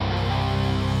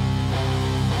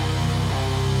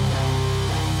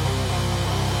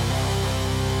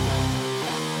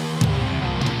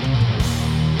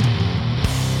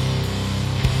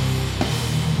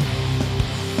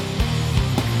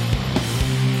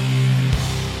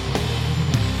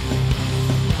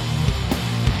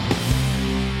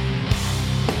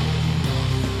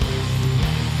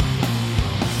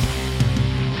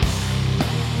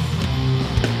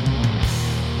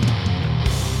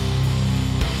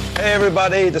Hey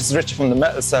everybody, this is Rich from the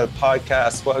Metal Cell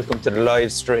podcast. Welcome to the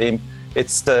live stream.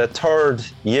 It's the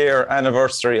 3rd year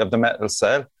anniversary of the Metal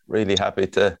Cell. Really happy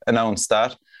to announce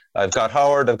that. I've got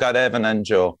Howard, I've got Evan and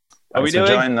Joe. Thanks for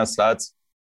joining us, lads.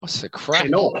 What's the crap?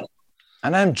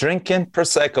 And I'm drinking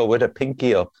Prosecco with a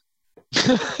pinky up.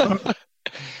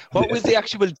 What was the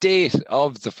actual date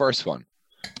of the first one?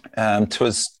 It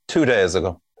was 2 days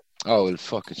ago. Oh, well,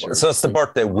 fuck it, sure. So it's the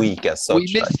birthday week as such.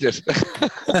 We missed it.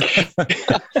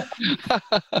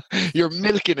 You're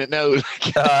milking it now.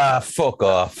 Fuck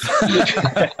off.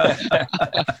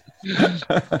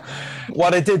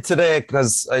 What I did today,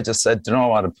 because I just said, you know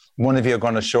what, one of you are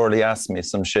going to surely ask me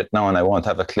some shit now and I won't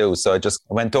have a clue. So I just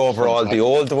went over all the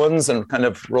old ones and kind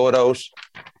of wrote out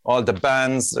all the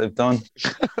bands I've done.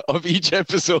 Of each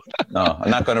episode. No, I'm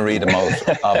not going to read them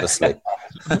out, obviously.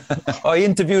 I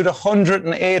interviewed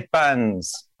 108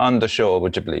 bands on the show,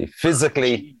 would you believe?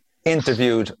 Physically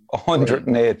interviewed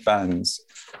 108 bands.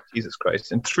 Jesus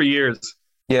Christ, in 3 years.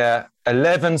 Yeah,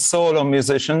 11 solo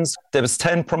musicians. There was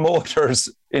 10 promoters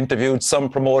interviewed. Some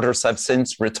promoters have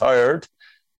since retired,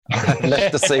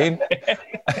 left the scene.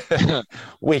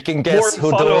 We can guess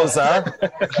who those are.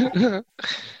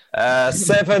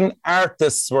 7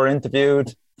 artists were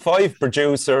interviewed, 5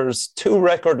 producers, 2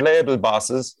 record label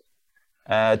bosses.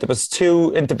 There was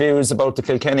 2 interviews about the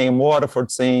Kilkenny and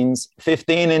Waterford scenes.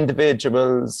 15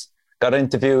 individuals got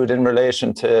interviewed in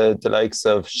relation to the likes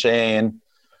of Shane,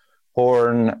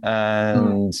 Horn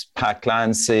and Pat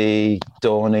Clancy,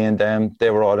 Donny and them. They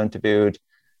were all interviewed.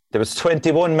 There was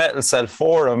 21 Metal Cell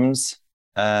forums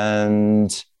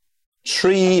and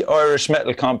 3 Irish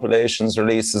metal compilations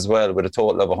released as well, with a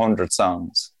total of 100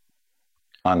 songs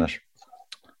on it.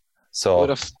 So what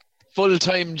a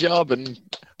full-time job and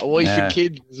a wife and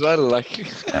kids as well.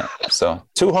 So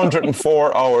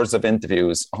 204 hours of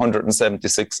interviews,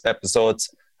 176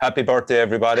 episodes. Happy birthday,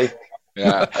 everybody.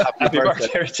 Yeah, happy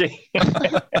birthday, Richie.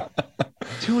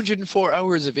 204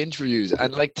 hours of interviews,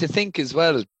 and to think as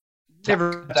well,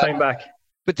 never time back.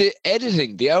 But the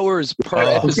editing, the hours per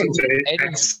episode,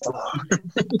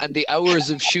 and the hours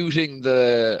of shooting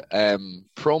the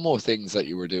promo things that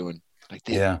you were doing.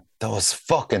 Those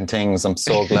fucking things. I'm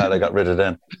so glad I got rid of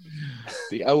them.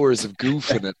 The hours of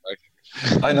goofing it.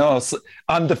 I know. So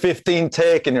on the 15th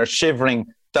take, and you're shivering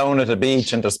down at the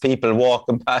beach, and there's people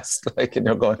walking past, and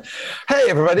you're going, "Hey,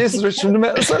 everybody, this is Rich from the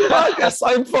Metal Cell podcast.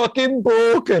 I'm fucking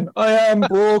broken. I am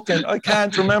broken. I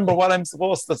can't remember what I'm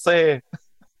supposed to say."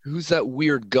 Who's that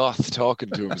weird goth talking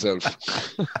to himself?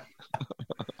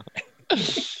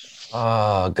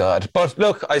 Oh, God. But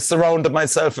look, I surrounded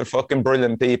myself with fucking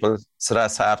brilliant people. So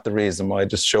that's half the reason why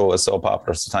this show is so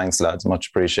popular. So thanks, lads. Much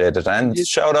appreciated. And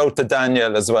shout out to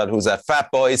Daniel as well, who's at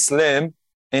Fatboy Slim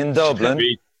in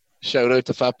Dublin. Shout out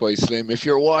to Fatboy Slim if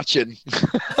you're watching.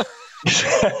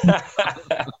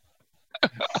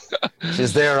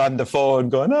 She's there on the phone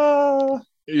going, "Oh."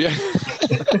 Yeah.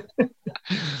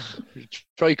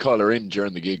 Try call her in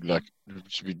during the gig,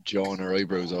 should be jawing her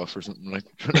eyebrows off or something,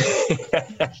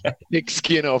 pick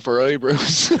skin off her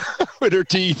eyebrows with her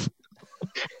teeth.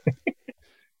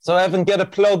 So Evan, get a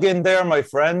plug in there, my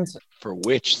friend. For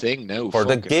which thing now? For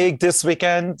the gig this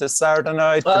weekend, this Saturday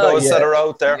night, for those that are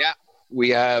out there. Yeah, we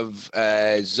have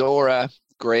Zora,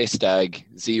 Greystag,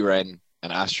 Z-Ren,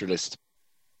 and Astralist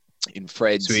in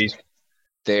Fred's. Sweet.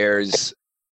 There's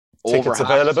tickets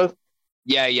available.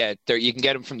 Yeah. There you can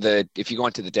get them if you go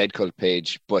onto the Dead Cult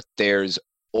page, but there's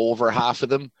over half of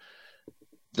them.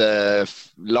 The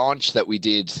launch that we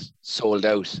did sold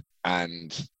out,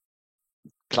 and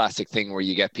classic thing where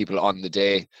you get people on the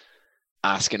day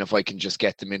asking if I can just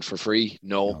get them in for free.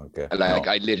 No, okay.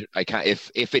 I can't.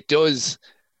 If it does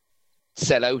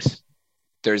sell out,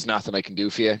 there's nothing I can do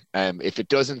for you. If it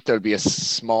doesn't, there'll be a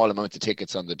small amount of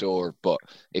tickets on the door. But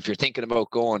if you're thinking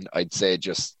about going, I'd say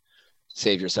just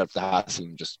save yourself the hassle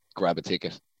and just grab a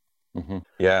ticket. Mm-hmm.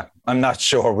 Yeah, I'm not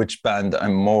sure which band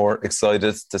I'm more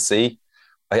excited to see.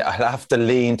 I'll have to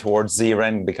lean towards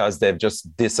Z-Ren because they've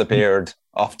just disappeared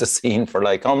off the scene for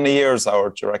how many years,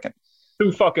 Howard, do you reckon?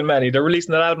 Too fucking many. They're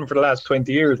releasing that album for the last 20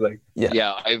 years.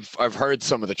 Yeah, I've heard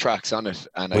some of the tracks on it,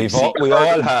 and we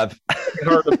all have. I've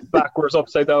heard them backwards,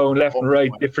 upside down, left and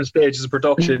right, different stages of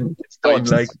production. It's done.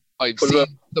 I've seen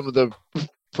some of the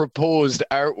proposed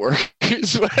artwork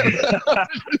as well.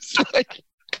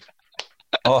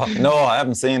 Oh no, I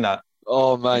haven't seen that.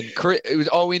 Oh man,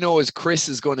 all we know is Chris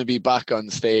is going to be back on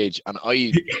stage, and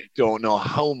I don't know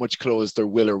how much clothes there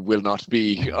will or will not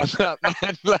be on that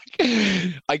man.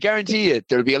 I guarantee it,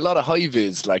 there'll be a lot of high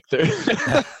vis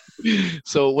there.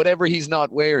 So whatever he's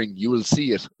not wearing, you will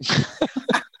see it.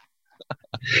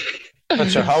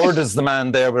 But sure, Howard is the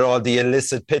man there with all the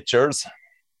illicit pictures.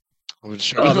 I'm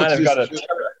sure. Oh man, I've got a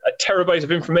terabyte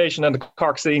of information on the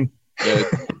Cork scene.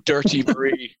 Dirty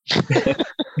Marie.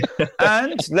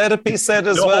 And let it be said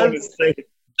as well,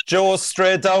 Joe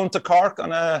straight down to Cork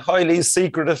on a highly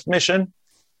secretive mission.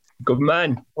 Good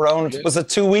man. Was it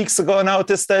 2 weeks ago now at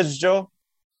this stage, Joe?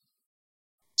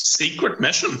 Secret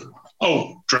mission?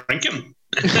 Oh, drinking.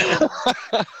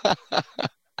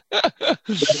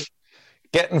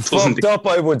 Getting fucked up,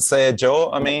 I would say,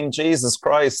 Joe. I mean, Jesus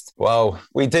Christ. Wow.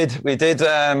 We did.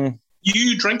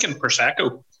 You drinking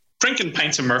Prosecco. Drinking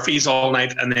pints of Murphy's all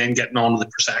night and then getting on with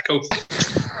the Prosecco.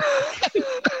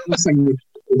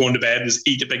 Going to bed was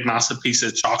eat a big massive piece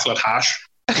of chocolate hash.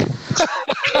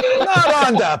 Not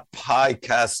on that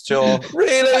podcast, Joe.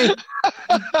 Really?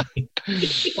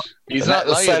 He's not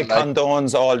lying.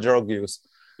 Condones all drug use.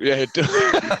 Yeah, it does.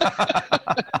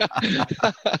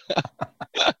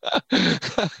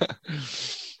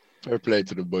 Fair play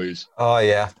to the boys. Oh,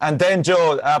 yeah. And then,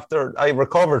 Joe, after I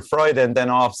recovered Friday and then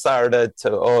off Saturday to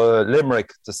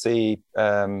Limerick to see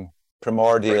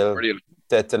Primordial,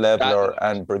 Death to Leveler,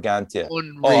 and Brigantia.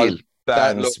 Unreal. All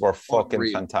bands were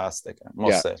fucking fantastic, I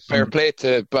must say. Fair play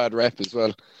to Bad Rep as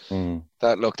well.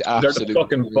 That looked absolutely... They're the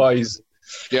fucking boys.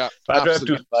 Yeah, Bad Rep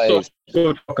do such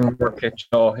good fucking work.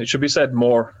 It should be said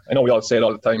more. I know we all say it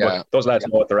all the time, but those lads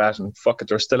know what they're at, and fuck it,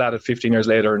 they're still at it 15 years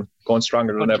later and going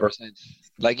stronger than 100%. Ever.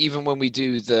 Like, even when we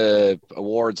do the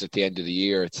awards at the end of the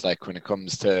year, it's like when it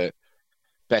comes to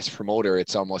best promoter,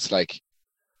 it's almost like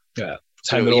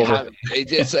it's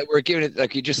like we're giving it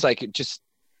like just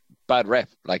Bad Rep.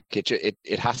 Like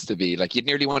it has to be like you'd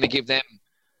nearly want to give them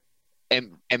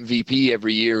MVP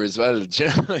every year as well. You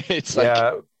know? It's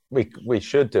like we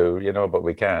should do, but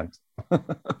we can't.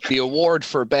 The award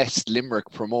for best Limerick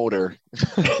promoter.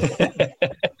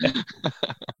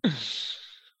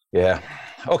 Yeah.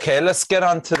 Okay, let's get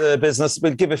on to the business.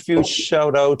 We'll give a few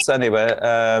shout outs anyway.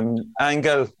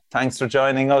 Angel, thanks for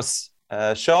joining us.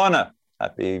 Shauna,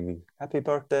 happy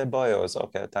birthday, boyos.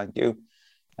 Okay, thank you.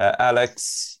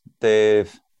 Alex,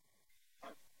 Dave,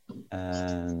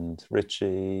 and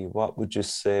Richie, what would you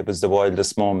say was the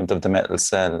wildest moment of the Metal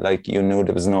Cell? Like you knew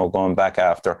there was no going back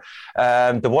after.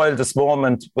 The wildest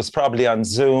moment was probably on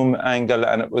Zoom, Angle,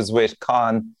 and it was with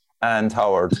Con and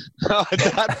Howard.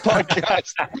 That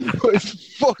podcast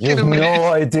was fucking You have amazing.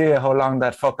 no idea how long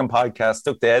that fucking podcast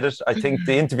took to edit. I think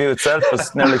the interview itself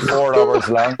was nearly 4 hours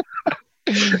long.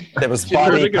 There was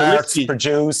body parts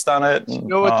produced on it. You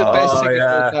know what the best thing is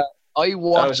about that? I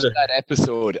watched that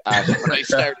episode when I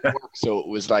started work, so it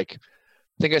was like, I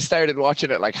think I started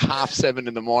watching it like 7:30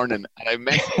 in the morning, and I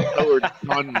messaged Howard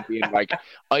Con being like,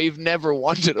 I've never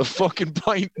wanted a fucking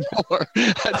pint more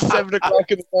at 7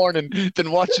 o'clock in the morning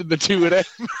than watching the two of them.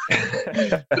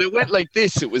 But it went like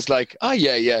this. It was like, oh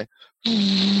yeah.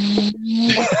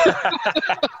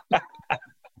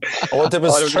 Oh, there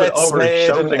was threats made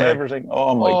and everything.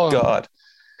 Oh my God.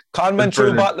 Con went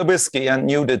through a bottle of whiskey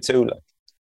and you did too. Like.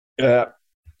 Yeah,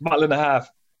 bottle and a half.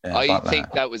 Yeah, I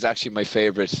think that was actually my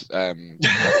favourite. I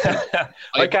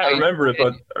can't remember it,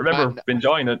 but I remember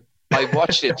enjoying it. I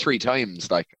watched it 3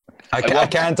 times. Like I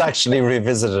can't actually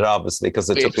revisit it, obviously, because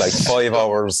it took like 5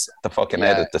 hours to fucking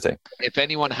edit the thing. If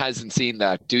anyone hasn't seen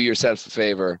that, do yourself a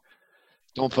favour.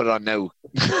 Don't put it on now.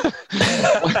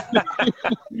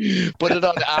 Put it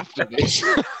on after this.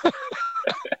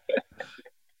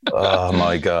 Oh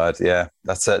my God! Yeah,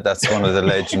 that's it. That's one of the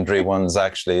legendary ones,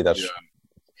 actually. That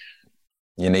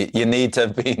you need to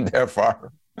have been there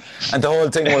for, and the whole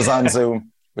thing was on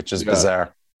Zoom, which is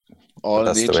bizarre.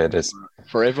 That's the way it is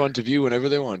for everyone to view whenever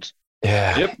they want.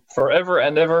 Yeah. Yep. Forever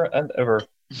and ever and ever.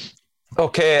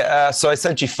 Okay, so I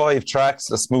sent you 5 tracks.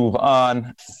 Let's move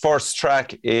on. First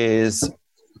track is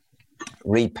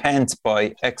Repent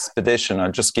by Expedition.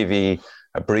 I'll just give you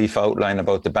a brief outline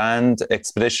about the band.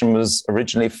 Expedition was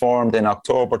originally formed in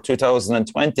October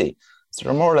 2020. So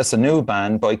they're more or less a new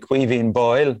band by Caoimhín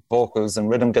Boyle, vocals and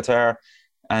rhythm guitar,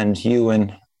 and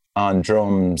Ewan on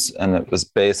drums. And it was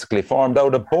basically formed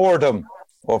out of boredom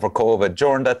over COVID.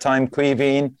 During that time,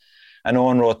 Caoimhín and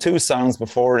Owen wrote 2 songs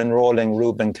before enrolling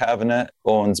Ruben Kavanagh,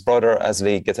 Owen's brother, as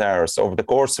lead guitarist. Over the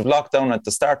course of lockdown at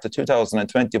the start of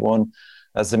 2021,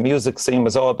 as the music scene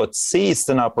was all but ceased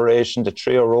in operation, the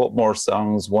trio wrote more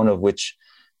songs, one of which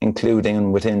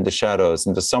including Within the Shadows.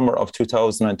 In the summer of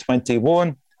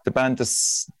 2021, the band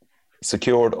has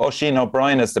secured Oisin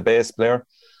O'Brien as the bass player.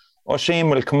 Oisin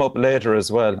will come up later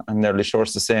as well. I'm nearly sure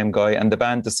it's the same guy. And the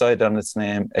band decided on its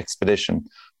name, Expedition.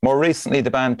 More recently,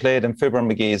 the band played in Fibber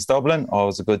McGee's Dublin,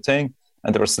 always a good thing,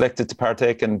 and they were selected to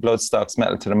partake in Bloodstock's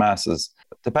Metal to the Masses.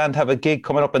 The band have a gig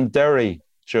coming up in Derry,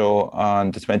 Joe,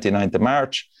 on the 29th of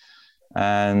March,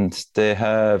 and they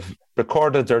have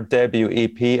recorded their debut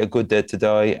EP, A Good Day to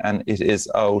Die, and it is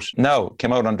out now.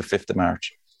 Came out on the 5th of March.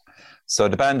 So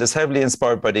the band is heavily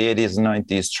inspired by the 80s and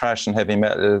 90s thrash and heavy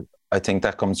metal. I think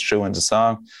that comes through in the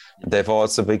song. They've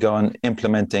also begun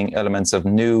implementing elements of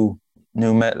new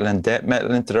metal and death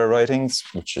metal into their writings,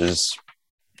 which is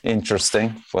interesting.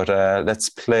 But let's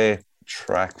play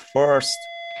track first.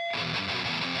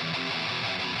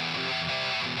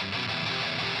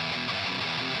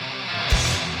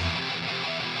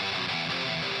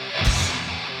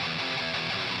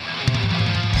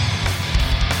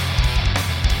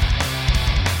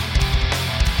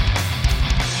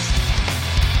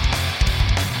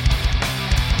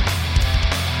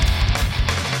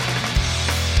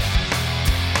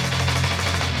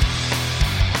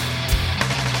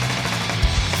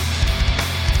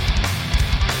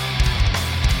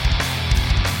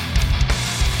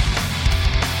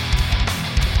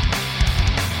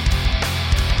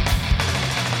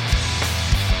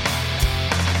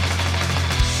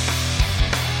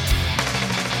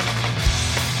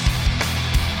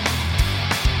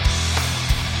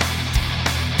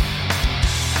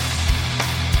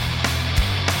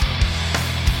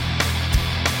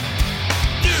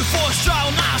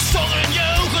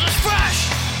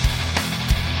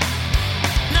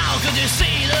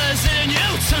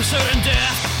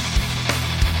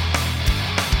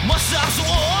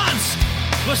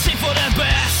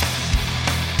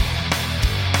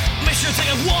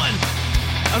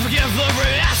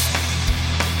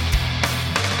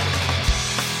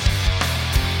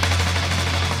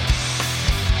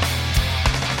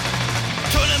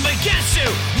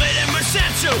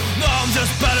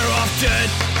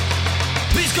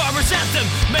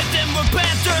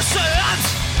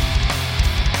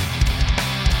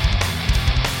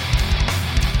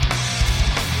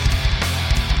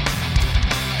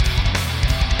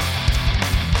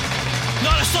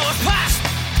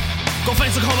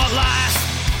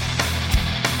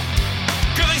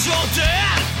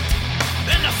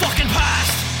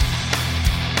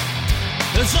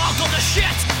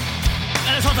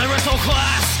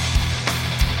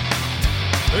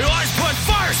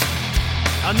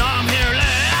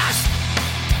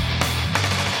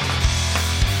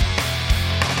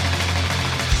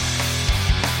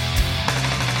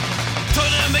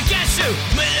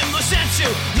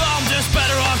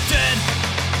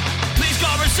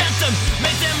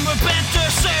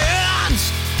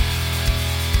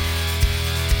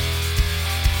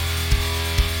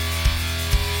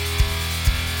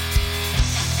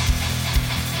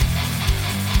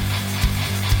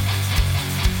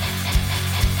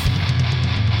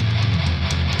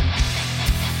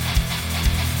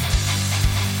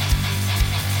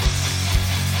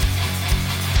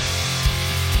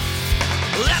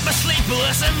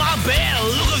 In my bed,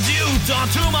 look of you done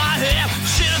to my head.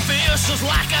 Shit and feels just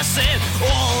like I said,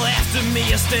 all after me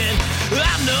is dead.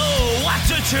 I know what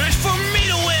to choose for me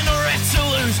to win or to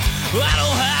lose. I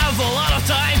don't have a lot of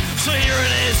time, so here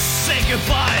it is, say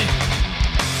goodbye.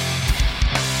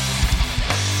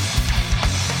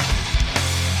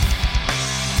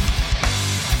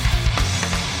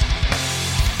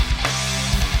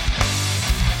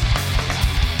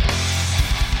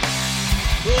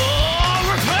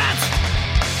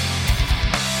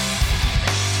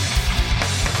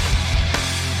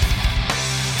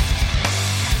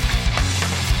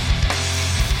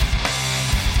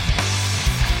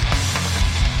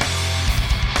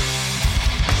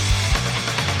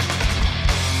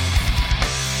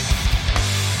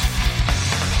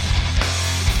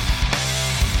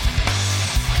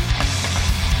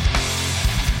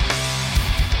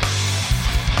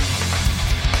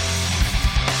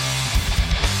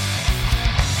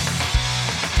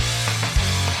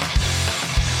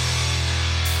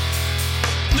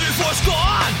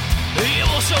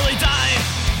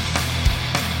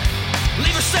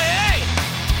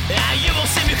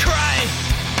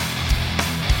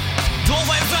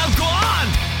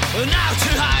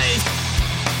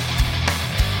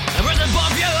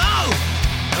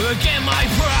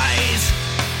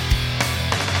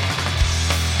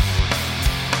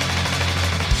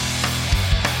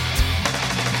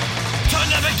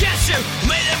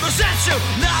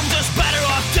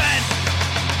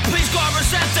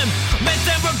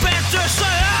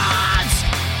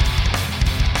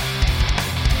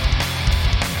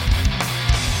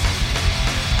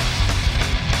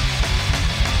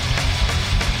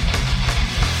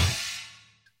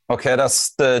 Okay,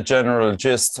 that's the general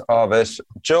gist of it.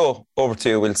 Joe, over to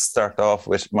you. We'll start off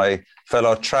with my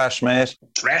fellow trash mate.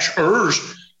 Trashers.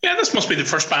 Yeah, this must be the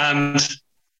first band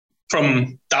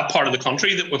from that part of the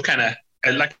country that we've kind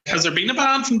of, like, has there been a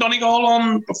band from Donegal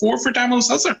on before for demos,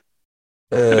 has there?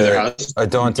 Maybe there has. I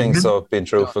don't think so, being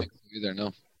truthful. Either,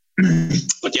 no.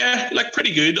 But yeah, like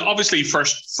pretty good. Obviously,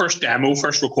 first demo,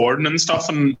 first recording and stuff.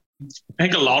 And I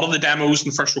think a lot of the demos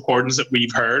and first recordings that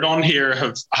we've heard on here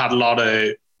have had a lot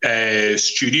of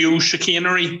studio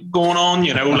chicanery going on,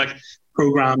 you know, like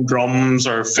programmed drums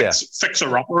or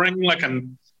fixer-uppering. Like,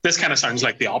 and this kind of sounds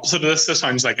like the opposite of this. This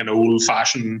sounds like an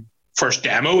old-fashioned first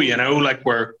demo, you know, like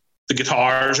where the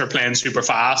guitars are playing super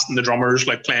fast and the drummer's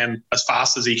like playing as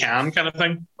fast as he can, kind of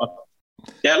thing. But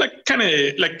yeah, like kind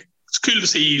of like it's cool to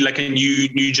see like a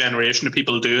new generation of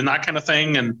people doing that kind of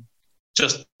thing, and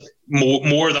just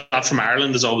more of that from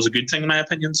Ireland is always a good thing in my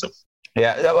opinion. So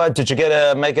yeah, did you get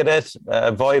a Megadeth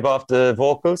vibe off the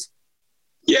vocals?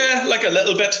 Yeah, like a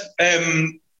little bit.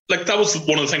 Like that was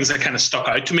one of the things that kind of stuck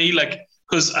out to me, like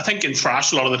because I think in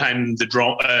thrash a lot of the time the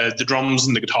drums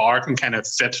and the guitar can kind of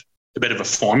fit a bit of a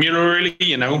formula, really,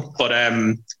 you know. But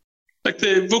like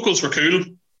the vocals were cool.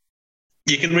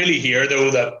 You can really hear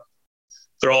though that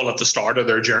they're all at the start of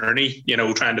their journey, you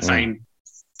know, trying to find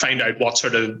out what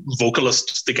sort of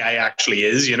vocalist the guy actually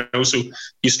is, you know. So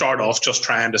you start off just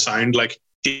trying to sound like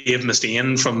Dave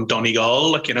Mustaine from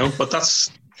Donegal, like, you know, but that's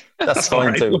fine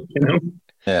right, too. You know?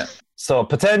 Yeah. So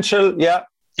potential, yeah.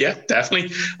 Yeah,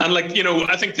 definitely. And like, you know,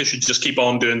 I think they should just keep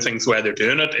on doing things the way they're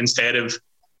doing it instead of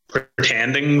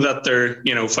pretending that they're,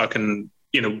 you know, fucking,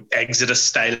 you know, Exodus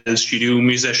style studio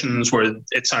musicians where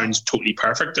it sounds totally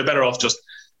perfect. They're better off just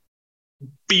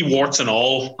be warts and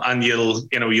all, and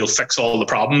you'll fix all the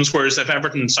problems. Whereas if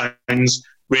everything sounds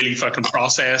really fucking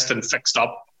processed and fixed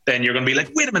up, then you're going to be like,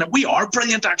 wait a minute, we are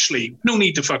brilliant actually. No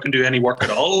need to fucking do any work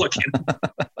at all. Like, you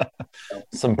know.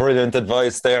 Some brilliant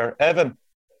advice there. Evan?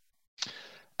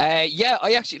 Yeah,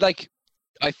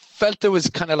 I felt there was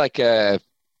kind of like a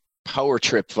power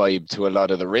trip vibe to a lot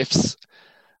of the riffs.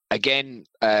 Again,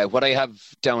 what I have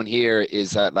down here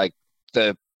is that like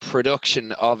the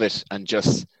production of it and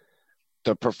just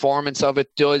the performance of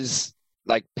it does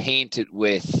like paint it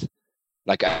with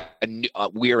like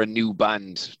we're a new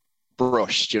band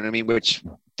brush. Do you know what I mean? Which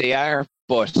they are,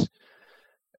 but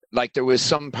like there was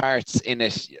some parts in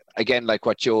it, again, like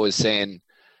what Joe is saying,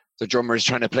 the drummer's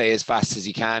trying to play as fast as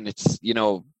he can. It's, you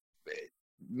know,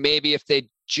 maybe if they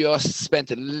just spent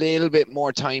a little bit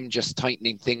more time just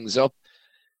tightening things up,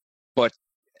 but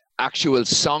actual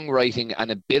songwriting and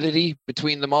ability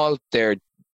between them all,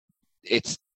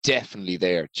 it's definitely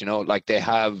there. You know, like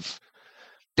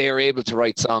they're able to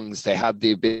write songs. They have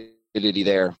the ability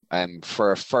there.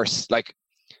 For a first, like,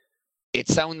 it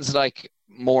sounds like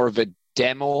more of a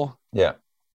demo,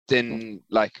 than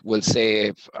like we'll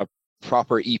say a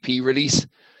proper EP release.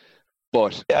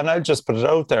 But and I'll just put it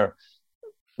out there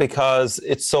because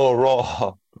it's so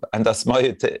raw, and that's my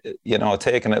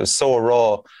taking it was so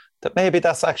raw that maybe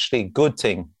that's actually a good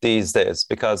thing these days,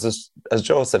 because as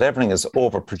Joe said, everything is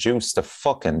overproduced to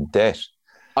fucking death.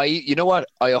 You know what?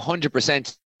 I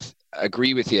 100%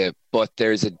 agree with you, but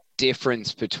there's a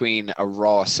difference between a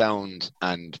raw sound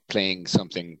and playing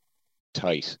something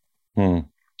tight. Do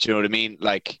you know what I mean?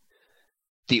 Like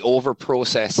the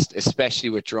over-processed, especially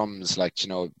with drums, like, you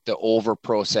know, the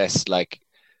over-processed, like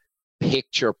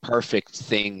picture perfect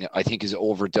thing, I think is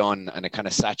overdone and it kind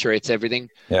of saturates everything.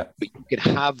 Yeah. But you could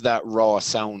have that raw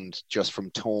sound just from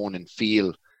tone and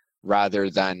feel rather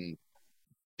than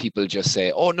people just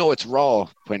say, oh no, it's raw,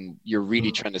 when you're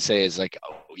really trying to say is like,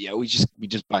 oh yeah, we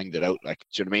just banged it out, like,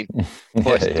 do you know what I mean?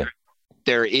 But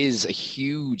there is a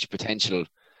huge potential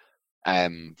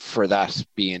for that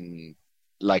being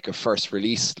like a first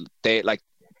release. They like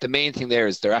the main thing there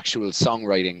is their actual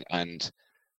songwriting and,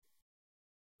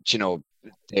 you know,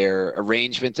 their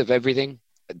arrangement of everything.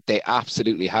 They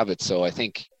absolutely have it. So I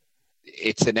think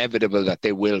it's inevitable that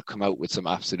they will come out with some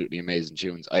absolutely amazing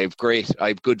tunes. I have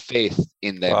good faith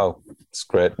in them. Wow, it's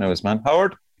great news, man.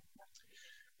 Howard?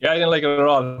 Yeah, I didn't like it at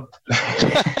all.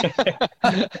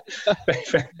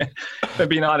 If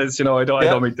being honest, you know, I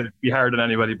don't mean to be hard on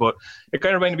anybody, but it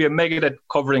kind of reminded me of Megadeth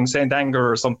covering Saint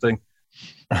Anger or something.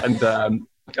 And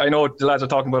I know the lads are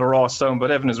talking about a raw sound, but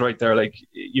Evan is right there. Like,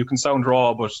 you can sound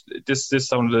raw, but this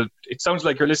sounded, it sounds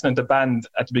like you're listening to band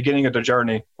at the beginning of their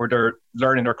journey where they're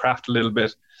learning their craft a little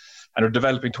bit and are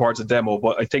developing towards a demo.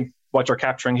 But I think what you're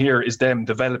capturing here is them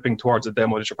developing towards a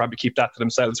demo. They should probably keep that to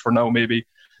themselves for now, maybe,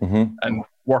 and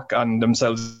work on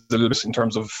themselves a little bit in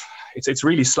terms of, it's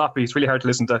really sloppy. It's really hard to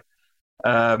listen to.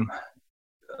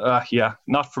 Yeah,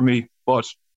 not for me, but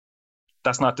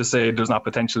that's not to say there's not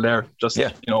potential there. Just, you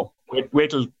know,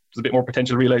 wait till there's a bit more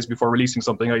potential realised before releasing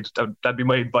something. That'd be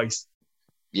my advice.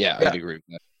 Yeah, I'd agree with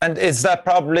that. And is that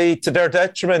probably to their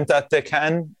detriment that they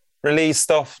can release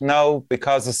stuff now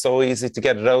because it's so easy to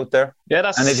get it out there?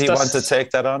 Yeah, and if you want to take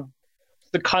that on?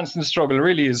 the constant struggle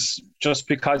really is just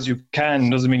because you can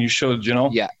doesn't mean you should, you know?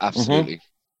 Yeah, absolutely.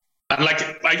 And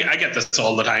like I get this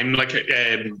all the time, like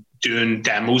doing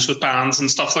demos with bands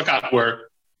and stuff like that, where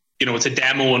it's a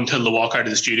demo until they walk out of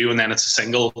the studio, and then it's a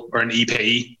single or an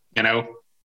EP,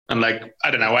 And like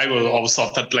I don't know, I always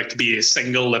thought that like to be a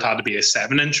single, it had to be a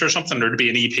 7-inch or something, or to be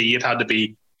an EP, it had to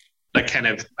be like kind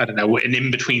of an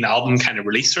in between album kind of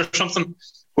release or something.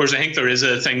 Whereas I think there is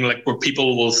a thing like where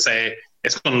people will say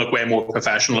it's going to look way more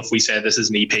professional if we say this is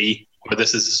an EP or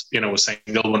this is a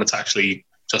single when it's actually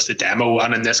just a demo,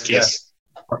 and in this case,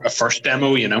 a first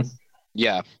demo,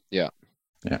 Yeah.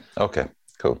 Okay,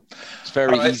 cool. It's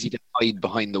very easy to hide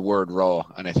behind the word raw,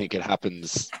 and I think it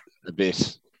happens a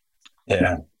bit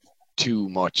too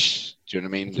much. Do you know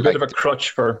what I mean? It's a bit of a crutch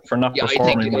for not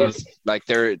performing. I think it is. Like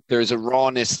there's a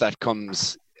rawness that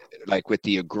comes like with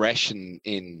the aggression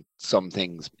in some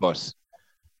things, but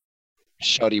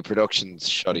shoddy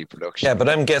production's. Yeah, but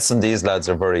I'm guessing these lads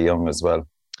are very young as well.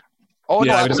 Oh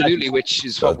no, absolutely. Which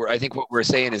is what we're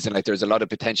saying is like there's a lot of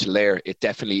potential there. It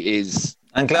definitely is.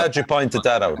 I'm glad you pointed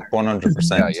that out.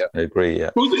 100%. Yeah. I agree.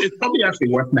 Yeah. Well, it's probably actually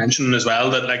worth mentioning as well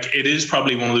that like it is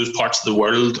probably one of those parts of the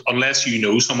world, unless you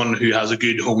know someone who has a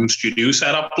good home studio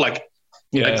setup, like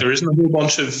there isn't a whole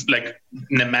bunch of like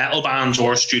metal bands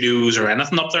or studios or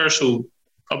anything up there. So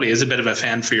probably is a bit of a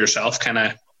fend for yourself kind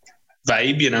of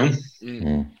vibe,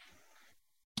 Mm.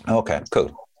 Okay,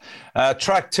 cool.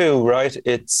 Track 2, right?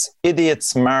 It's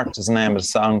Idiots Marked is the name of the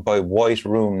song by White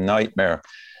Room Nightmare.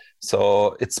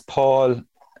 So it's Paul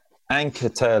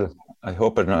Anketel. I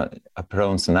hope I'm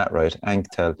pronouncing that right.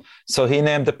 Anketel. So he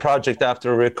named the project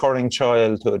after a recurring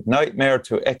childhood nightmare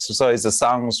to exorcise the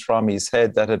songs from his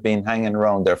head that had been hanging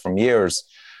around there for years.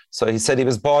 So he said he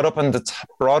was brought up in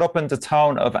the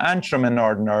town of Antrim in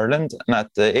Northern Ireland, and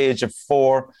at the age of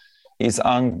 4, his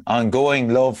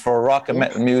ongoing love for rock and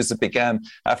metal music began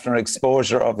after an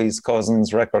exposure of his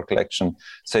cousin's record collection.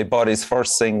 So he bought his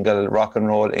first single, Rock and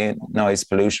Roll Ain't Noise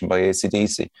Pollution by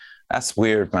AC/DC. That's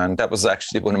weird, man. That was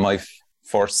actually one of my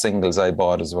first singles I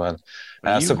bought as well.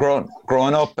 So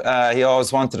growing up, he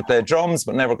always wanted to play drums,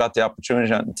 but never got the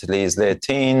opportunity until his late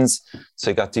teens. So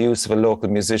he got the use of a local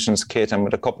musician's kit, and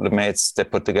with a couple of mates, they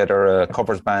put together a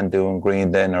covers band doing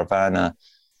Green Day, Nirvana,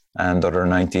 and other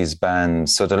 90s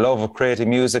bands. So the love of creating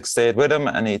music stayed with him,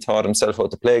 and he taught himself how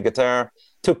to play guitar,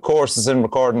 took courses in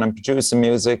recording and producing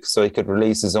music so he could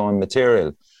release his own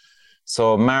material.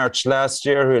 So March last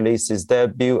year, he released his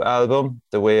debut album,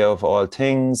 The Way of All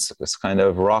Things. It's kind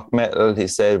of rock metal, he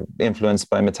said, influenced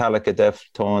by Metallica,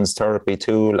 Deftones, Therapy,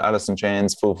 Tool, Alice in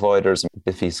Chains, Foo Fighters, and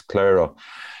Biffy Clyro.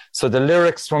 So the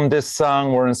lyrics from this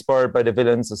song were inspired by the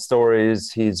villains of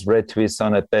stories he's read to his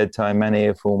son at bedtime, many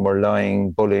of whom were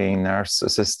lying, bullying,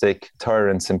 narcissistic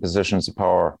tyrants in positions of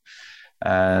power.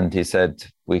 And he said,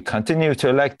 we continue to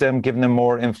elect them, giving them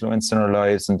more influence in our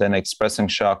lives, and then expressing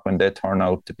shock when they turn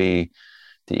out to be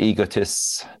the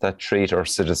egotists that treat our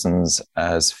citizens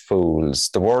as fools.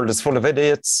 The world is full of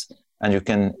idiots, and you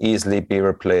can easily be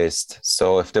replaced.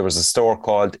 So if there was a store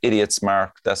called Idiots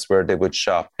Mark, that's where they would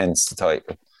shop, hence the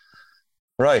title.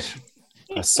 Right.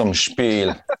 That's some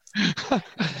spiel. I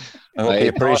hope you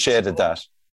appreciated that.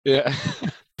 Yeah.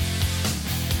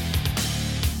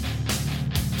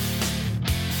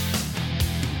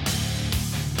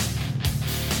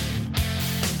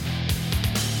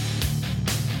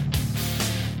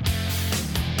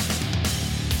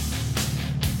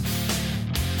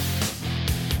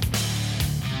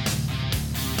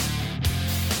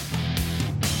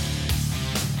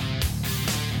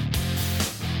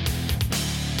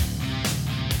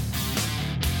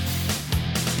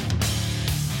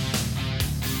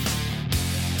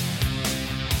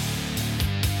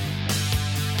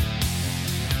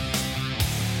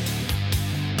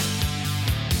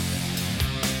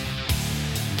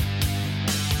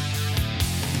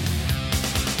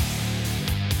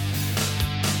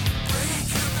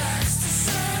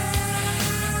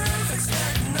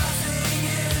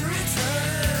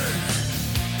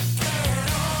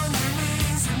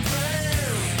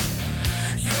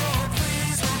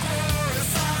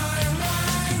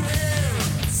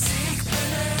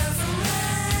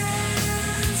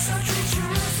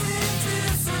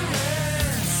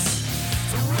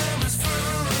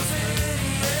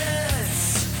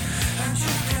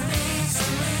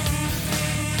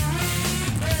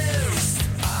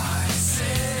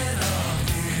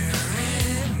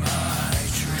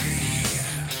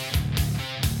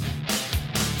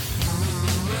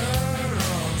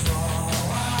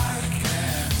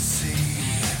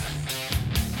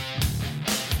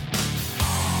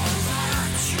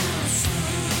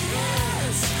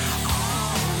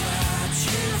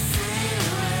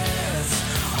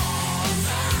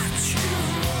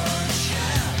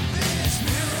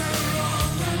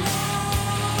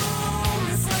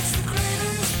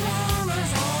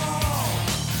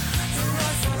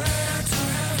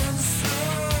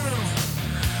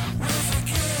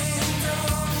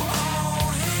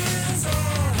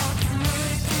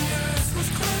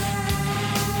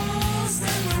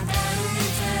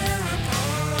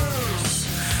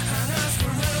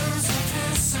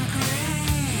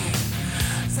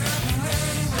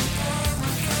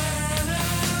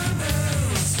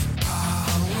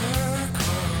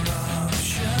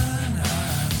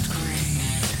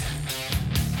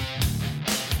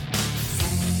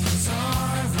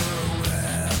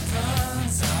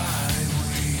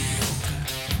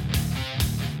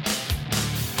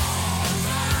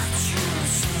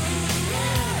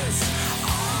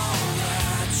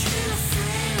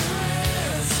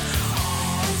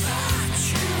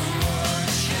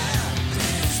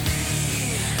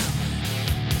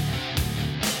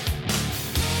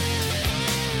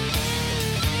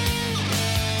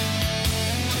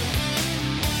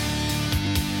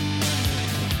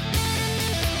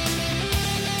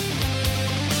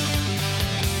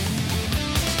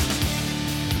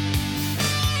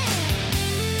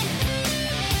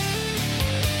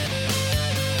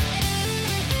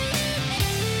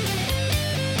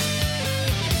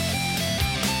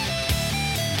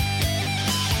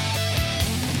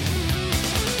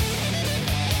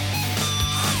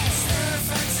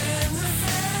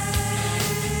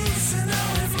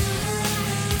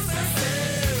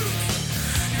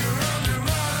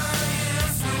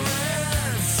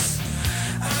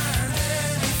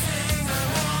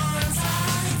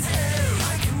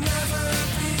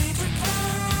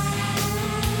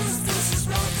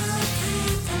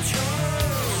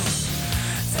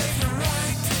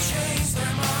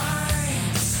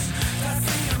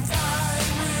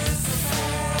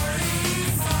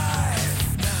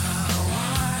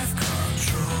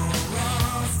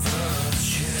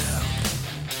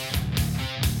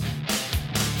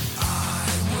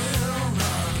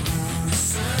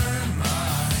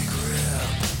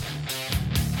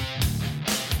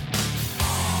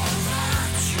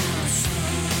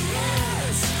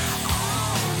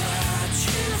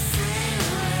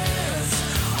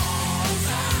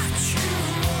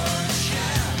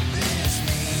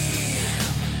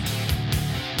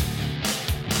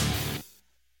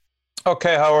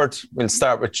 Okay, Howard, we'll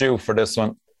start with you for this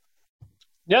one.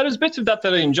 Yeah, there's bits of that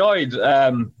I enjoyed.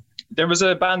 There was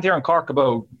a band here in Cork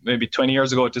about maybe 20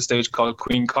 years ago at this stage called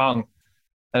Queen Kong,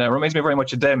 and it reminds me very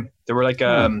much of them. They were like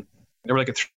a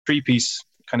three-piece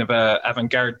kind of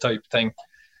avant-garde type thing.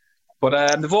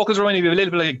 But the vocals reminded me a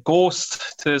little bit like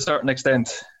Ghost to a certain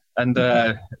extent, and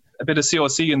a bit of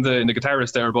COC in the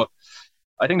guitarist there. But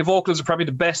I think the vocals are probably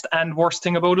the best and worst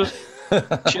thing about it.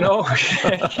 You know,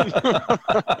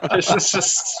 it's just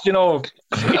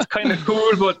it's kind of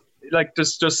cool, but like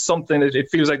there's just something. It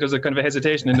feels like there's a kind of a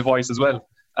hesitation in the voice as well.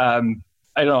 I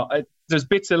don't know. There's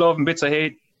bits I love and bits I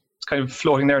hate. It's kind of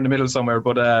floating there in the middle somewhere,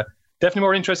 but definitely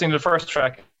more interesting than the first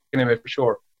track anyway, for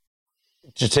sure.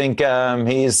 Do you think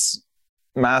he's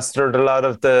mastered a lot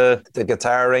of the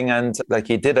guitaring and like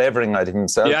he did everything I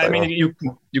himself? Yeah, I mean you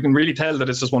can really tell that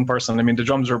it's just one person. I mean the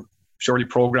drums are surely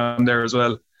programmed there as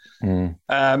well.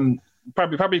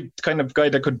 Probably kind of guy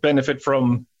that could benefit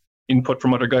from input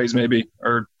from other guys maybe,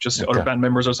 or just other band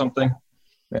members or something.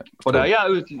 Yeah, but cool.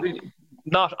 it was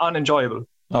not unenjoyable.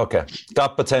 Okay,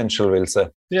 got potential, we'll say.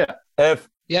 Yeah.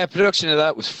 Yeah, production of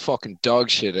that was fucking dog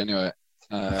shit anyway.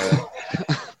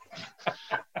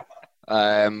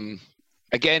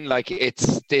 Again, like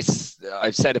it's this,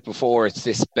 I've said it before, it's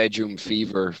this bedroom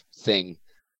fever thing.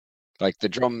 Like the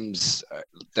drums,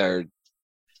 they're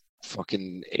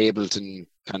fucking Ableton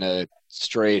kind of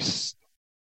straight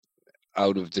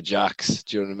out of the jacks.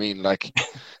 Do you know what I mean? Like,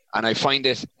 and I find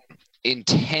it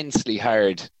intensely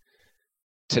hard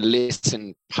to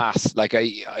listen past. Like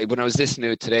I when I was listening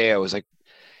to it today, I was like,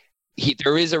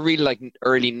 there is a real like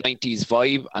early 90s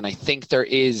vibe, and I think there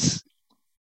is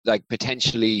like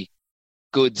potentially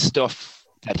good stuff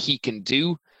that he can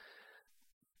do,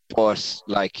 but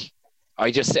like I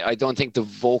don't think the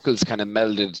vocals kind of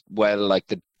melded well. Like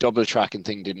the double tracking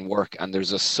thing didn't work, and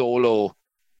there's a solo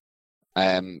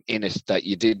in it that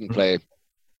you didn't play,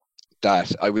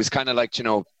 that I was kind of like,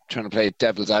 trying to play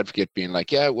devil's advocate, being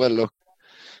like, yeah, well look,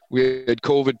 we had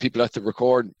COVID, people had to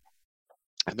record,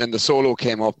 and then the solo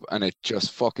came up and it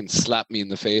just fucking slapped me in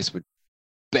the face with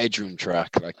bedroom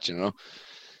track, like,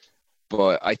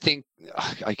 but I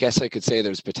guess I could say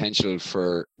there's potential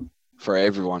for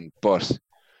everyone, but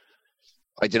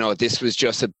I don't know, this was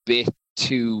just a bit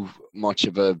too much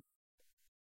of a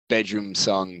bedroom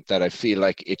song that I feel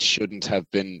like it shouldn't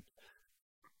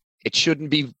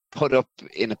be put up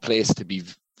in a place to be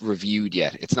reviewed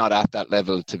yet. It's not at that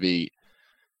level to be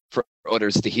for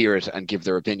others to hear it and give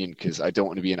their opinion, because I don't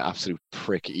want to be an absolute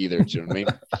prick either. Do you know what I mean?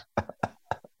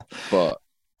 But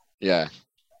yeah.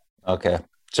 Okay.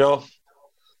 Joe?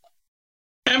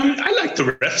 I like the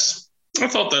riffs. I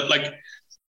thought that, like,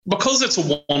 because it's a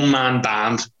one-man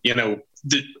band,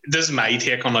 this is my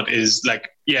take on it, is like,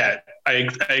 yeah, I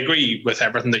agree with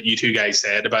everything that you two guys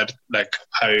said about like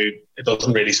how it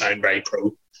doesn't really sound very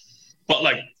pro. But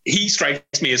like, he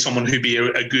strikes me as someone who'd be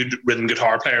a good rhythm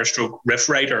guitar player stroke riff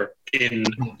writer in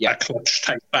a Clutch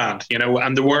type band,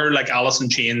 and there were like Alice in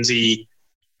Chainsy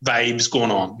vibes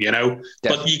going on, Definitely.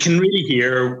 But you can really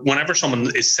hear whenever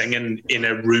someone is singing in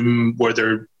a room where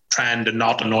they're trying to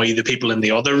not annoy the people in the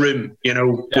other room,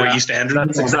 where he's standing.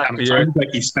 That's exactly it sounds like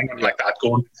he's singing like that,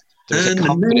 going. There's a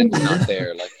confidence not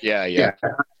there, like yeah.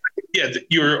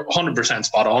 You're 100%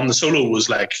 spot on. The solo was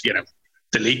like,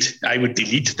 delete. I would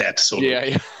delete that solo.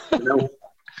 Yeah.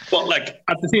 But like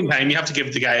at the same time, you have to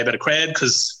give the guy a bit of cred,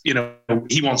 because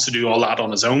he wants to do all that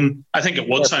on his own. I think it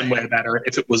would sound way better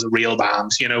if it was a real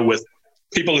band, with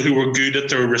people who were good at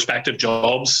their respective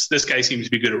jobs. This guy seems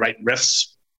to be good at writing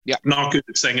riffs. Yeah. Not good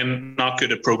at singing, not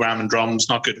good at programming drums,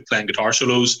 not good at playing guitar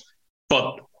solos.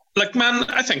 But like, man,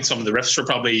 I think some of the riffs are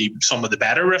probably some of the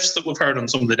better riffs that we've heard on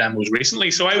some of the demos recently.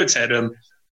 So I would say to him,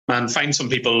 man, find some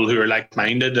people who are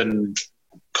like-minded and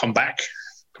come back.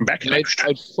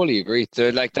 I'd fully agree.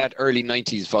 They're like that early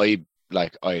 90s vibe.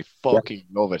 Like, I fucking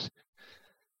love it.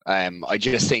 I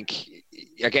just think,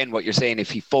 again, what you're saying, if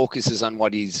he focuses on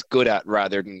what he's good at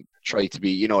rather than try to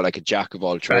be, like a jack of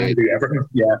all trades.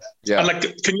 Yeah. And like,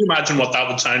 can you imagine what that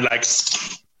would sound like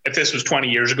if this was 20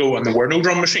 years ago and there were no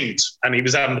drum machines and he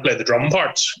was having to play the drum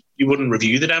parts? You wouldn't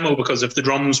review the demo, because if the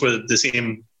drums were the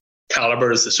same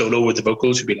caliber as the solo with the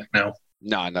vocals, you'd be like, no,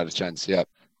 not a chance. Yeah.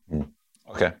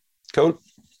 Okay, cool.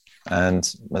 And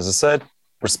as I said,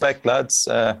 respect, lads.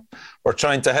 We're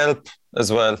trying to help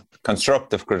as well.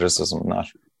 Constructive criticism, not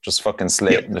just fucking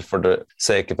slating it for the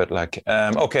sake of it. Like,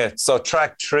 okay, so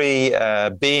track 3,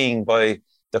 Being by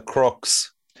The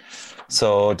Crooks.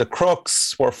 So The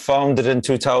Crooks were founded in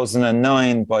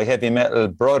 2009 by heavy metal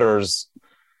brothers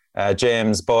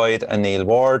James Boyd and Neil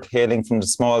Ward, hailing from the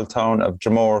small town of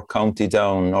Dromore, County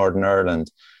Down, Northern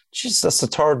Ireland. Jeez, that's the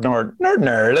third Northern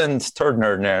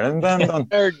Ireland band on.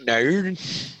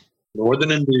 Nerd.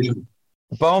 Northern Invasion.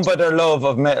 Bound by their love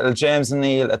of metal, James and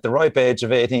Neil, at the ripe age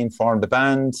of 18, formed a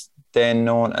band, then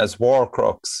known as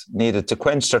Warcrux, needed to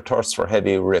quench their thirst for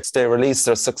heavy riffs. They released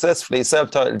their successfully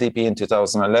self-titled EP in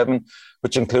 2011,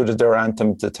 which included their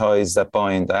anthem, The Ties That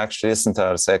Bind. I actually listened to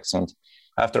that, it's excellent.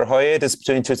 After a hiatus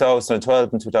between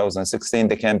 2012 and 2016,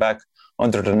 they came back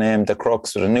under the name The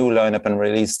Crux with a new lineup and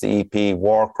released the EP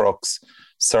Warcrux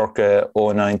circa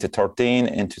 09 to 13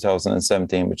 in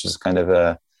 2017, which is kind of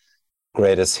a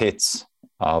greatest hits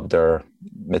of their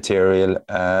material.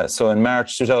 So in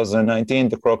March 2019,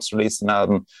 The Crux released an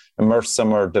album, Immerse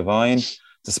Summer Divine.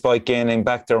 Despite gaining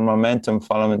back their momentum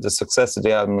following the success of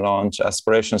the album launch,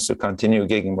 aspirations to continue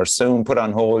gigging were soon put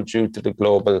on hold due to the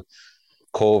global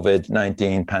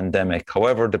COVID-19 pandemic.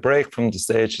 However, the break from the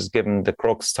stage has given The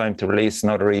Crux time to release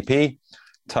another EP,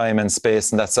 Time and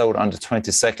Space, and that's out on the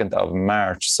 22nd of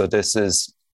March. So this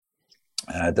is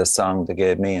the song they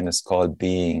gave me, and it's called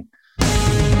Being.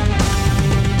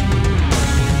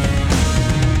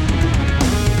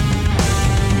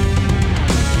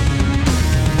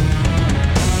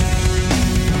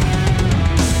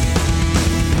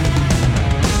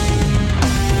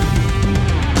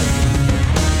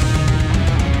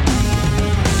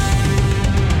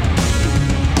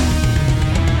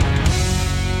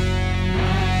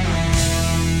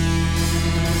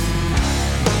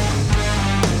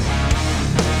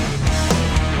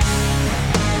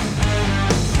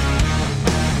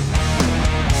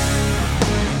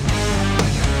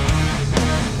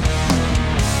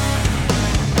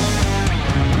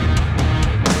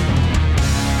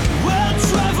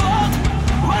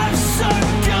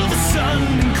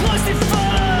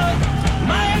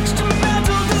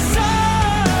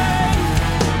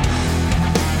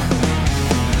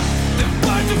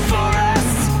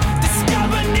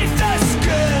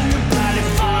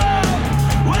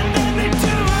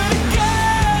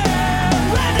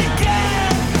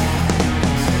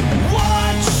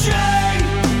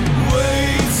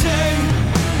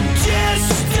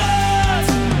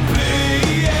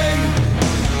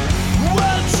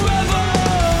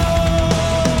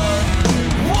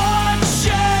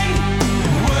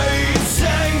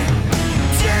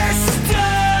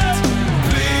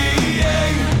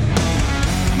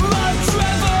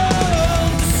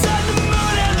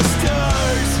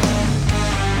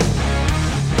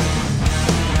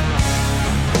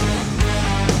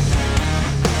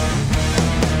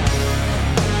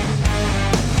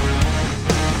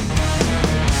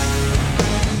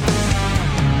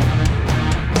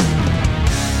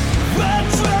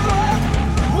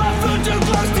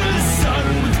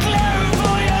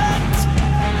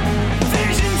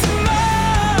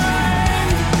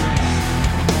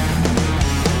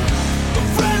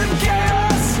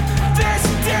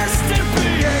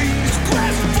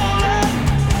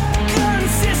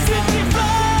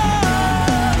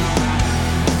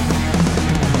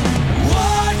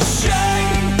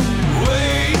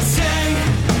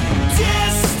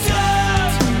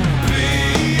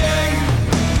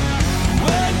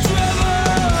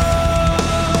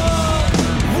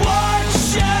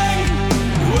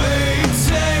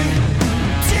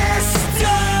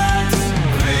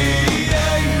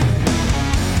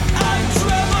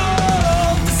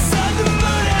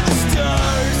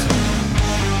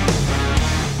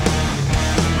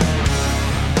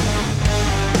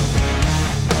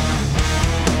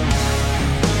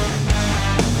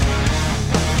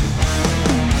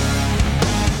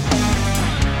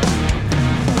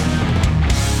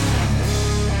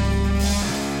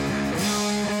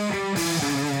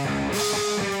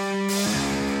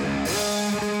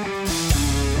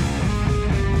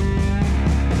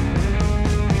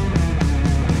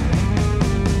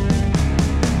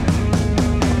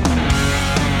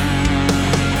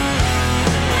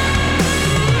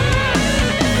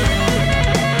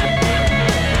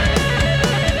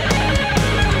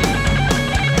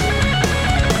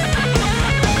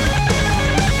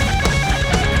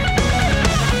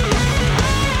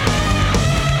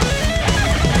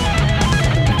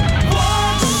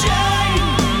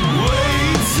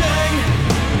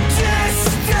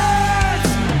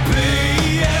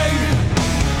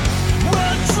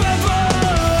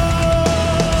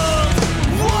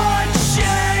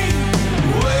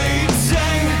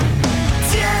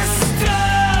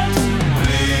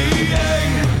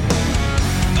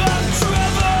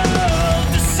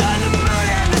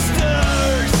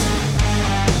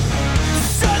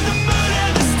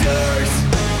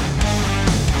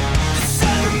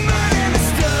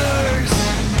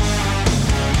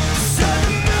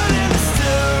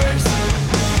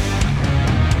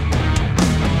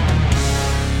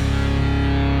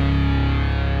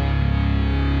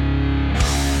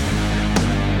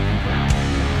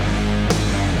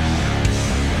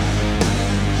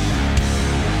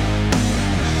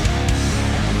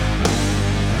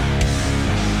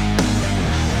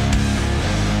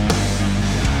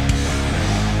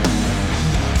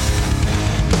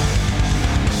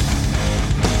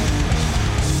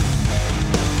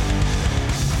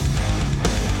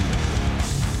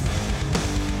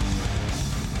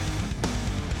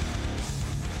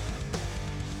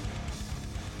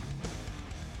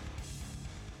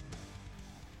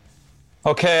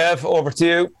 Okay, Ev, over to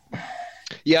you.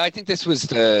 Yeah, I think this was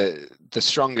the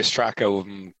strongest track out of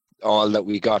them all that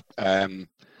we got.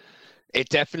 It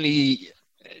definitely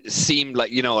seemed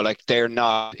like, you know, like they're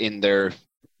not in their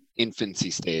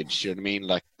infancy stage. You know what I mean?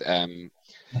 Like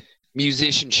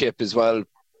musicianship as well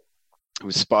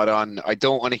was spot on. I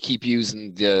don't want to keep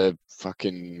using the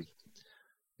fucking.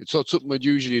 It's not something I'd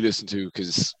usually listen to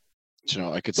because, you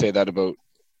know, I could say that about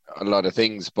a lot of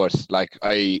things, but like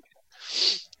I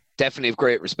definitely have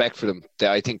great respect for them.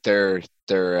 I think they're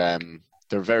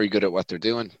very good at what they're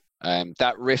doing.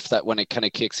 That riff that when it kind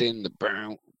of kicks in, the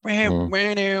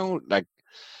like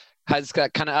has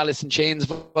that kind of Alice in Chains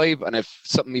vibe, and if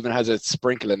something even has a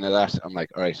sprinkle in of that, I'm like,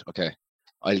 all right, okay,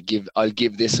 I'll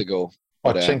give this a go.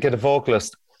 What think of the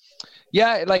vocalist?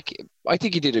 Yeah, like I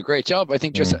think he did a great job. I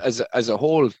think just as a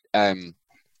whole,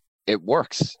 it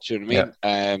works. Do you know what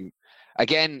I mean?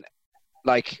 Again,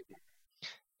 like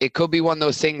it could be one of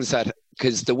those things that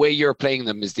because the way you're playing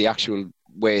them is the actual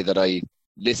way that I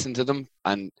listen to them,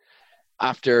 and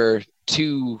after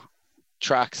 2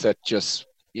 tracks that just,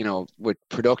 you know, with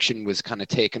production was kind of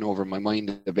taking over my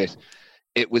mind a bit,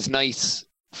 it was nice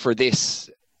for this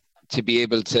to be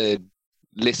able to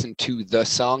listen to the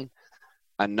song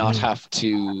and not have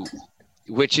to,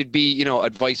 which would be, you know,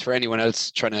 advice for anyone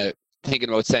else thinking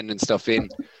about sending stuff in.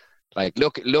 Like,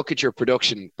 look at your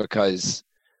production, because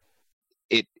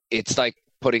it's like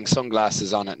putting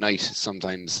sunglasses on at night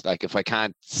sometimes. Like if I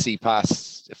can't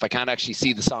actually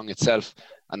see the song itself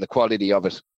and the quality of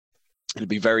it, it'll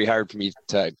be very hard for me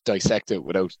to dissect it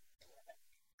without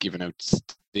giving out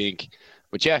stink.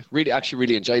 But yeah,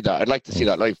 really enjoyed that. I'd like to see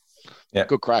that live. Yeah.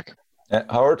 Good crack.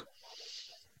 Howard?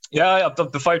 Yeah,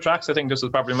 of the 5 tracks, I think this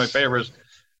was probably my favorite.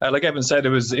 Like Evan said, it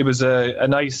was a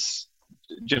nice,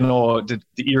 you know, the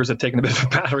ears had taken a bit of a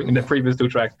battering in the previous 2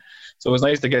 tracks, so it was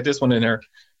nice to get this one in here.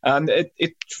 And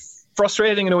it's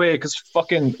frustrating in a way because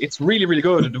it's really, really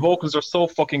good. The vocals are so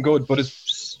fucking good, but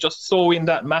it's just so in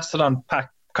that Mastodon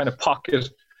pack kind of pocket.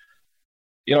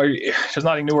 You know, there's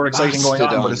nothing new or exciting going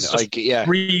on, but it's just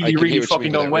really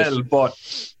fucking done well. But,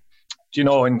 you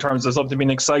know, in terms of something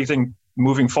being exciting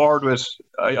moving forward with,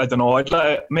 I don't know,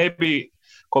 I'd maybe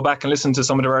go back and listen to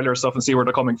some of the earlier stuff and see where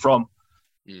they're coming from.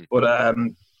 But,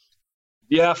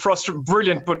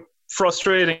 brilliant, but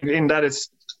frustrating in that it's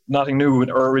nothing new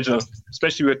or original,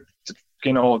 especially with,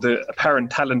 you know, the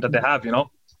apparent talent that they have, you know.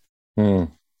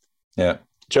 Yeah.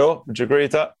 Joe, would you agree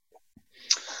with that?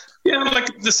 Yeah,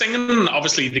 like the singing,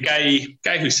 obviously the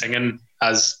guy who's singing,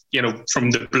 as you know,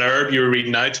 from the blurb you were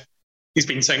reading out, he's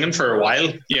been singing for a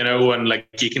while, you know, and like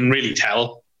you can really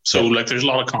tell. So like there's a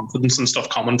lot of confidence and stuff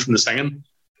coming from the singing.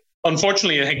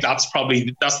 Unfortunately, I think that's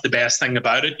the best thing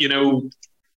about it, you know.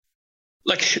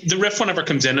 Like the riff whenever it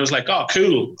comes in, it was like, oh,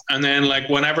 cool. And then like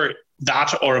whenever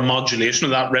that or a modulation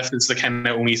of that riff is the kind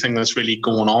of only thing that's really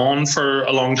going on for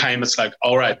a long time, it's like,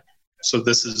 all right, so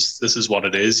this is what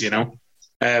it is, you know.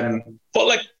 But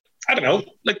like, I don't know,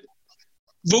 like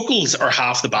vocals are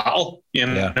half the battle, you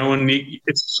know, and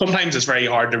sometimes it's very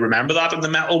hard to remember that in the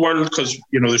metal world because,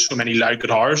 you know, there's so many loud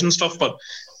guitars and stuff, but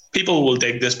people will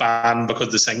dig this band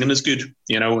because the singing is good,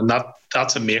 you know, and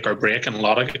that's a make or break in a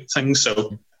lot of things.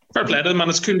 So fair play to them, and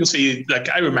it's cool to see. Like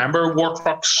I remember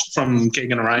Warcrux from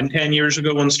gigging around 10 years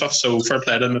ago and stuff. So fair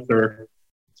play to them if they're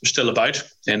still about.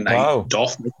 Then wow.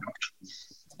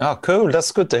 Oh, cool!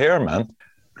 That's good to hear, man.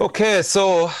 Okay,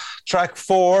 so track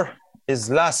 4 is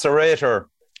Lacerator,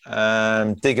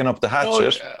 digging up the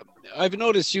hatchet. I've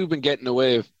noticed you've been getting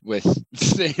away with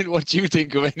saying what you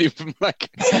think of any of them. Like,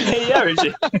 yeah,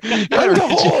 Richie. I'm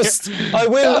the host. I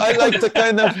like to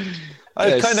kind of.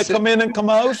 Come in and come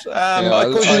out.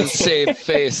 I'll save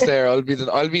face there. I'll be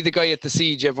the guy at the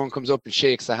siege. Everyone comes up and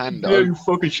shakes the hand. Yeah, you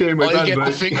fucking shame my I'll get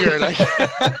the finger. Like.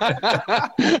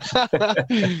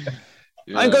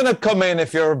 I'm gonna come in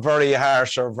if you're very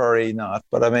harsh or very not.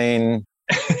 But I mean,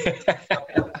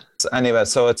 anyway.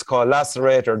 So it's called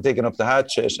Lacerator, digging up the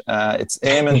hatchet. It's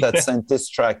Eamon that sent this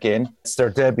track in. It's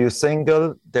their debut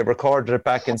single. They recorded it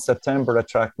back in September at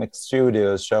Track Mix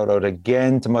Studios. Shout out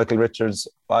again to Michael Richards.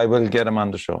 I will get him on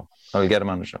the show.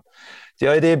 The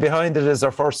idea behind it is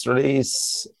our first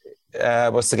release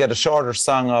was to get a shorter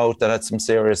song out that had some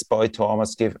serious Boy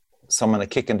Thomas, give someone a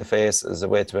kick in the face as a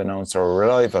way to announce our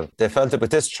revival. They felt it with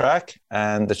this track,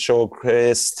 and the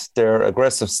showcased their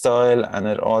aggressive style, and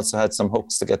it also had some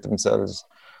hooks to get themselves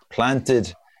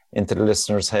planted into the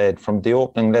listener's head. From the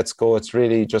opening, Let's Go, it's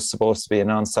really just supposed to be a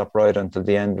non-stop ride until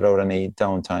the end without any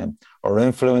downtime. Our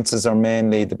influences are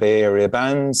mainly the Bay Area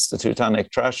bands, the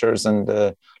Teutonic Thrashers, and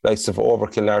the likes of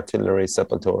Overkill, Artillery,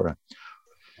 Sepultura.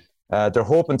 They're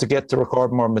hoping to get to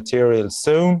record more material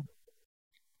soon.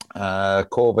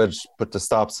 COVID put the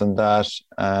stops on that,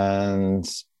 and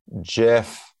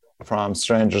Jeff from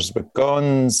Strangers with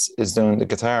Guns is doing the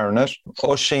guitar in it.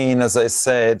 Oisin, as I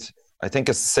said, I think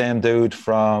it's the same dude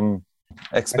from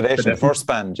Expedition, first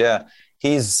band. Yeah,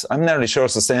 I'm nearly sure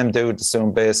it's the same dude that's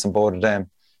doing bass in both of them.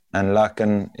 And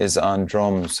Lachlan is on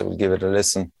drums, so we'll give it a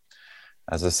listen.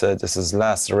 As I said, this is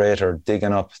Lacerator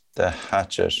digging up the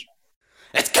hatchet.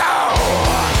 Let's go!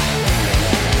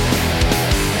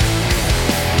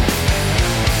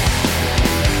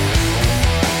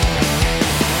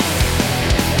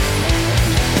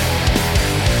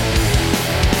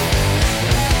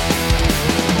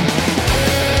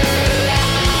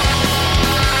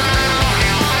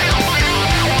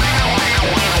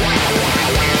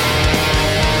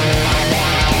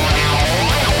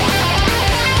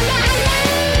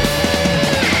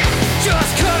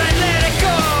 Just couldn't let it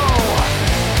go.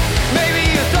 Maybe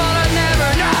you thought I'd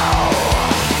never know.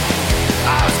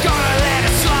 I was gonna let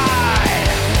it slide.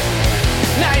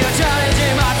 Now you're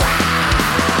challenging my pride.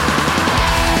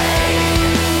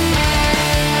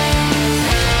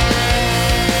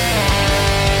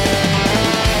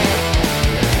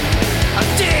 I'm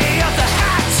digging up the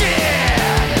hatchet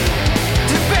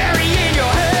to bury in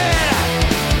your head.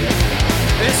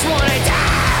 This one ain't down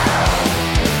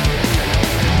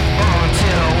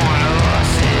until one of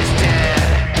us is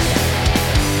dead.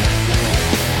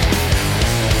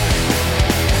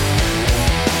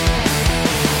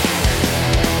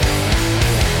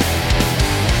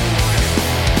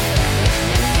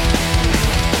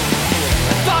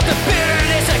 I thought the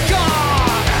bitterness had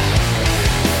gone,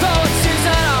 though it seems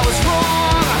that I was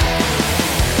wrong.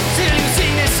 Still you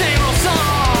sing the same old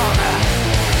song.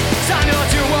 Time your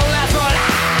two won't last for long.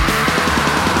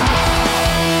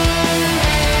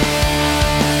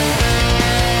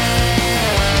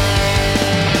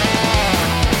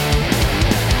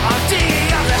 I'm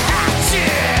digging up the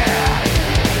hatchet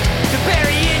to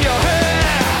bury in your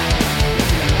head.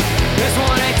 This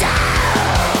one ain't down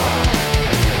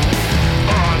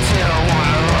until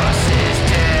one of us is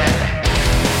dead.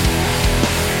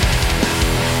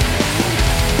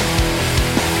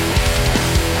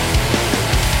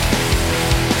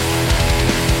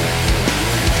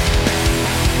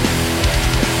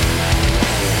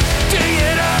 Dig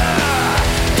it up,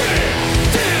 dig it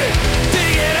up,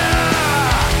 dig it up,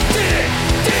 dig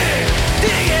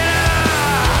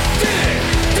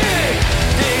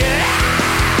it up.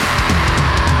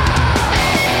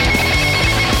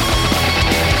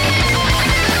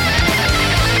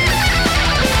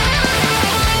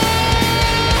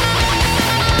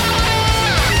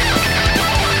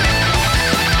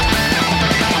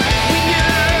 We knew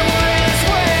it went this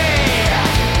way.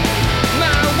 No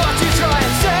matter what you try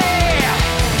and say,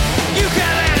 you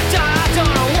can't let it die. I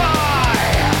don't know why.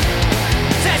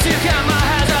 Since you got my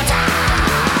hands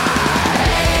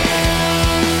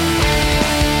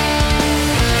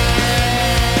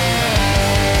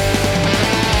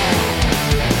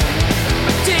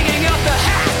I'm digging up the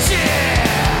hatchet,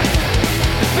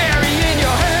 bury in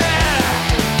your head.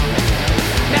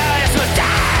 Now this was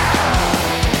down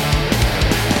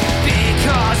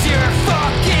because you're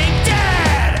fucking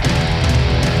dead.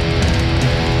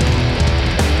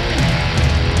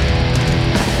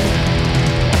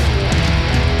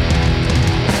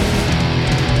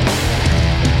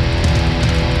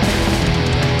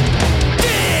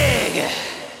 Dig!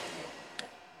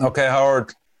 Okay,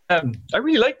 Howard. I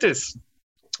really like this.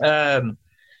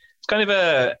 It's kind of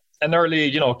an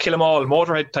early, Kill 'Em All,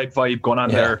 Motorhead type vibe going on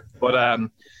there. But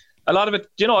a lot of it,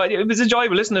 it was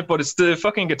enjoyable, isn't it? But it's the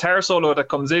fucking guitar solo that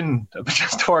comes in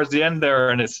just towards the end there,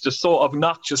 and it's just so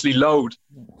obnoxiously loud.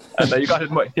 And you got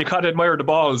to admire the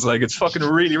balls. Like, it's fucking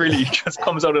really, really just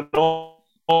comes out of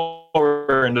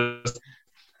nowhere and just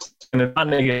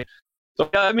so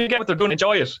yeah, I mean, get what they're doing,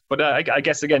 enjoy it. But I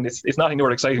guess again, it's nothing new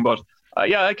or exciting. But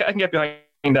yeah, I can get behind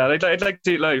that. I'd like to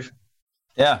see it live.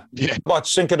 Yeah. What,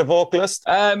 think of the vocalist?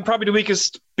 Probably the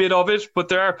weakest bit of it, but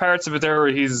there are parts of it there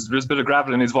where there's a bit of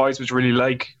gravel in his voice, which I really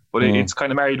like. But it's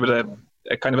kind of married with a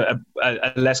kind of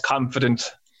a less confident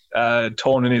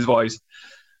tone in his voice.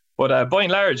 But by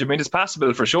and large, I mean, it's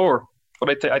passable for sure.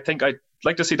 But I think I'd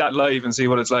like to see that live and see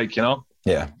what it's like,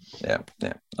 Yeah.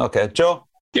 Okay, Joe?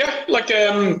 Yeah, like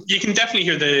you can definitely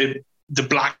hear the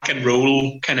black and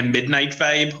roll kind of midnight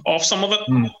vibe off some of it,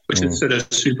 which is sort of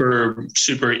super,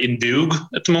 super in Doog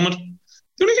at the moment.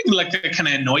 The only thing that kind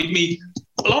of annoyed me,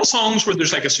 a lot of songs where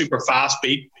there's like a super fast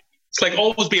beat, it's like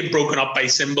always being broken up by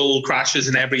cymbal crashes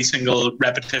in every single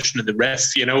repetition of the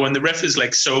riff, and the riff is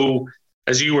like so,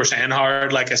 as you were saying,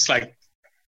 Howard, like it's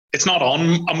not on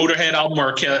a Motorhead album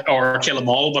or Kill 'Em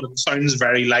All, but it sounds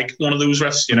very like one of those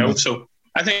riffs, so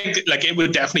I think like it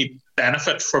would definitely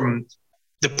benefit from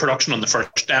the production on the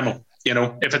first demo. You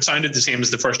know, if it sounded the same as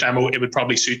the first demo, it would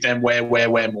probably suit them way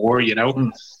more. You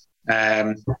know,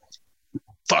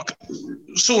 fuck,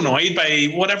 so annoyed by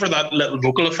whatever that little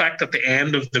vocal effect at the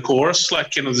end of the chorus,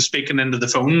 like, you know, the speaking into the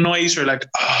phone noise, or like,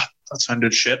 that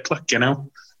sounded shit, like, you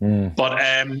know. But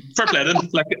fair play to them.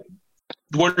 Like,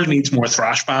 the world needs more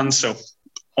thrash bands, so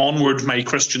onward, my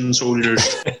Christian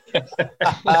soldiers.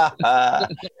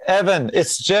 Evan,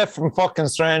 it's Jeff from fucking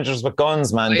Strangers with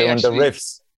Guns, man, doing the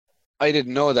riffs. I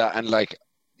didn't know that, and like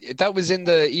that was in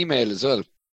the email as well.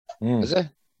 Was it?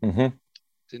 Mm-hmm.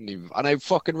 Didn't even, and I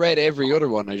fucking read every other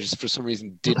one. I just for some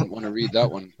reason didn't want to read that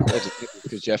one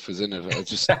because Jeff was in it. I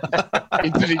just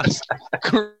instantly just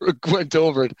went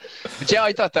over it. But yeah,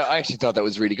 I actually thought that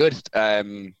was really good.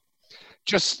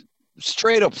 Just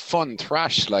straight up fun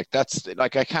thrash. Like that's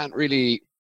like I can't really.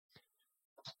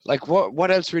 Like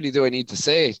what else really do I need to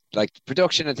say? Like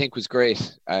production, I think was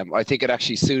great. I think it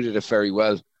actually suited it very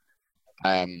well.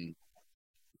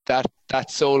 That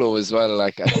solo as well.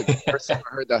 Like the first time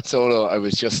I heard that solo, I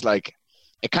was just like,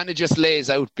 it kind of just lays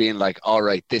out being like, all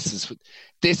right, this is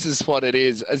what it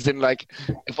is. As in, like,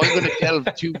 if I'm going to delve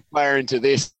too far into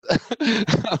this,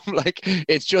 I'm like,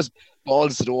 it's just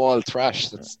balls to the wall thrash.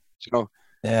 That's, you know,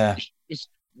 yeah. Just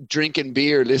drinking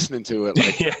beer, listening to it.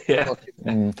 Like,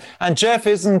 And Jeff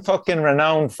isn't fucking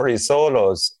renowned for his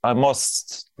solos. I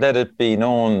must let it be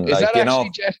known. Is like, that you actually know,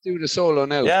 Jeff do the solo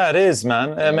now? Yeah, it is,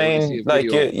 man. I mean, like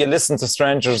you listen to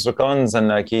Strangers with Guns, and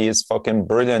like he is fucking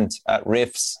brilliant at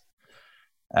riffs.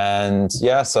 And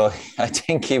yeah, so I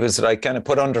think he was like kind of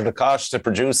put under the cosh to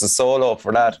produce a solo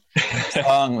for that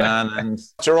song, man. And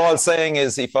what you're all saying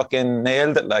is he fucking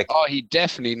nailed it. Like, oh, he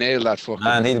definitely nailed that fucking.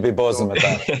 And he'll be buzzing with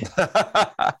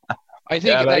that. I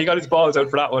think he got his balls out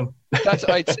for that one.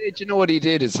 I'd say, do you know what he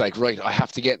did? Is like, right, I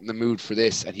have to get in the mood for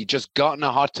this, and he just got in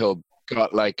a hot tub,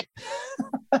 got like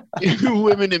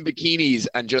women in bikinis,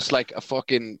 and just like a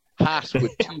fucking hat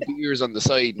with 2 beers on the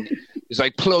side, and he's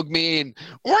like, plug me in.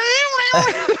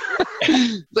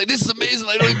 Like, this is amazing.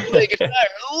 I don't even play guitar.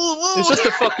 It's just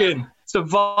the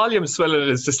volume swelling.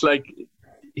 It's just like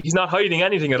he's not hiding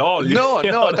anything at all. No,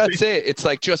 that's it. It's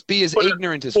like just be as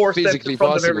ignorant as physically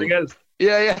possible.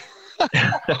 Yeah.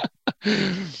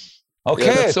 Okay,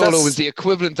 yeah, that solo was the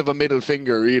equivalent of a middle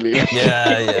finger, really.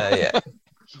 Yeah.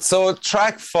 So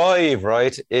track 5,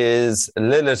 right, is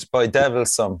Lilith by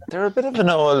Devilsome. They're a bit of an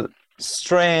old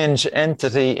strange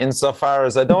entity insofar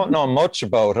as I don't know much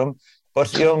about them,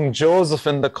 but young Joseph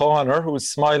in the corner who's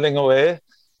smiling away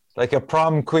like a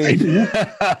prom queen. Like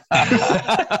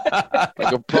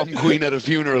a prom queen at a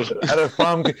funeral.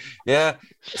 Yeah.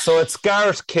 So it's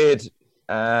Garrett Kidd,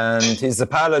 and he's a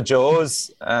pal of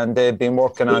Joe's, and they've been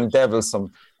working on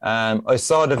Devilsome. I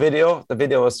saw the video. The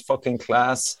video was fucking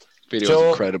class. Video was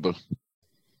incredible.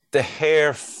 The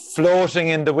hair floating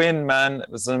in the wind, man. It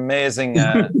was amazing,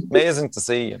 amazing to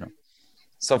see, you know.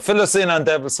 So fill us in on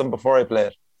Devilsome before I play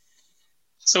it.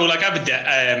 So, like, I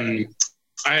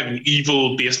have an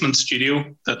evil basement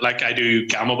studio that, like, I do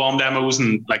Gamma Bomb demos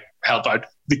and, like, help out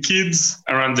the kids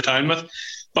around the town with.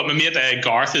 But my mate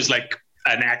Garth is, like,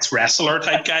 an ex-wrestler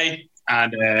type guy,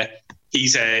 and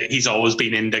he's always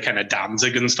been into kind of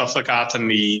Danzig and stuff like that,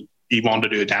 and he wanted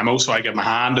to do a demo, so I gave him a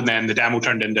hand, and then the demo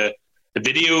turned into the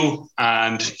video,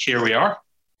 and here we are.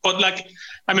 But, like,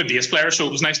 I'm a bass player, so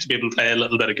it was nice to be able to play a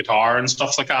little bit of guitar and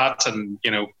stuff like that, and,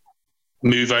 you know,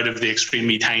 move out of the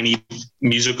extremely tiny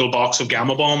musical box of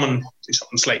Gamma Bomb and do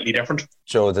something slightly different.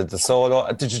 Joe did the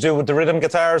solo. Did you do with the rhythm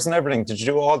guitars and everything? Did you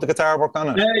do all the guitar work on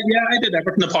it? Yeah, I did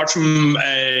everything apart from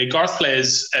Garth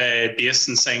plays bass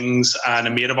and sings, and a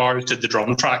mate of ours did the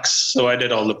drum tracks. So I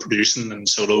did all the producing and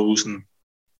solos and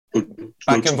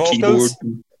backing vocals.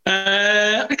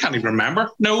 I can't even remember.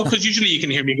 No, because usually you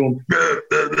can hear me going.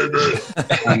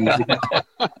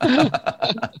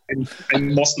 I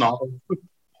must not.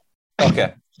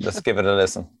 Okay, let's give it a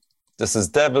listen. This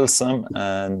is Devilsome,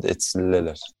 and it's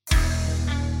Lilith.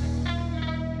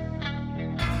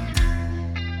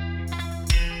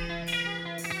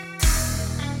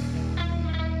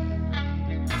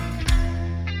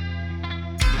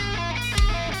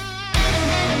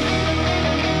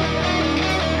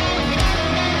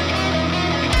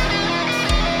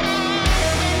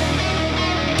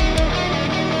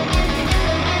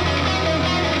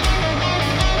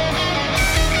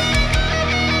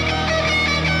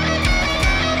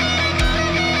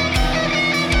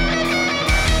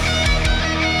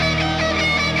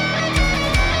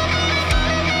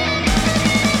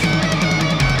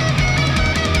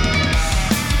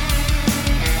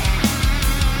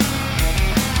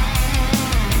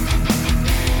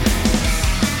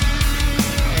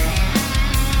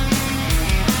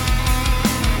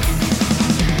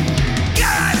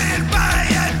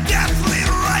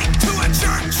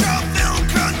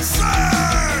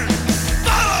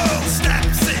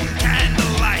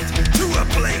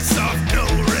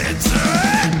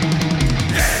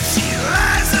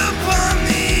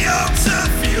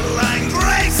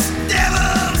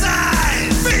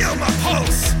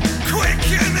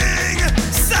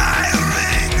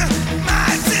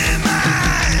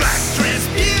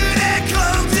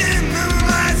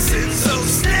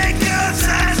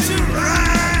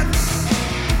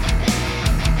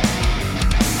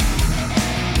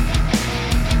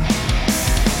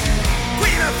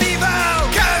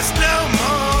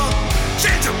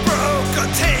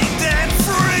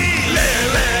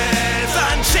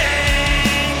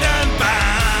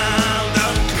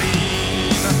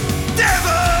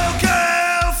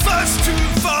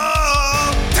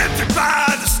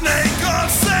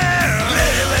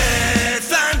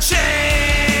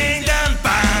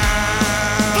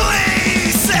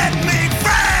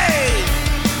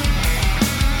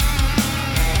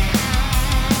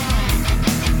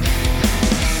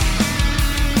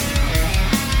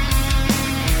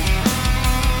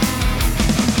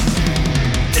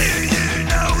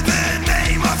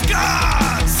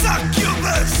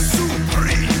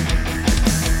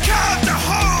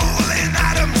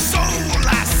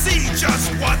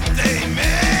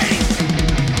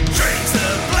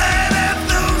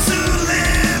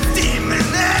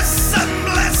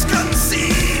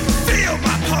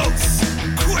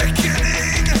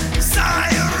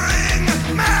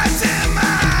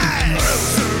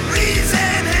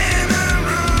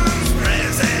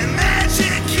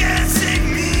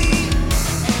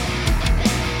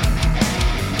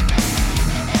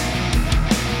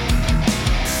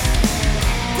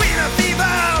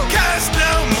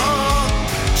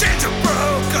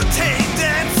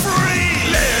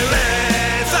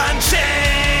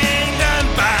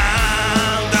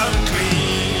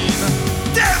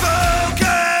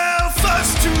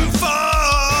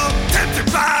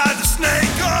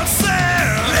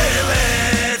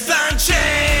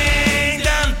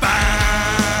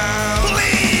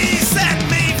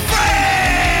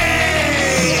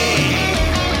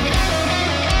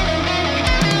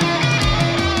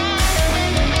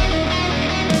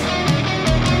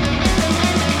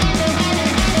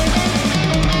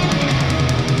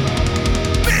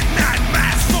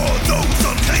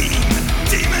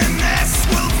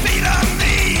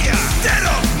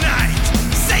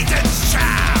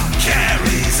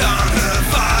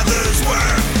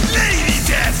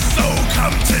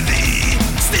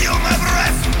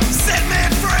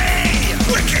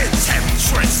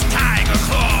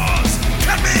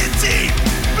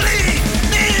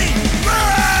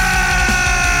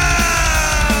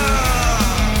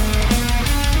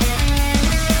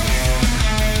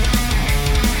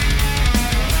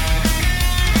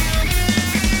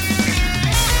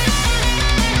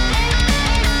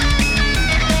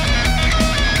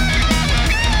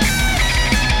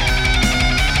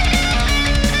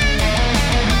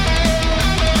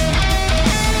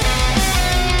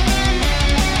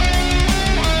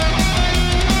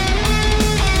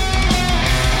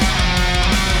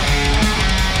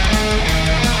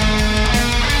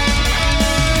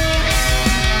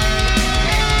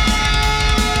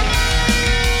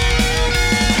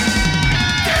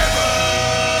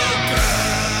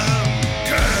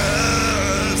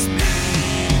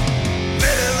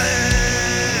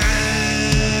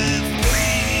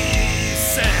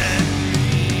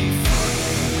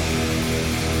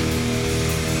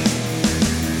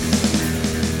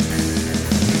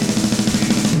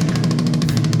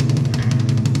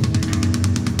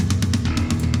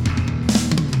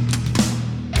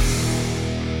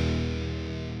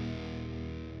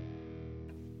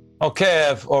 Okay,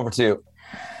 Ev, over to you.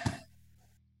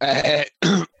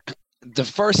 The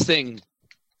first thing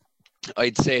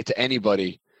I'd say to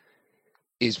anybody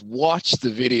is watch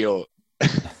the video.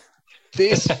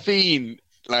 This fiend,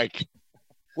 like,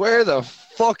 where the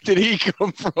fuck did he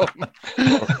come from?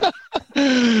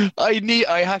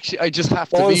 I just have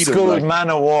to Old meet him. school Like, man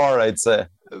of war, I'd say.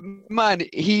 man,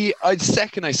 the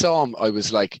second I saw him, I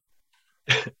was like,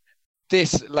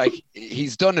 this, like,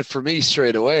 he's done it for me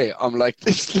straight away. I'm like,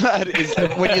 this lad is,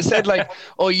 when you said, like,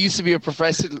 oh, he used to be a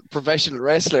professional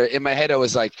wrestler, in my head I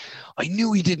was like, I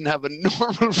knew he didn't have a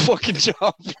normal fucking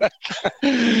job. Like,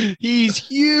 he's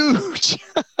huge.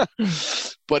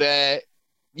 But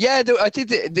yeah, I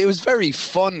think it was very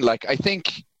fun. Like, I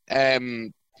think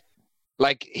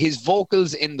like his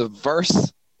vocals in the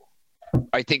verse,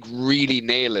 I think really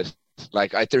nail it.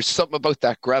 Like, there's something about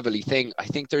that gravelly thing. I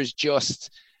think there's just,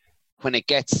 when it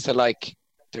gets to, like,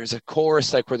 there's a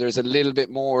chorus, like, where there's a little bit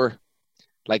more,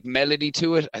 like, melody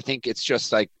to it. I think it's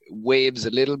just, like, waves a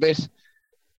little bit.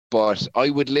 But I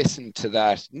would listen to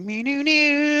that.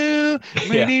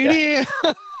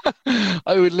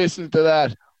 I would listen to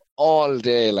that all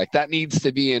day. Like, that needs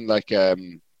to be in, like, a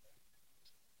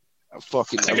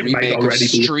remake of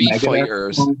Street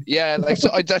Fighter. Yeah, like, so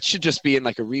that should just be in,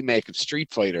 like, a remake of Street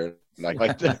Fighter. Like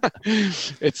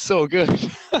it's so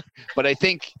good. But I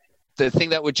think the thing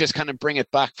that would just kind of bring it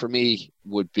back for me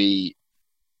would be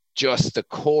just the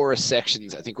chorus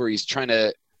sections. I think where he's trying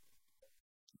to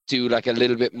do, like, a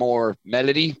little bit more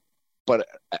melody, but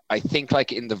I think,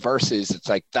 like, in the verses, it's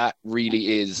like that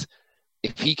really is,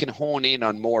 if he can hone in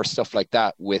on more stuff like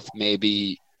that with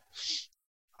maybe,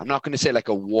 I'm not going to say like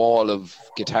a wall of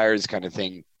guitars kind of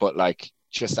thing, but like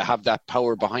just to have that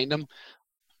power behind him,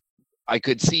 I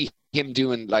could see him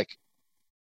doing like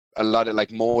a lot of like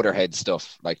Motorhead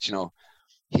stuff, like, you know,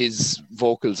 his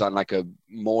vocals on like a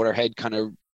Motorhead kind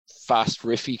of fast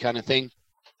riffy kind of thing,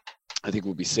 I think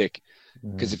would be sick.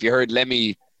 Because if you heard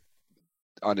Lemmy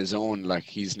on his own, like,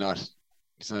 he's not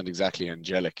exactly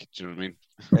angelic. Do you know what I mean?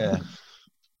 Yeah.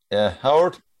 Yeah.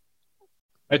 Howard?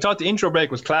 I thought the intro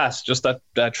break was class. Just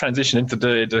that transition into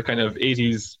the kind of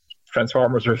 80s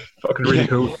Transformers were fucking really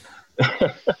cool.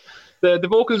 The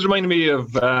vocals reminded me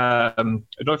of, I don't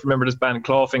know if you remember this band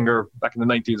Clawfinger back in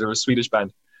the 90s. They're a Swedish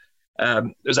band.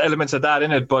 There's elements of that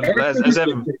in it, but as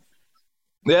Evan...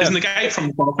 Yeah. Isn't the guy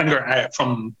from Clawfinger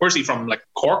from, where's he from, like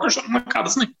Cork or something like that,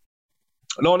 isn't he?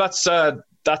 No, that's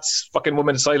fucking 1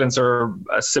 Minute Silence, or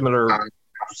a similar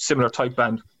type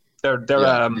band. They're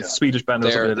Swedish band.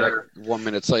 Their 1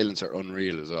 Minute Silence are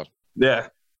unreal as well. Yeah.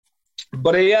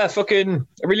 But yeah, I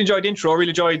really enjoyed the intro. I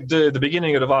really enjoyed the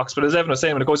beginning of the Vox. But as Evan was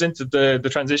saying, when it goes into the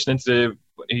transition into,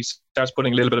 he starts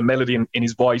putting a little bit of melody in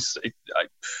his voice, it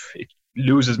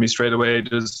loses me straight away.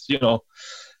 There's, you know,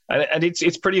 and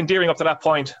it's pretty endearing up to that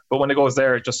point. But when it goes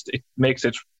there, it makes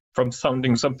it from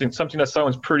something that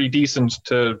sounds pretty decent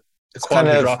to the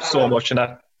quality drops so much in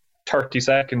that 30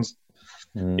 seconds.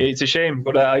 It's a shame,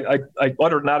 but I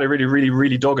other than that, I really, really,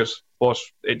 really dug it. But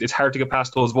it's hard to get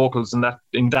past those vocals in that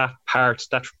part,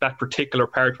 that particular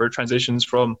part where it transitions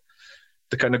from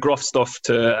the kind of gruff stuff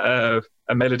to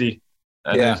a melody.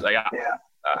 And it's like,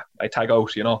 I tag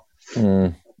out, you know.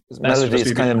 Melody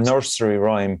is kind of nursery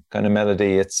rhyme kind of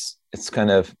melody. It's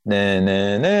kind of na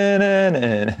na na na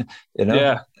na, you know.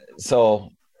 Yeah.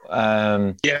 So.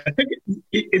 I think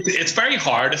it's very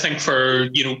hard, I think, for,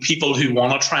 you know, people who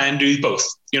want to try and do both,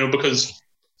 you know, because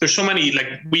there's so many,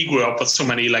 like, we grew up with so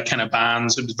many like kind of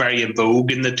bands. It was very in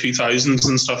vogue in the 2000s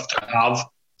and stuff to have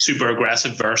super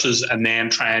aggressive verses and then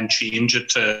try and change it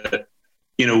to,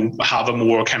 you know, have a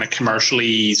more kind of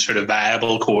commercially sort of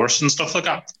viable chorus and stuff like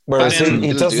that. Whereas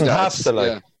he doesn't have to,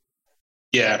 like.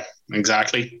 Yeah,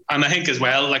 exactly. And I think as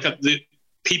well, like, the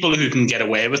people who can get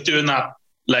away with doing that,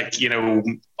 like, you know,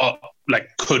 like,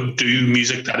 could do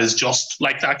music that is just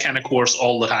like that kind of course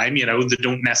all the time, you know. They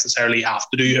don't necessarily have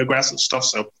to do aggressive stuff.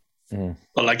 So,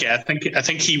 but like, yeah, I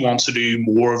think he wants to do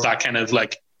more of that kind of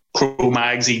like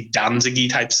Cro-Magsy, Danzig-y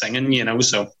type singing, you know.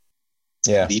 So,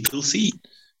 yeah, people see.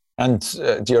 And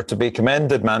you're to be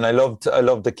commended, man. I loved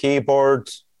the keyboard,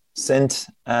 synth,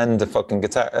 and the fucking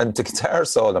guitar and the guitar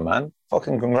solo, man.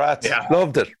 Fucking congrats! Yeah.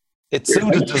 Loved it. It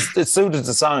suited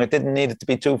the song. It didn't need it to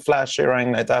be too flashy or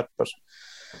anything like that. But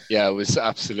yeah, it was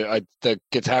absolutely. The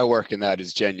guitar work in that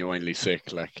is genuinely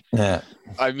sick. Like, yeah,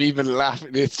 I'm even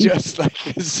laughing. It's just like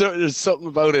there's something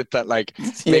about it that like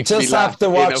you makes just me have to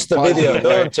watch the video,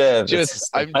 don't you?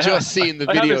 I'm just seeing the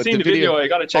video. I haven't seen the video. I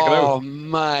gotta check it out. Oh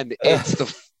man, it's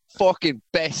the fucking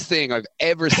best thing I've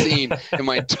ever seen in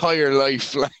my entire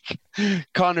life. Like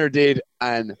Connor did,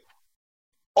 and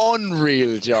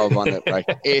unreal job on it. Like,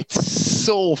 it's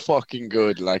so fucking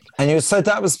good. Like, And you said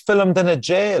that was filmed in a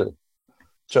jail,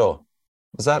 Joe.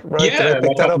 Was that right? Did Yeah, I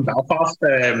pick that up up? in Belfast.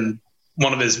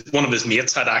 One of his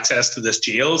mates had access to this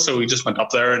jail, so he just went up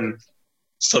there and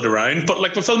stood around. But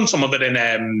like we filmed some of it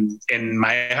in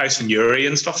my house in Uri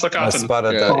and stuff like I that. And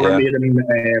spotted yeah. that, Connor yeah.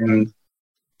 made him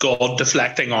god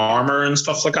deflecting armor and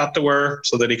stuff like that to wear,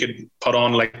 so that he could put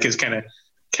on like his kind of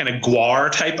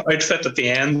Gwar type outfit at the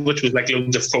end, which was like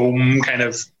loads of foam kind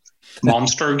of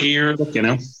monster gear, you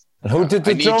know. And who did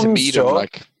the I need drums, to meet him. Joe?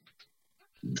 Like,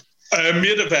 A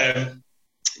mate of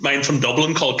mine from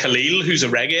Dublin called Khalil, who's a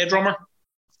reggae drummer.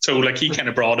 So like he kind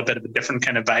of brought a bit of a different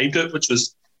kind of vibe to it, which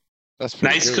was that's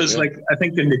pretty nice cool, because yeah. like I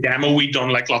think in the demo we'd done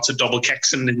like lots of double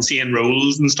kicks and insane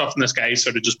rolls and stuff, and this guy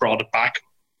sort of just brought it back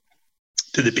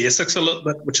to the basics a little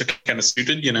bit, which kind of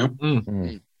suited, you know.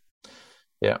 Mm.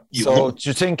 Yeah. You So know. do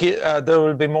you think there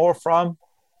will be more from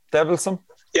Devilsome?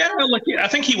 Yeah, like I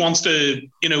think he wants to,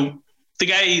 you know, the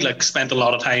guy like spent a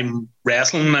lot of time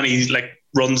wrestling, and he like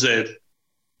runs a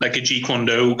Jeet Kune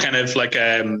Do kind of like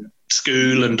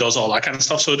school and does all that kind of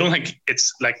stuff. So I don't think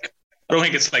it's like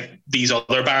these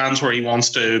other bands where he wants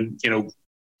to, you know,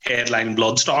 headline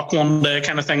Bloodstock one day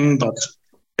kind of thing. But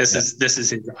this is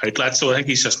his outlet. So I think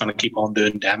he's just going to keep on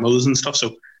doing demos and stuff.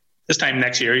 So this time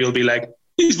next year you'll be like,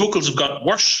 these vocals have got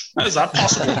worse. How is that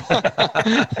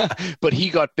possible? But he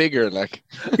got bigger. Like,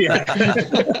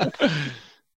 Yeah.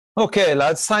 Okay,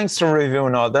 lads, thanks for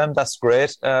reviewing all them. That's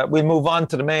great. We move on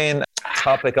to the main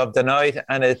topic of the night,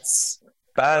 and it's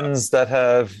bands that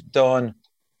have done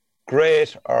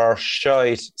great or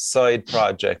shite side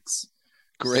projects.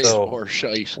 great So- or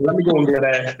shite. Let me go and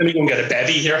get a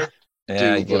bevy here.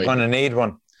 Yeah, Do, you're boy. going to need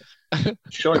one.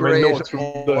 Showing my Great notes from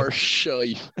or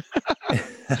shite.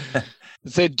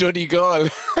 Said Donegal.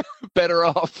 Better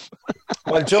off.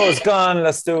 Well, Joe's gone.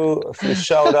 Let's do a few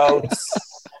shout outs.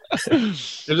 There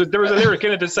was a lyric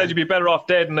in it that said you'd be better off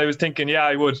dead, and I was thinking, yeah,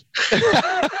 I would.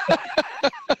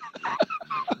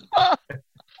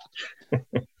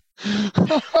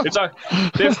 It's not,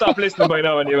 they've stopped listening by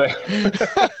now anyway.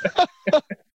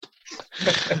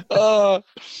 Oh,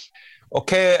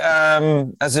 Okay,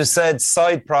 as I said,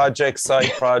 side projects,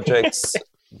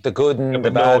 the good and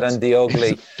the bad and the it's a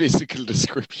ugly. physical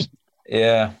description.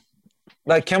 Yeah.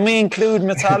 Like, can we include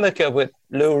Metallica with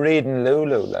Lou Reed and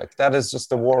Lulu? Like, that is just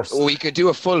the worst. We could do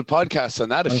a full podcast on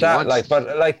that if And you that, want. like,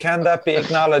 but like, can that be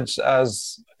acknowledged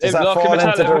as? Does If that look, fall into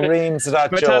the Metallica- reams of that,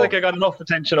 Metallica got enough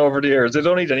attention over the years. They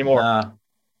don't need any Joe? more. Nah.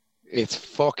 It's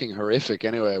fucking horrific.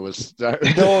 Anyway, we'll start.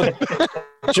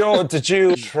 Joe, did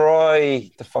you try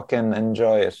to fucking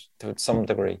enjoy it to some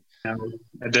degree? I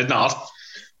did not.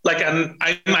 Like, and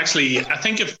I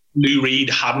think if Lou Reed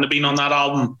hadn't been on that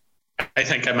album, I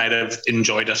think I might have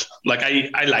enjoyed it. Like,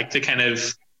 I like the kind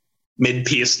of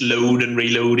mid-paced load and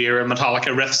reload era Metallica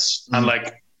riffs, and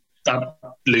like that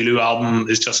Lulu album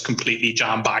is just completely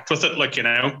jam-packed with it, like, you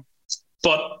know.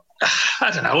 But I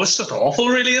don't know, it's just awful,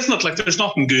 really, isn't it? Like, there's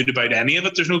nothing good about any of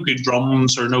it. There's no good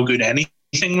drums or no good anything,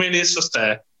 really. It's just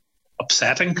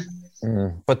upsetting.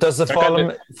 But does it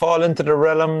fall into the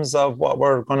realms of what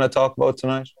we're going to talk about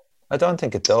tonight? I don't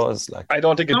think it does. Like, I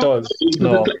don't think it does.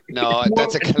 No. No,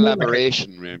 that's a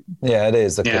collaboration, man. yeah, it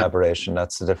is a Yeah. collaboration.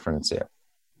 That's the difference. Yeah.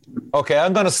 Okay,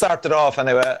 I'm going to start it off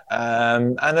anyway,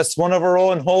 and it's one of our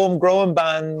own homegrown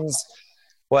bands.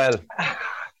 Well,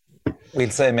 we'll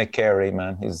say Mick Carey,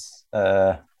 man. He's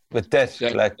with Death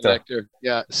Collector.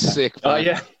 Yeah, sick. Oh, man.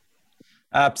 yeah.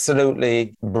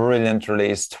 Absolutely brilliant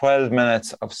release. 12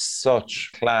 minutes of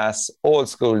such class, old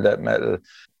school death metal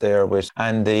there with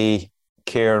Andy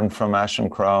Kieran from Ashen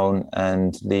Crown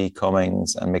and Lee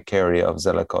Cummings and Mick Carey of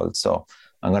Zellicult. So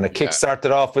I'm going to kickstart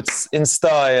it off with In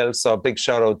Style. So big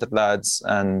shout out to the lads,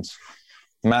 and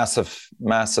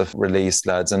massive release,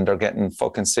 lads. And they're getting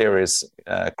fucking serious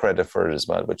credit for it as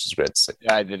well, which is great to see.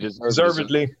 Yeah, they deserve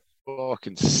Deservedly.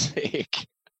 fucking sick.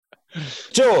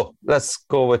 Joe, let's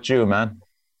go with you, man.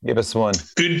 Give us one.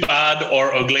 Good, bad,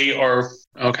 or ugly, or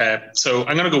okay. So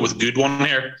I'm gonna go with good one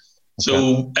here.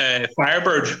 So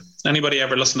Firebird. Anybody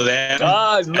ever listen to them?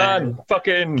 Ah, man.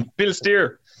 Fucking Bill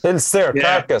Steer. Bill Steer, Yeah.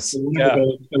 Carcass. Yeah.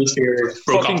 Bill Steer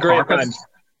broke Fucking up great Carcass. band.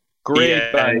 Great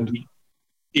Yeah, band.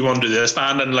 He wanted to do this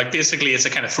band, and like basically, it's a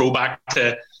kind of throwback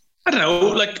to, I don't know,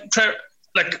 like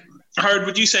Howard,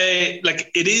 would you say like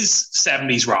it is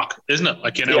 70s rock, isn't it?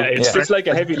 Like, you know, Yeah, it's like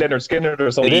a heavy Leonard Skinner or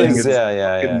something. It is,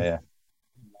 It's- yeah.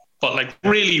 but like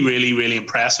really, really, really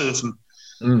impressive.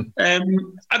 And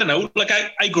I don't know, like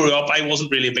I grew up, I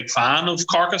wasn't really a big fan of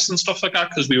Carcass and stuff like that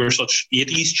because we were such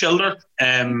 80s children.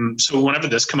 So whenever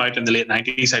this came out in the late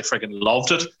 90s, I freaking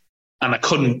loved it. and I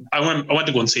couldn't. I went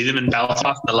to go and see them in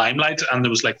Belfast in the Limelight, and there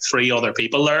was like 3 other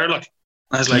people there. Like,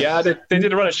 I was like, yeah, they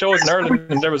did a run of shows in Ireland,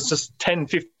 and there was just 10,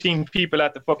 15 people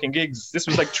at the fucking gigs. This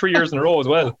was like 3 years in a row as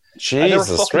well. Jesus, and they were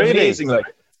fucking really? amazing. Like,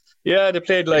 yeah, they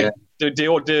played like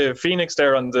the Phoenix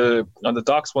there on the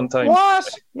docks one time. What?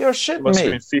 You're shitting Must have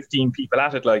me. been 15 people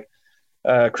at it. Like,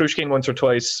 Krushkin once or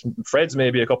twice, Fred's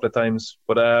maybe a couple of times,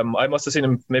 but I must have seen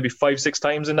him maybe 5-6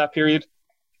 times in that period.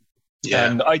 yeah.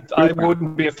 And I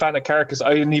wouldn't be a fan of Carcass.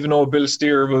 I didn't even know Bill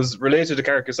Steer was related to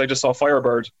Carcass. I just saw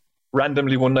Firebird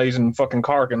randomly one night in fucking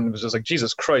Cork, and it was just like,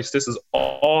 Jesus Christ, this is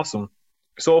awesome.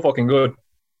 So fucking good.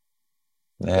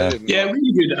 Yeah. Yeah,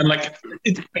 really good. And like,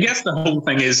 I guess the whole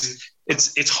thing is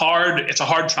it's hard. It's a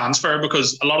hard transfer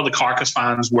because a lot of the Carcass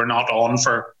fans were not on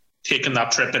for taking that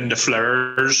trip into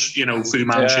Fleur's, you know, Fu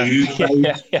Manchu.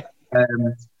 Yeah.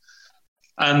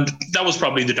 And that was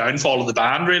probably the downfall of the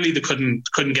band. Really, they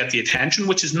couldn't get the attention,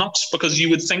 which is nuts because you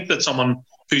would think that someone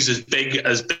who's as big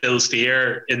as Bill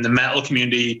Steer in the metal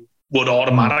community would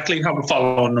automatically have a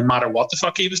following no matter what the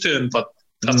fuck he was doing, but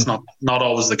that's not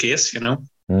always the case, you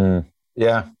know.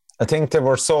 Yeah, I think they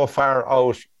were so far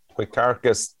out with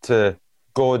Carcass to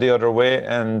go the other way,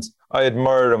 and I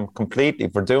admire him completely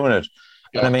for doing it.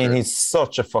 And I mean, he's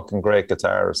such a fucking great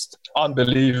guitarist.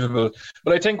 Unbelievable.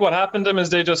 But I think what happened to them is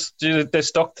they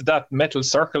stuck to that metal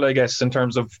circle, I guess, in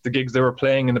terms of the gigs they were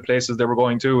playing and the places they were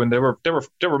going to, and they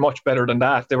were much better than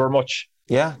that. They were much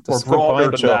more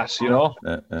broader than that, you know.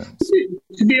 Yeah.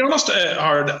 To be honest,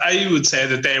 Howard, I would say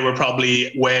that they were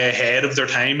probably way ahead of their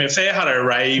time. If they had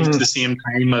arrived the same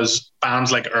time as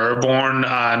bands like Airborne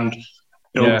and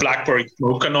Blackberry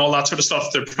Smoke and all that sort of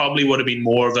stuff, there probably would have been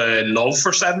more of a love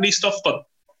for 70s stuff. But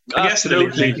I guess the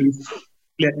late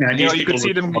 90s, you could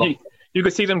see them. You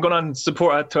could see them going on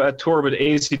support a tour with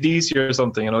AC/DC or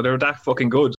something. You know, they're that fucking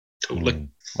good. Totally.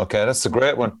 Okay, that's a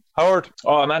great one, Howard.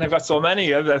 Oh man, I've got so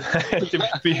many. The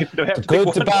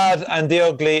good, the bad, and the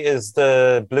ugly is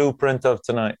the blueprint of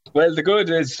tonight. Well, the good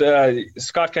is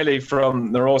Scott Kelly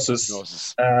from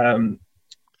Neurosis.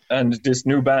 And this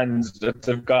new band that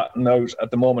they've gotten out at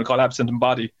the moment called Absent and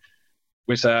Body,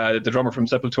 with the drummer from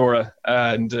Sepultura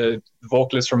and the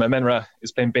vocalist from Amenra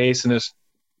is playing bass in it,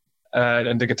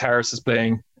 and the guitarist is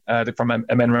playing from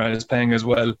Amenra is playing as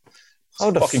well. How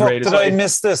the fuck did I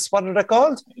miss this? What are they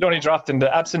called? It only dropped in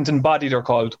the Absent and Body, they're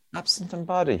called. Absent and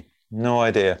Body. No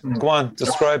idea. Go on,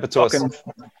 describe it to us.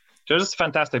 They're just a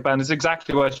fantastic band. It's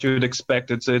exactly what you would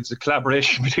expect. It's a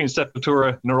collaboration between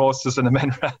Sepultura, Neurosis, and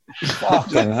Amenra.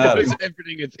 Fucking hell. It's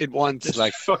everything it wants.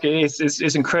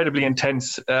 It's incredibly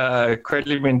intense.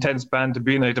 Incredibly intense band to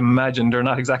be in. I'd imagine they're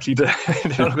not exactly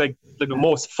like the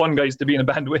most fun guys to be in a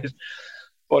band with.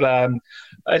 But I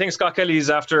think Scott Kelly's,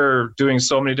 after doing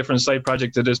so many different side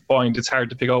projects at this point, it's hard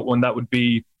to pick out one that would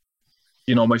be,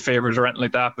 my favorite or anything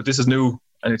like that. But this is new,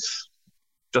 and it's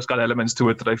just got elements to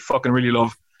it that I fucking really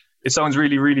love. It sounds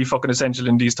really, really fucking essential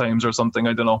in these times or something.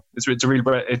 I don't know. It's a real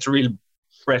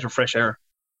breath of fresh air.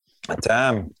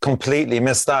 Damn, completely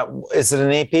missed that. Is it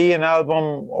an EP, an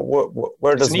album?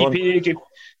 Where does it's an EP? If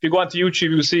you go onto YouTube,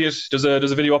 you'll see it. There's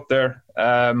a video up there.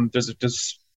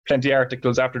 There's plenty of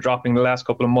articles after dropping the last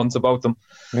couple of months about them.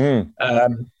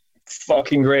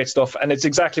 Fucking great stuff, and it's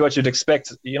exactly what you'd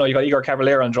expect. You got Igor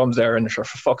Cavalier on drums there, and for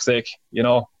fuck's sake,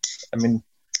 I mean.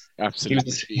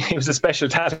 Absolutely. He was a special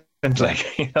talent,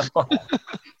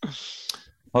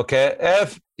 Okay,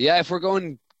 Ev? Yeah, if we're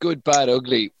going good, bad,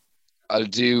 ugly, I'll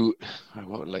do...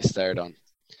 What will I start on?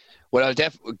 Well, I'll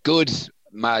good,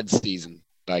 mad season.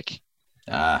 Like...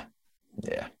 Yeah.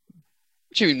 What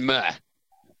do you mean, meh?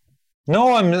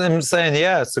 No, I'm saying,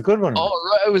 yeah, it's a good one. Oh,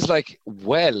 right. I was like,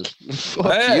 well.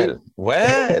 Well.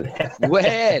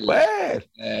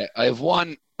 I have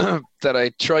one that I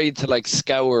tried to,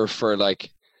 scour for,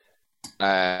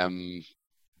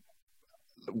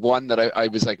 one that I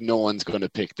was like, no one's going to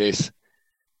pick this.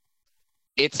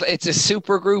 It's a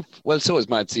super group. Well, so is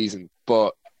Mad Season.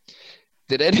 But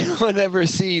did anyone ever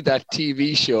see that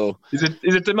TV show? Is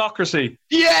it Democracy?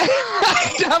 Yeah,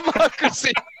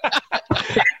 Democracy.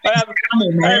 I have it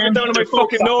down in my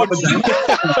fucking notes.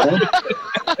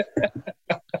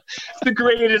 It's the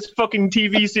greatest fucking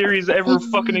TV series ever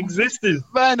fucking existed.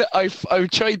 Man, I've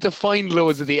tried to find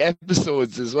loads of the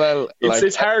episodes as well.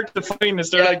 It's hard to find.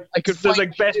 I could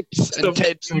find best and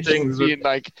Ted and things being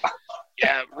like,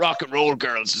 yeah, rock and roll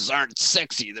girls just aren't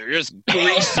sexy. They're just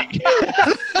greasy.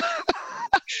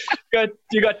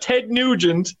 You got Ted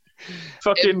Nugent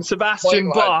fucking Sebastian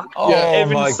Bach, Oh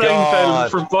Evan my Seinfeld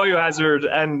God. from Biohazard,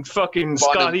 and fucking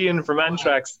Scott Ian from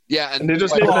Anthrax. Yeah, And they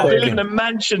just live in a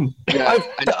mansion. Yeah,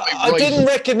 I didn't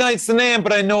recognize the name,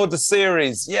 but I know the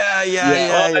series.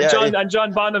 And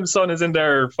John Bonham's son is in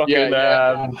there. Fucking,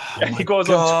 he goes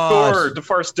on tour the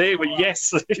first day with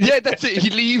Yes. Yeah, that's it. He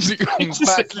leaves. He He comes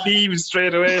back. just leaves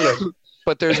straight away. Like.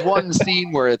 But there's one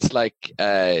scene where it's like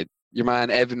your man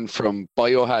Evan from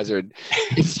Biohazard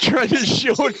is trying to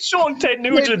show Sean Ted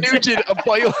Nugent. a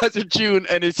Biohazard tune,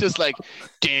 and it's just like,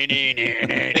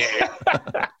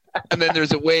 and then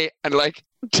there's a way, and like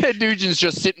Ted Nugent's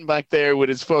just sitting back there with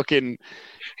his fucking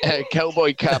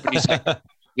cowboy cap, and he's like,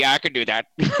 yeah, I can do that.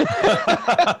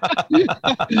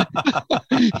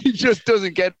 He just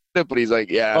doesn't get it, but he's like,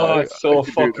 yeah. Oh, it's so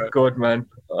fucking good, man.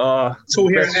 So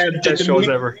here, best shows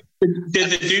ever. Did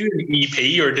they do an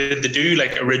EP or did they do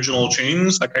like original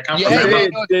tunes? Like I can't Yeah,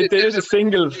 remember. They did a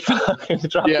single. They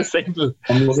dropped a single.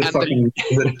 And was it And fucking,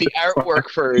 the artwork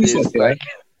for it is like,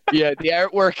 yeah, the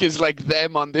artwork is like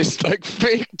them on this like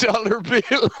fake dollar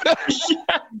bill.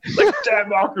 Like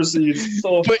democracy. It's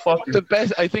so But fucking. the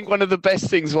best, I think one of the best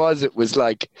things was it was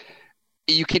like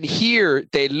you can hear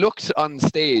they looked on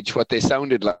stage what they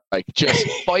sounded like, just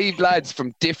 5 lads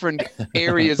from different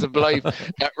areas of life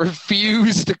that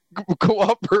refused to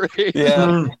cooperate.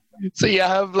 Yeah. So you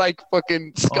have like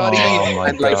fucking Scotty Oh my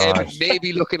and like gosh. Evan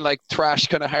maybe looking like thrash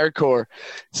kind of hardcore.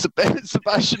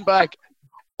 Sebastian Bach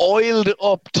oiled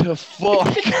up to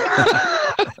fuck.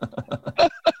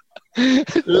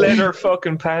 Leather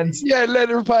fucking pants. Yeah,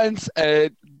 leather pants.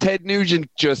 Ted Nugent,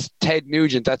 just Ted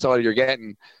Nugent. That's all you're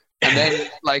getting. And then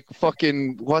like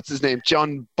fucking what's his name?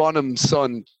 John Bonham's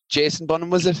son, Jason Bonham,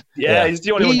 was it? Yeah, Yeah. he's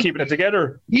the only one keeping it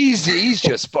together. He's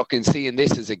just fucking seeing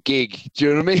this as a gig. Do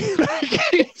you know what I mean?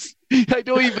 Like, I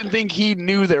don't even think he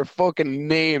knew their fucking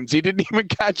names. He didn't even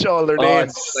catch all their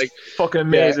names. It's Like, fucking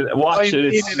amazing. Watch I'm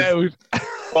it. in and out.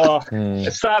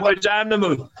 A savage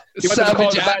animal. He went to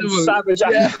call Savage the band animal. Savage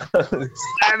Animal.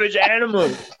 Savage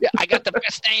Animal. Yeah, I got the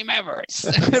best name ever.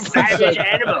 Savage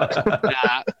Animal.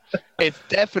 Nah, it's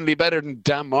definitely better than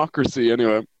Democracy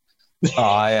anyway.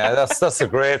 Oh yeah, that's a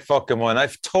great fucking one.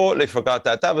 I've totally forgot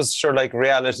that. That was sure like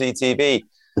reality TV.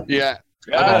 Yeah.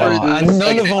 And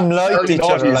none of them liked early each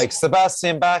other. 90s. Like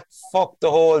Sebastian Bach fucked the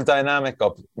whole dynamic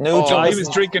up. Nugent He was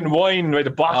drinking wine with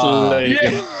a bottle. Oh, like, yeah.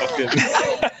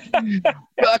 fucking-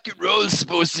 Rock and roll's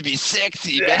supposed to be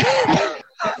sexy, man.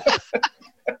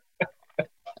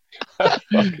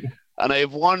 And I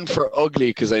have one for ugly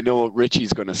because I know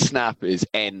Richie's going to snap is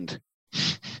End.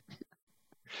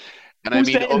 And Who's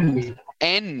I mean the ugly.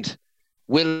 End.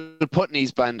 Will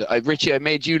Putney's band. Richie, I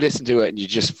made you listen to it and you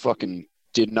just fucking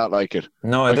did not like it.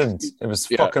 No, I didn't. It was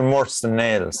Yeah. fucking worse than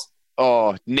Nails.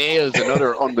 Oh, Nails,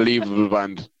 another unbelievable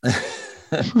band.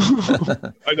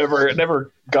 I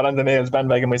never got on the Nails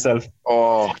bandwagon myself.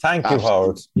 Oh, Thank you,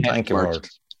 Howard. Thank you, Word. Howard.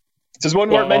 There's one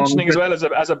worth mentioning as well as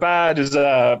a bad is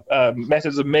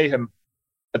Methods of Mayhem.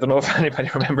 I don't know if anybody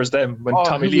remembers them when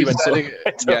Tommy who Lee was went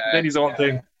that? so did his own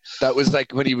thing. that was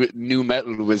like when new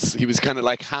metal was. He was kind of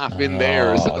like half in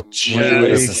there. Or Oh, something.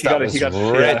 Jesus, he got that it, he was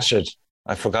got- wretched.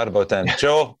 I forgot about them.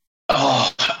 Joe?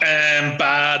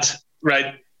 bad.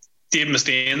 Right. Dave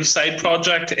Mustaine's side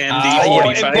project, Oh,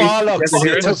 MD45. bollocks.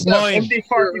 You took mine.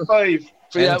 MD45.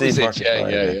 Yeah, that was it.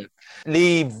 MD45, Yeah.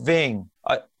 Leaving.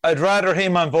 I'd rather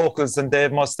him on vocals than Dave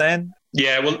Mustaine.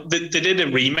 Yeah, well, they did a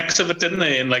remix of it, didn't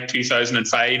they, in like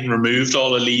 2005 and removed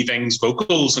all of Leaving's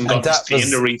vocals and got And that Mustaine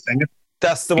was- to re-sing it.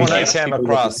 That's the one I Yes, came people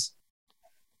across.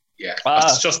 Yeah, Ah.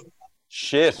 it's just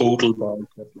Shit. total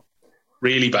bad.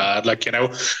 Really bad, like, you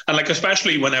know, and like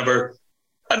especially whenever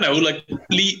I don't know, like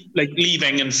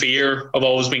Leaving and Fear have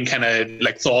always been kind of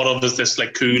like thought of as this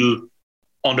like cool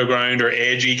underground or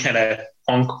edgy kind of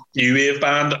punk new wave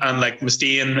band, and like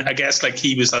Mustaine, I guess like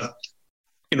he was at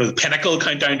the pinnacle,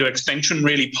 Countdown to Extinction,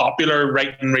 really popular,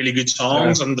 writing really good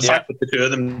songs, and the fact that the two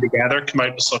of them together come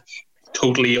out with such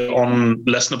totally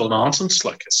unlistenable nonsense,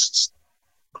 like it's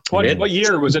What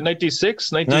year was it?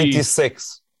 96?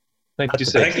 96.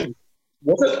 96. I think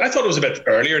I thought it was a bit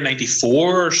earlier,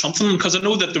 94 or something, because I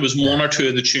know that there was one or two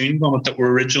of the tunes on it that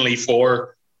were originally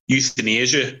for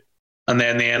Euthanasia, and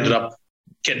then they ended up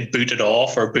getting booted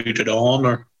off or booted on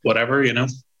or whatever,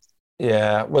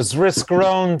 Yeah. Was Risk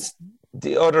around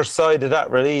the other side of that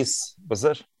release? Was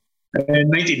it?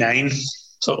 99,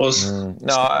 so it was.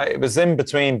 No, it was in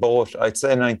between both. I'd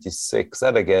say 96,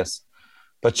 I'd guess.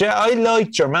 But yeah, I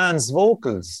liked your man's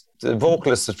vocals. The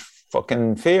vocalist of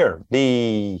fucking Fear.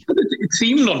 It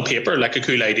seemed on paper like a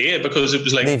cool idea because it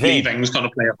was like Leaving's going to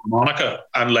play a harmonica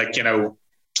and like,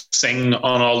 sing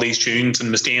on all these tunes,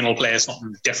 and Mustaine will play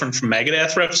something different from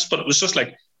Megadeth riffs, but it was just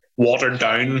like watered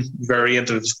down variant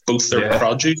of both their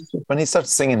produce. When he started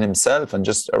singing himself and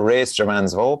just erased your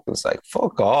man's vocals, like,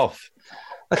 fuck off.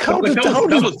 Like, how did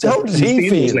he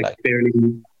feel? Like, barely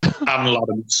having a lot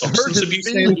of substance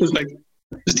abuse. Because, like,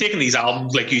 he's taking these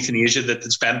albums like Euthanasia that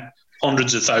had spent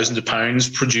hundreds of thousands of pounds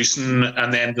producing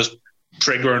and then just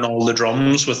triggering all the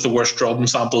drums with the worst drum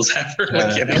samples ever.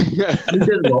 Like, you know? And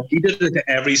he did it to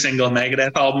every single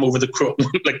Megadeth album over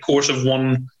the course of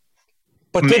one.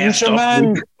 But didn't your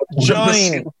man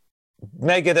join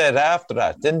Megadeth after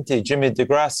that, didn't he? Jimmy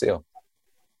DeGracio.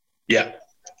 Yeah.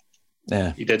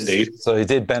 Yeah. He did indeed. So he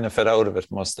did benefit out of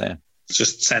it, must he?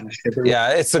 Just send shit. Yeah,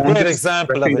 it's a great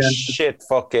example of a shit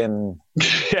fucking.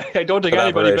 Yeah, I don't think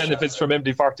anybody benefits from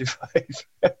MD45.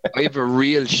 I have a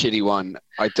real shitty one.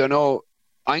 I don't know.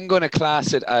 I'm going to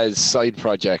class it as side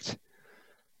project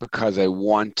because I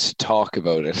want to talk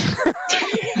about it.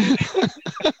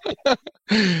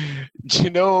 Do you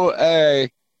know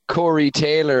Corey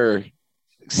Taylor,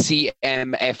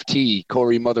 CMFT,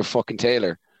 Corey motherfucking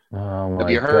Taylor? Oh my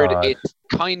Have you heard? God. It's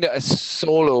kind of a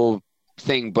solo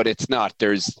thing, but it's not.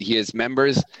 He has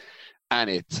members, and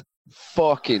it's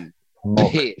fucking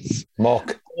piss.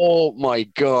 Muck. Oh my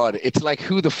God! It's like,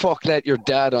 who the fuck let your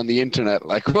dad on the internet?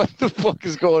 Like, what the fuck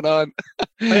is going on?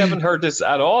 I haven't heard this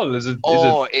at all. Is it?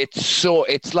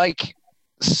 It's like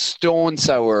Stone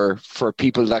Sour for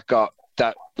people that got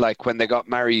that, like, when they got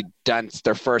married, danced.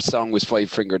 Their first song was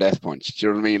Five Finger Death Punch. Do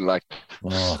you know what I mean? Like,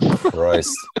 oh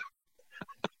Christ.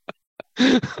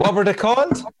 What were they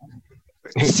called?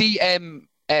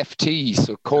 CMFT.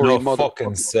 So Corey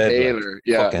fucking said Taylor. That.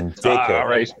 Yeah. Fucking dickhead.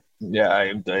 Right. Yeah,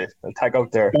 I'll tag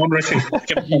out there. I'm just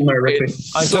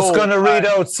going to read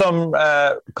out some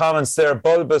comments there.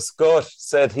 Bulbous Gut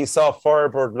said he saw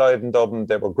Firebird live in Dublin.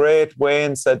 They were great.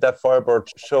 Wayne said that Firebird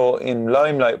show in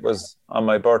Limelight was on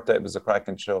my birthday. It was a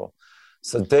cracking show.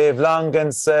 So Dave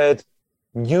Longan said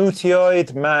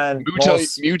Mutoid Man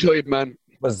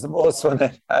was the most fun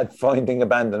I had finding a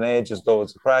band in ages, though.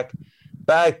 It's a crack.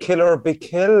 Bad Killer Be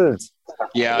Killed.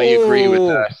 Yeah, I agree with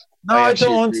that. No, I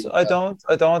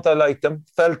don't. I like them.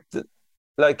 Felt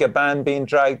like a band being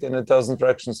dragged in a dozen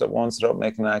directions at once without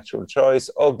making an actual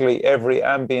choice. Ugly, every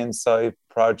ambient side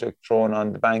project thrown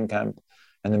on the Bandcamp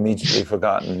and immediately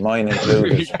forgotten, mine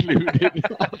included.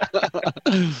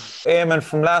 Eamon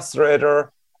from Lacerator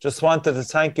just wanted to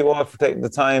thank you all for taking the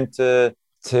time to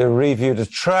review the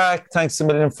track. Thanks a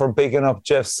million for bigging up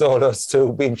Jeff Solos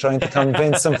too. Been trying to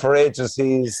convince him for ages.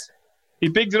 He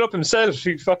bigged it up himself.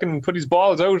 He fucking put his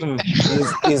balls out, and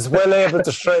he's well able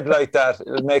to shred like that.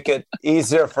 It'll make it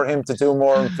easier for him to do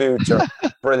more in future.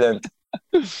 Brilliant.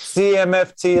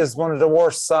 CMFT is one of the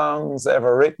worst songs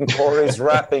ever written. Corey's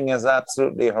rapping is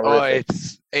absolutely horrific. Oh,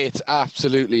 it's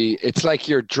absolutely. It's like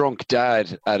your drunk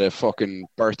dad at a fucking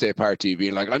birthday party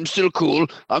being like, "I'm still cool.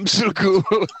 I'm still cool."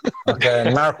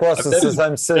 Okay, Mark Russell says,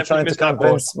 "I'm still trying to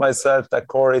convince myself that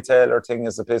Corey Taylor thing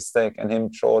is a piss take and him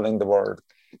trolling the word.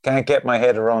 Can't get my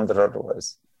head around it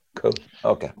otherwise." Cool.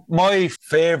 Okay. My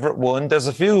favourite one, there's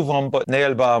a few of them, but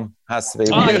Nail Bomb has to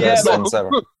be one of the best ones ever.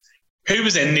 Who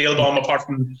was in Nail Bomb apart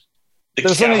from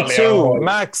there's only two,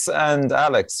 Max and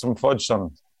Alex from Fudge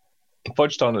Tunnel.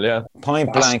 Fudge Tunnel, yeah.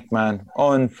 Point blank, man.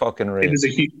 Unfucking real. It was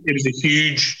a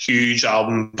huge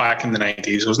album back in the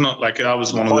 90s. It was not like that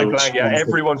was one of those. Point blank, yeah.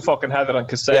 Everyone fucking had it on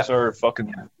cassette or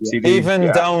fucking CD. Even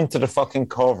down to the fucking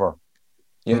cover.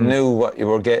 You knew what you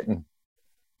were getting.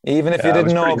 Even if you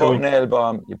didn't know about Nail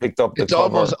Bomb, you picked up the it's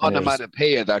cover. It's almost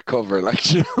onomatopoeia, that cover.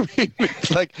 Like, you know what I mean? It's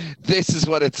like, this is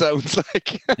what it sounds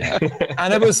like.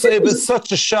 And it was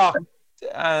such a shock.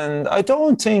 And I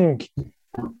don't think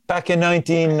back in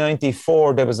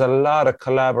 1994, there was a lot of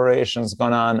collaborations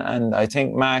going on. And I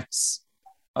think Max,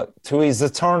 to his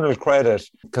eternal credit,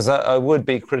 because I would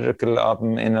be critical of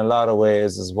him in a lot of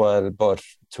ways as well, but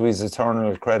to his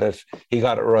eternal credit, he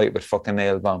got it right with fucking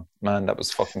Nail Bomb. Man, that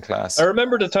was fucking class. I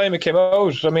remember the time it came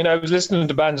out. I mean, I was listening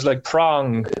to bands like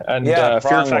Prong and Prong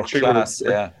Fear Factory. Class,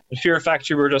 Fear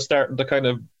Factory were just starting to kind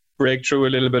of break through a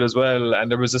little bit as well. And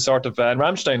there was a sort of, and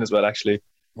Rammstein as well, actually.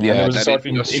 Yeah, there was a sort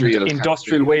of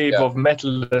industrial wave of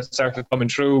metal that started coming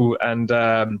through. And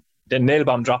then Nail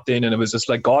Bomb dropped in, and it was just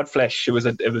like Godflesh. It was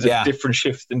a different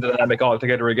shift in dynamic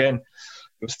altogether again.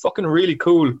 It was fucking really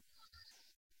cool.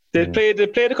 They played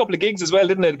a couple of gigs as well,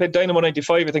 didn't they? They played Dynamo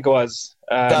 95, I think it was.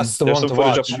 That's the one to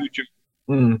watch.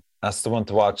 Mm. That's the one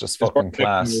to watch. It's fucking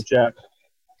class.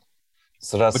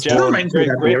 So that's do you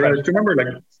remember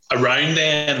like around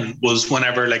then was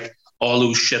whenever like all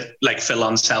those shit like Phil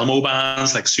Anselmo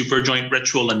bands like Superjoint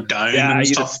Ritual and Down and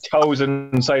stuff.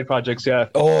 1,000 side projects, yeah.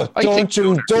 Oh, don't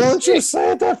you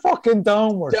say that fucking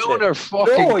Downward. Downer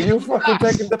fucking. No, you fucking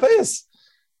taking the piss.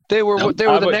 They were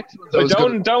the next ones. that was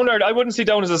good. Down, I wouldn't see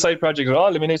Down as a side project at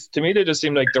all. I mean, to me, they just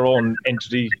seem like their own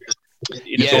entity.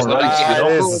 In its own but right,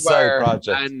 it is a side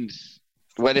project. And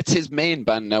well, it's his main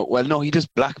band now. Well, no, he does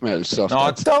blackmail stuff.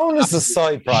 No, Down is a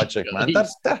side project, man.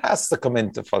 That has to come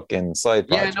into fucking side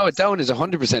project. Yeah, no, Down is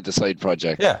 100% a side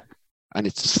project. Yeah. And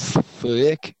it's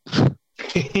fake.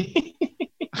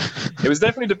 It was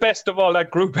definitely the best of all that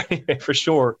group, anyway, for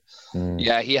sure.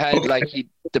 Yeah, he had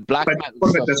the black But metal what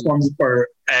stuff. about this one for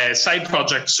side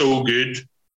project so good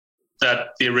that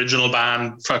the original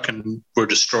band fucking were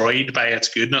destroyed by its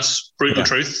goodness? Brutal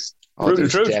Truth. Brutal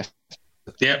Truth.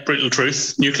 Yeah, Brutal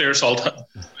Truth. Nuclear Assault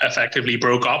effectively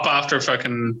broke up after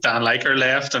fucking Dan Liker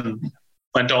left and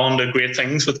went on to great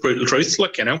things with Brutal Truth,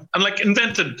 and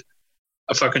invented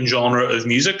a fucking genre of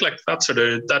music, like that sort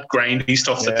of that grindy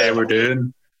stuff that they were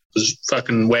doing was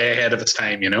fucking way ahead of its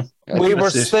time, We were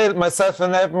still, myself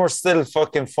and Evan were still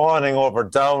fucking fawning over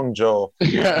Down, Joe.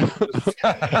 Yeah.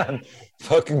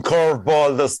 Fucking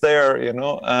curveballed us there,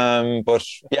 But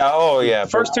yeah,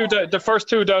 The first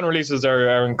two Down releases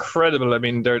are incredible. I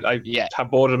mean, I have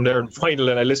both of them there in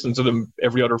vinyl, and I listen to them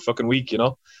every other fucking week,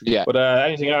 Yeah. But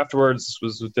anything afterwards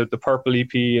was the Purple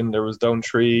EP, and there was Down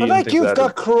 3. But and you've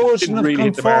got Corrosion of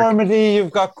Conformity,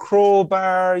 you've got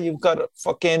Crowbar, you've got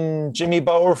fucking Jimmy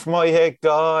Bower from I Hate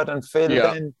God, and Phil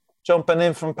Lynn jumping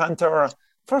in from Pantera.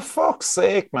 For fuck's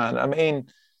sake, man. I mean,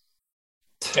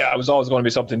 yeah, it was always going to be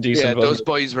something decent. Yeah, those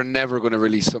boys were never going to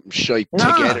release something shite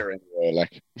together anyway.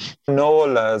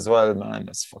 Nola as well, man.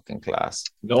 That's fucking class.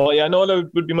 Nola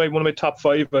would be one of my top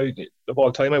 5 of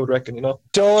all time, I would reckon,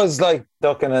 Joe's like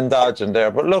ducking and dodging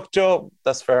there. But look, Joe,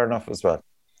 that's fair enough as well.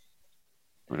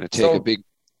 I'm going to take a big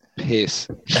piss.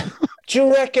 Do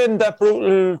you reckon that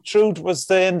Brutal Truth was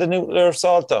in the Nuclear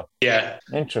Assault? Yeah.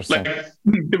 Interesting.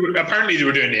 Apparently they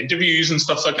were doing interviews and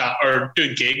stuff like that, or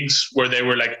doing gigs where they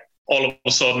were all of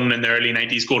a sudden in the early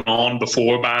 90s going on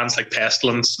before bands like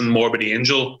Pestilence and Morbid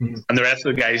Angel, and the rest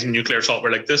of the guys in Nuclear Assault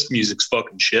were like, this music's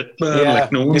fucking shit, man. Yeah,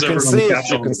 no one's ever going to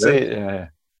catch on. You can see it, yeah.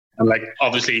 And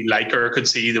obviously Liker could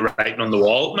see the writing on the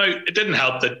wall. Now, it didn't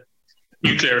help that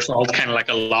Nuclear Assault, kind of like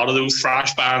a lot of those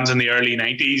thrash bands in the early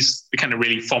 90s, they kind of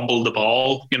really fumbled the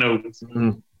ball,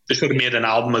 They should have made an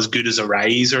album as good as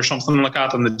Arise or something like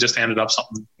that, and they just ended up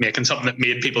making something that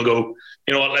made people go,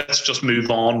 you know what, let's just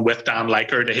move on with Dan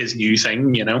Liker to his new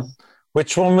thing,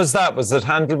 Which one was that? Was it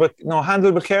Handle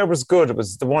with Care was good. It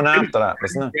was the one after that,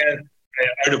 wasn't it?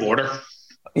 Yeah, Out of Order.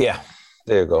 Yeah,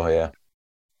 there you go, yeah.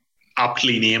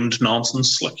 Aptly named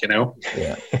nonsense,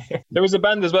 Yeah. There was a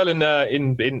band as well in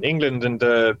England,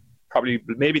 and probably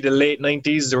maybe the late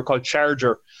 90s. They were called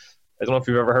Charger. I don't know if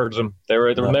you've ever heard of them. They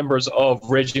were members of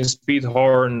Raging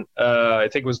Speedhorn. I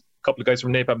think it was a couple of guys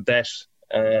from Napalm Death,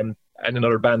 and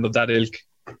another band of that ilk.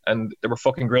 And they were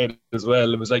fucking great as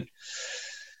well. It was like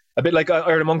a bit like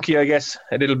Iron Monkey, I guess,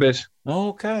 a little bit.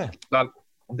 Okay.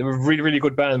 They were really, really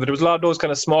good bands, but there was a lot of those kind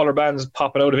of smaller bands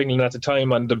popping out of England at the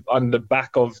time on the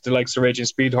back of the likes of Raging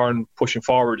Speedhorn pushing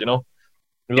forward, There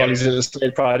was all these little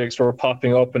state projects were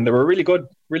popping up, and they were really good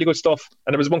stuff.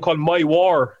 And there was one called My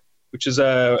War, which is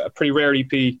a pretty rare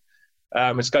EP.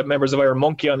 It's got members of Iron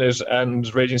Monkey on it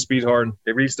and Raging Speedhorn.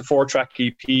 They released the 4-track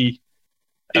EP.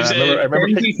 Is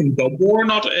Guernsey from Dub War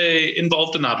not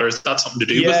involved in that, or is that something to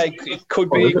do with? Yeah, it could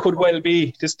be. It could well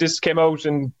be. This came out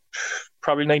in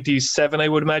probably 97, I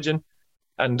would imagine.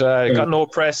 And it got no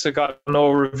press, it got no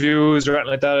reviews or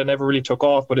anything like that. It never really took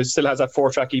off, but it still has that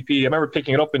 4-track EP. I remember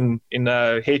picking it up in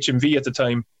HMV at the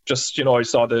time. Just, I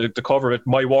saw the cover of it.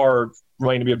 My War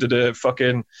reminded me of the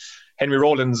fucking Henry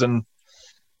Rollins and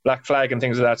Black Flag and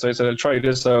things like that. So I said, I'll try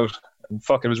this out. And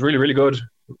fuck, it was really, really good.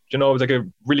 It was like a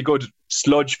really good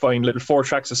sludge find, little 4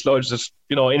 tracks of sludge that,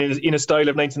 in a style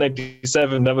of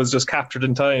 1997 that was just captured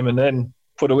in time and then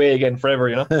put away again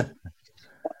forever,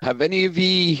 Have any of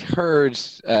you heard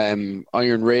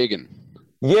Iron Reagan?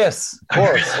 Yes, of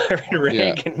course. Iron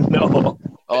Reagan, no.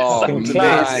 Oh,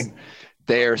 class. man.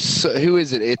 They're who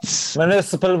is it? It's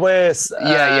Municipal Waste.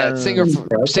 Yeah. Singer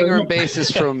and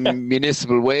bassist from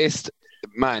Municipal Waste.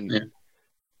 Man,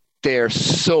 they're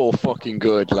so fucking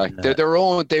good. They're their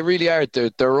own. They really are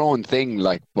their own thing.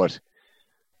 But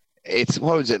it's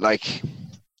what was it like?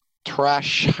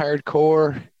 Trash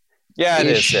hardcore. Yeah, it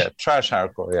is. Yeah, trash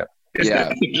hardcore. Yeah.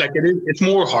 It's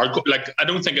more hardcore. I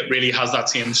don't think it really has that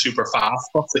same super fast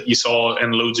stuff that you saw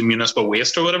in loads of Municipal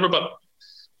Waste or whatever. But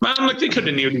man, they could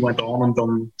have nearly went on and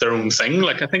done their own thing.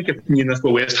 I think if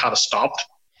Municipal Waste had stopped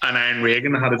and Iron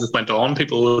Reagan had just went on,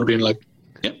 people would have been like,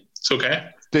 "Yeah, it's okay.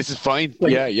 This is fine.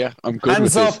 Yeah, I'm good."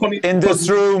 Hands with up this. in this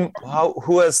room.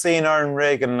 Who has seen Iron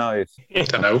Reagan live? I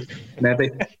don't know, maybe.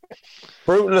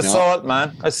 Brutal Assault,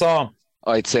 man. I saw him.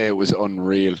 I'd say it was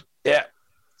unreal. Yeah.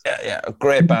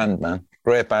 Great band, man.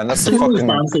 Great band. That's the fucking.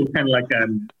 Kind of like, do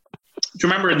you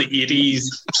remember in the 80s,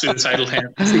 Suicidal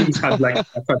Tendencies had like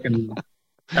a fucking.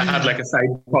 They had like a side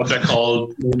project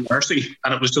called No Mercy,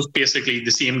 and it was just basically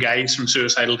the same guys from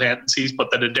Suicidal Tendencies, but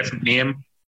they had a different name.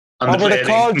 And What were they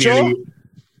called, Joe?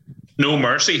 No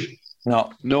Mercy.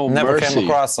 No, No never Mercy. came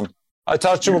across them. I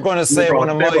thought you were going to say They one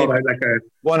of brought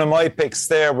out my picks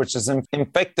there, which is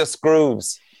Infectus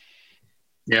Grooves.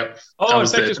 Yep. Oh,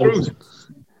 Infectus Grooves.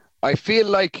 I feel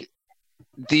like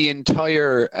the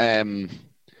entire,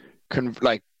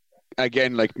 like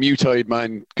Mutoid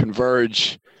Man,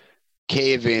 Converge,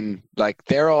 Cave In, like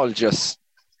they're all just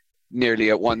nearly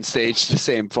at one stage the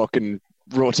same fucking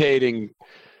rotating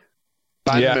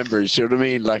band members. You know what I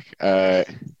mean? Like,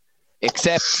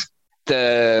 except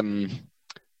the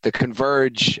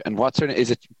Converge and what's her name?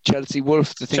 Is it Chelsea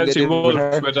Wolf? The thing Chelsea they did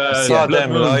Wolf with I saw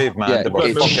them live, man. Yeah, They were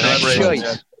it's fucking excellent.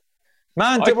 shite.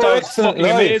 Man, I they thought were it was excellent fucking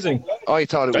live. amazing. I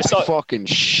thought it was fucking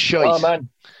shite. Oh man,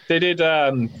 they did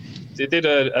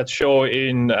a show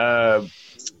in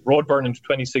Roadburn in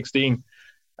 2016,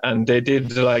 and they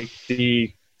did like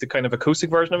the kind of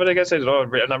acoustic version of it. I guess I'm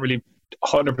not really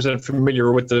 100%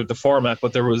 familiar with the format,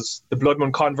 but there was the Blood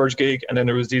Moon Converge gig, and then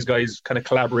there was these guys kind of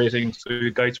collaborating. So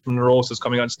guys from Neurosis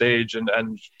coming on stage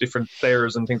and different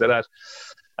players and things like that,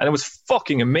 and it was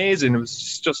fucking amazing. It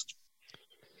was just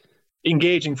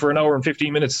engaging for an hour and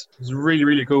 15 minutes. It was really,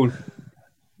 really cool.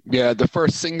 Yeah, the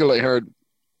first single I heard.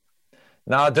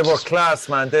 No, they were class,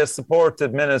 man. They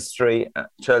supported Ministry,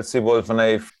 Chelsea Wolf, and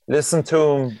I listened to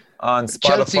them on Spotify.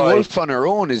 Chelsea Wolf on her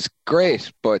own is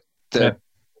great, but the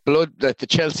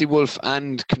Chelsea Wolf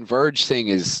and Converge thing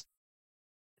is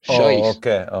shite. Oh,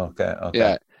 okay.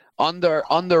 Yeah, on their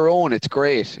own, it's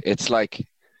great. It's like,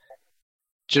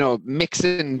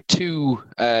 mixing two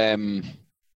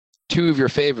of your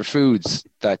favorite foods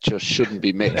that just shouldn't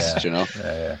be mixed.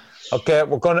 Yeah. Okay,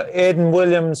 Aidan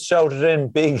Williams shouted in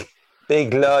big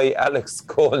lie, Alex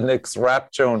Kolnick's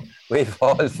rap tune. We've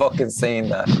all fucking seen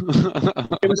that.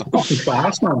 It was fucking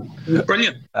class, man. It was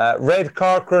brilliant. Red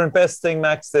Corcoran, best thing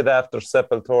Max did after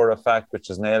Sepultura Fact, which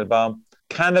is Nail Bomb.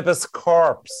 Cannabis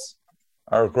Corpse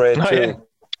are great too.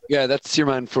 Yeah, that's your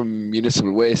man from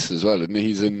Municipal Waste as well, isn't he?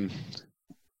 He's in.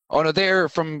 Oh no, they're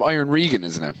from Iron Regan,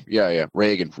 isn't it? Yeah,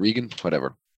 Regan,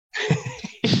 whatever.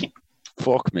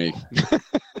 Fuck me.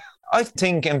 I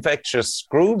think Infectious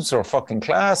Grooves are fucking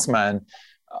class, man.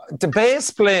 The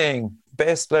bass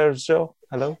players, Joe,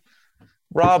 hello?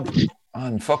 Rob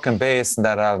on fucking bass in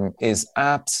that album is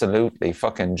absolutely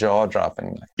fucking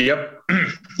jaw-dropping. Yep,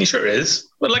 he sure is.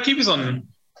 But like he was on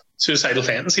Suicidal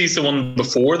Tendencies, the one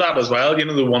before that as well,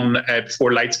 the one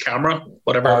before Lights Camera,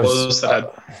 whatever it was that had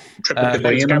triple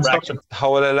delay and stuff.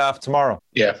 How Will I Laugh Tomorrow?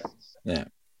 Yeah.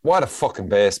 What a fucking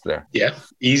bass player. Yeah,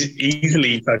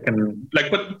 easily fucking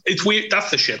but it's weird.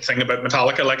 That's the shit thing about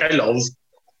Metallica. Like I love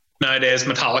nowadays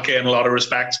Metallica in a lot of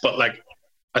respects, but like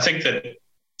I think that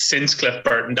since Cliff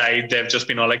Burton died, they've just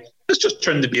been all like, let's just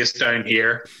turn the bass down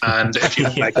here, and if you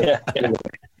like,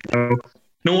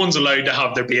 no one's allowed to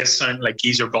have their bass sound like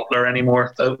Geezer Butler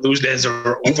anymore. Those days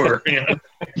are over.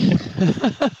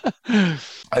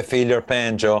 I feel your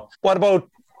pain, Joe. What about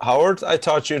Howard? I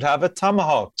thought you'd have a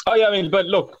Tomahawk. Oh yeah, but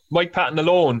look, Mike Patton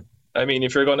alone.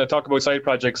 If you're going to talk about side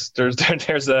projects, there's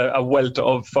a wealth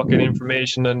of fucking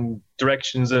information and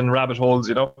directions and rabbit holes.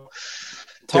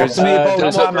 Talk to me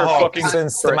about Tomahawk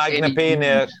since the for Magna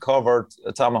Pena covered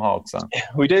a Tomahawk song.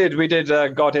 We did.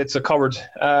 God, it's a covered.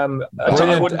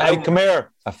 Brilliant. Hey, come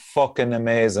here. A fucking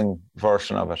amazing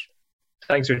version of it.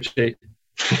 Thanks, Richie.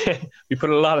 We put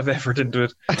a lot of effort into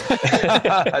it.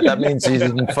 That means you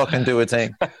didn't fucking do a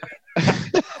thing.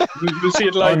 We'll see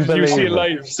it live. You'll see it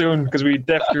live soon because we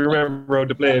definitely remember how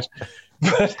to play it.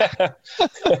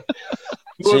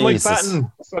 Mike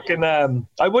Patton, fucking.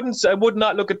 I would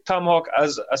not look at Tomahawk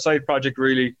as a side project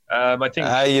really. I think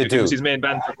it was his main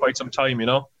band for quite some time.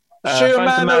 Sure,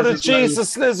 man, the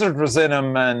Jesus Lizard was in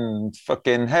him and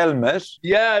fucking Helmet.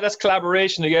 Yeah, that's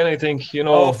collaboration again, I think. Fair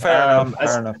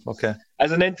enough. Okay.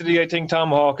 As an entity, I think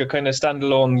Tomahawk a kind of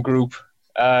standalone group.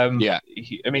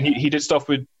 He did stuff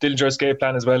with Dillinger Escape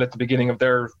Plan as well at the beginning of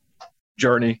their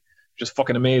journey, just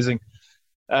fucking amazing.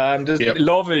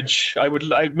 Lovage,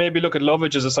 I'd maybe look at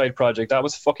Lovage as a side project. That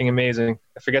was fucking amazing.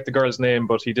 I forget the girl's name,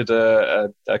 but he did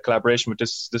a collaboration with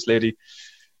this lady,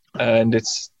 and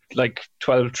it's like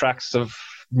 12 tracks of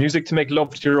music to make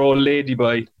love to your old lady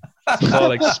by. It's all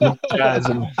like smooth jazz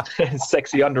and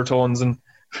sexy undertones and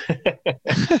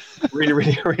really,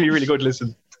 really, really, really good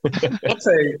listen.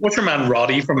 What's your man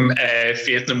Roddy from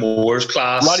Faith No More's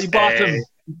class? Roddy Bottom.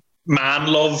 man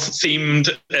love themed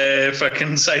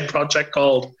fucking side project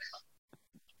called?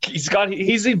 He's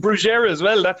in Bruguera as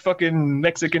well. That fucking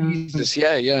Mexican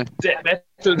Yeah.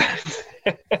 metal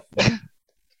band.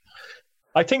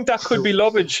 I think that could be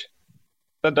Lovage.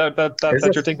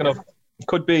 That you're thinking of.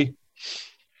 Could be.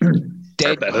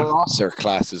 Dead Crosser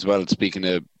class as well. Speaking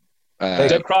of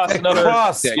Dead Cross, another.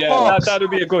 That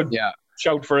would be a good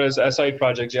shout for a side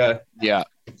project. Yeah.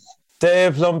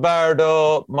 Dave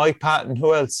Lombardo, Mike Patton.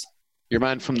 Who else? Your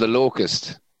man from The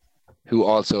Locust, who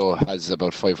also has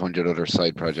about 500 other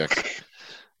side projects.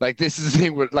 Like, this is the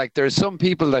thing where, like, there's some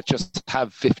people that just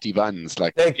have 50 bands.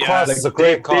 Like, Dave Cross is a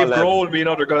great call. Dave Grohl would be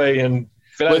another guy, and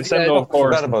Phil Alessandro, of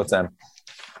course. Forgot about them.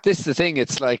 This is the thing.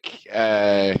 It's like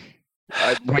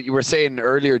what you were saying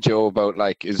earlier, Joe, about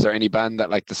like, is there any band that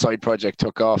like the side project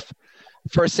took off?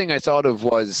 First thing I thought of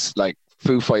was like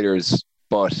Foo Fighters,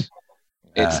 but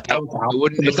it's I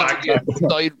wouldn't be a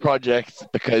side project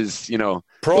because would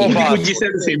you say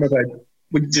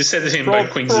the same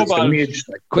about Queens of the Stone Age?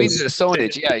 Queens of the Stone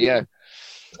Age, yeah.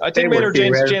 I think Maynard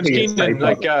James Keenan,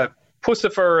 like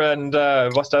Pucifer and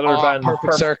what's that other band?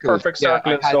 Perfect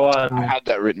Circle and so on. I had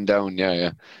that written down,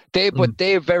 yeah. But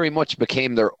they very much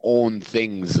became their own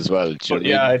things as well.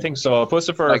 I think so.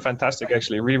 Pucifer are fantastic,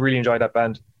 actually. Really enjoyed that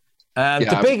band. And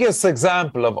the biggest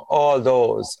example of all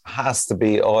those has to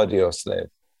be Audioslave.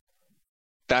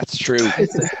 That's true.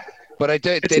 But they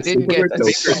didn't get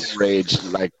the rage.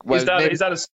 Like, well,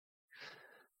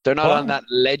 they're not on that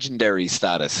legendary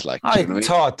status. Like, I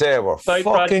thought they were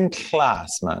fucking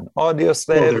class, man.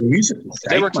 Audioslave.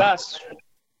 They were class.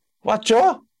 What,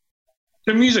 Joe?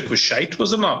 Their music was shite,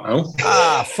 was it not? No.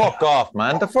 Fuck off,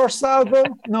 man. The first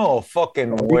album? No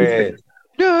fucking way.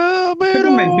 It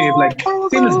reminds me of like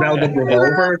same as Velvet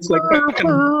Revolver. It's like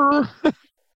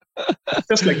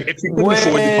just like if you couldn't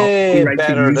afford the copyright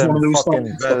to use one of those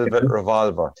fucking Velvet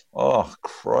Revolver. Oh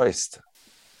Christ.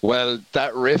 Well,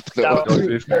 that riff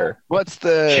what's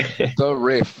the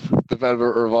riff? The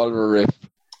Velvet Revolver riff.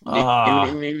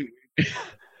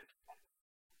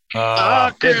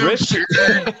 Good riff.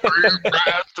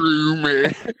 Right through me.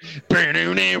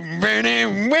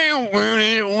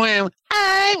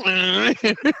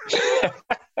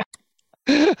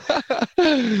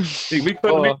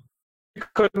 We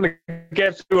couldn't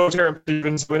get through Terran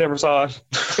Stevens. We never saw it.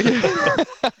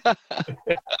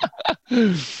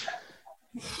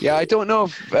 Yeah, I don't know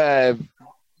if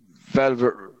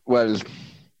Velvet. Well,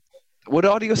 would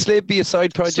Audioslave be a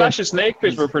side project? Slash and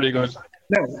Snakepit were pretty good.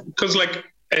 No, because like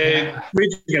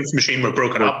Rage Against the Machine were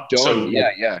broken up, so you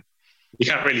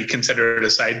can't really consider it a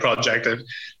side project.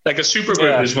 Like a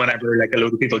supergroup is whenever like a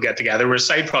load of people get together. Where a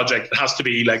side project, it has to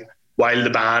be like while the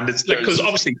band. It's like because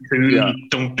obviously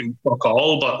don't do fuck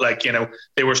all, but like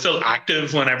they were still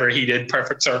active whenever he did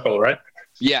Perfect Circle, right?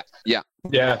 Yeah.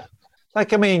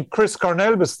 Like, I mean, Chris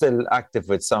Cornell was still active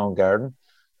with Soundgarden.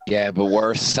 Yeah, but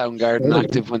were Soundgarden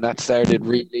active when that started,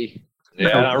 really?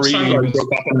 Yeah, not really. Soundgarden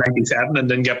broke up in '97 and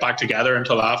didn't get back together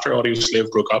until after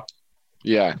Audioslave broke up.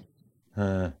 Yeah.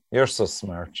 You're so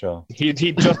smart, Joe. He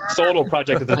just solo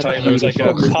project at the time. It was like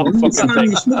a pop fucking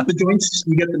thing. You smoke the joints,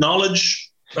 you get the knowledge.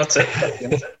 That's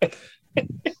it.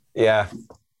 Yeah.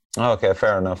 Okay,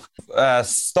 fair enough.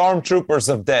 Stormtroopers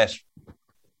of Death.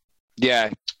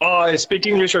 Yeah. Oh, Speak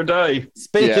English or Die.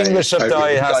 Speak English or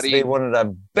Die has to be one of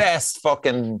the best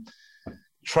fucking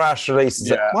trash releases.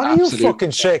 Yeah, what are you fucking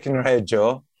shaking your head,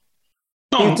 Joe?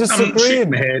 No, you disagree? I'm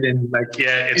shaking my head and like,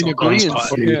 it's in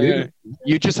agreement.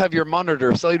 You just have your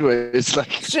monitor sideways. Like,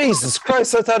 Jesus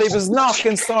Christ, I thought he was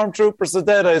knocking Stormtroopers of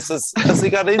Dead. Has he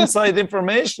got inside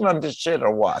information on this shit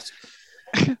or what?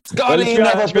 God, he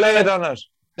never played on it.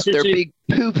 They're big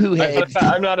poo-poo heads.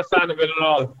 I'm not a fan of it at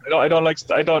all. I'm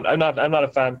not a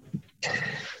fan.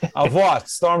 Of what?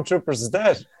 Stormtroopers of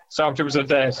Dead? Stormtroopers of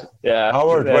Dead. Yeah.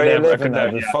 Howard, where are you living now?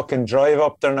 You fucking drive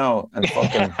up there now and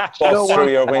fucking bust through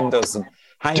your windows and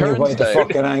hang you by the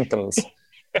fucking ankles.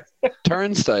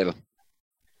 Turnstile.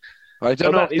 I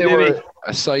don't know if they were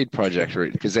a side project,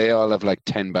 right? Because they all have like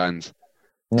 10 bands.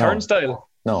 No. Turnstile?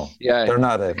 No. Yeah. They're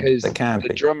not. They can't be.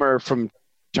 The drummer from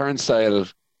Turnstile...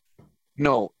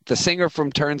 No, the singer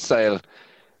from Turnstile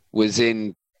was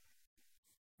the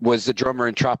drummer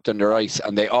in Trapped Under Ice,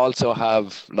 and they also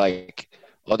have like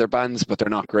other bands, but they're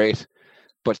not great.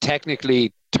 But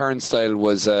technically, Turnstile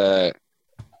was a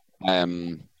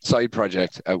side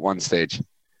project at one stage.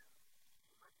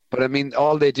 But I mean,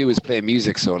 all they do is play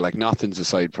music, so like nothing's a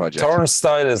side project.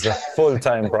 Turnstile is a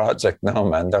full-time project now,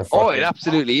 man. It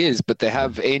absolutely is. But they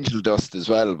have Angel Dust as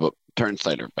well. But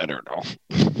Turnstile are better though.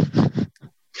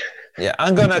 Yeah,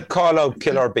 I'm going to call out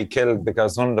Kill or Be Killed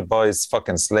because one of the boys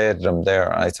fucking slated them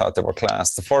there. I thought they were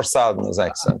class. The first album was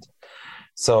excellent.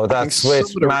 So that's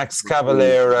with Max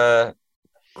Cavalera,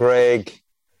 Greg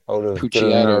out of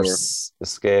Gilmore's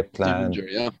Escape Plan,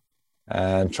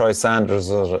 and Troy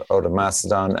Sanders out of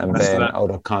Mastodon, and Ben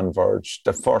out of Converge.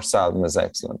 The first album is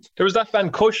excellent. There was that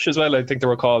band Kush as well, I think they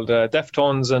were called,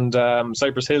 Deftones and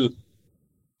Cypress Hill.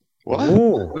 What?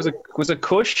 Was it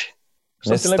Kush?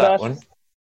 Something Missed like that. one.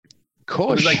 It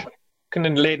was like kind of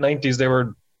in the late 90s, they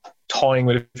were toying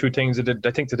with a few things. I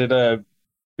think they did a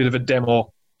bit of a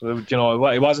demo. You know,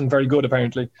 it wasn't very good,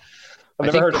 apparently. I've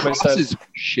never heard it myself. Is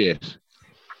shit.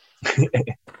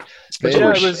 But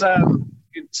yeah, it was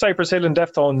Cypress Hill and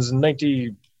Deftones in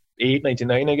 98,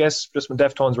 99, I guess, just when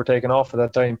Deftones were taken off at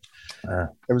that time. There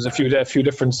was a few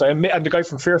different... And the guy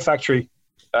from Fear Factory,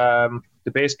 the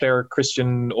bass player,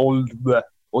 Christian Oldble.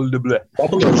 Wobbly.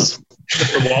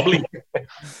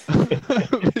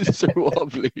 Mr.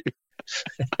 Wobbly.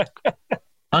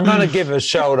 I'm going to give a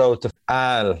shout out to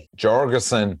Al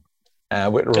Jorgensen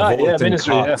with Revolting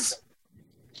Cox.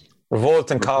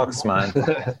 Revolting Cox, man.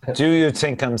 Do You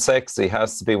Think I'm Sexy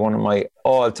has to be one of my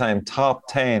all-time top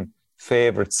 10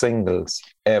 favorite singles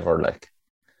ever. Like,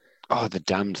 oh, the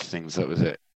damned things. That was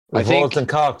it. Revolting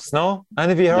Cox. No,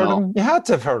 any of you heard them? You had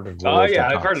to have heard of Revolting Oh yeah,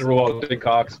 Cox. I've heard of Revolting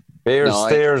Cox. Beers,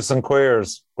 Stairs, and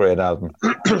Queers. Great album.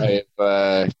 I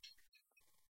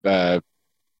have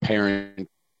parent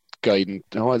guidance.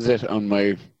 What is it on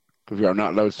my computer? I'm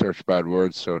not allowed to search bad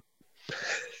words, so it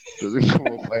doesn't come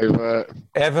up.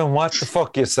 Evan, what the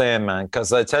fuck you saying, man?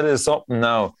 Because I tell you something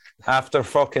now. After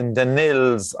fucking the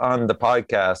nils on the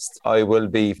podcast, I will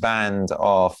be banned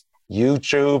off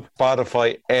YouTube,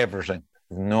 Spotify, everything.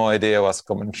 No idea what's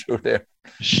coming through there.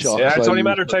 Yeah, it's only a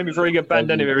matter of time before you get banned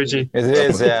anyway, Richie. It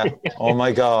is, yeah. Oh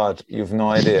my God, you've no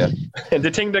idea. And the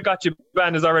thing that got you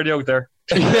banned is already out there.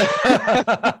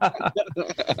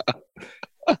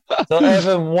 So,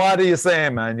 Evan, what are you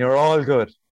saying, man? You're all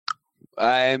good.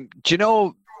 Do you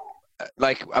know,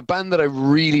 like a band that I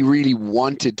really, really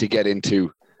wanted to get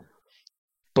into,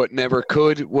 but never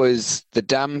could, was The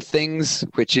Damn Things,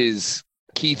 which is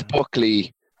Keith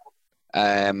Buckley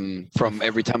from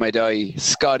Every Time I Die,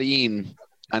 Scott Ian,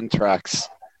 Anthrax.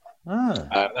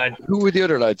 And who were the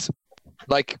other lads?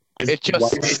 Like, it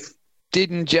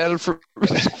didn't gel for...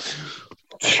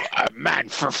 man,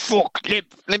 for fuck,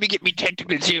 let me get me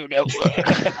tentacles here now.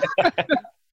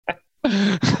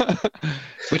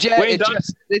 But yeah,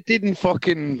 they didn't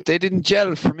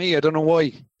gel for me. I don't know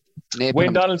why.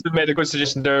 Wayne Donaldson made a good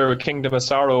suggestion there with Kingdom of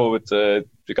Sorrow with the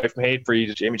guy from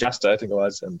Hatebreed, Jamie Jasta, I think it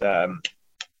was, and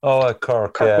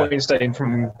Kirk Weinstein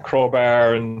from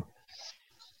Crowbar, and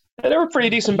they were a pretty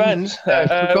decent band. They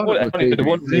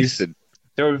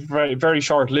were very, very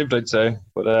short-lived, I'd say,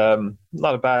 but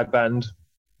not a bad band.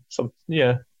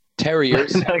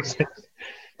 Terriers.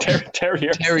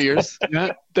 Terriers. Terriers.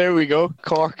 Yeah, there we go.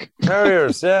 Cork.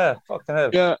 Terriers, yeah. Fucking hell.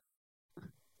 Yeah.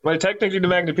 Well, technically, the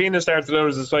Magna Penis started out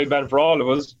as a side band for all of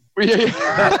us.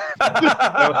 Yeah.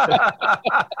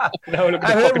 Now look at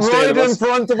the and fucking state right of in us.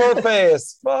 front of our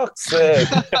face. Fuck's sake.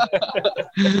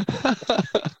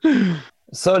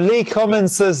 So Lee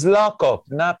Cummins says Lock Up,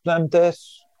 Naplam Death.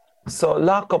 So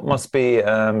Lock Up must be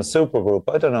a supergroup.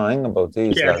 I don't know anything about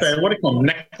these. Yeah, what do you call him?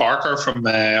 Nick Barker from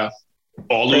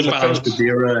all those bands,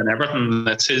 Gojira and everything.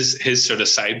 That's his sort of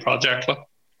side project. Look.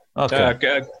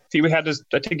 Okay. He had his,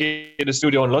 I think he had a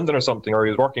studio in London or something, or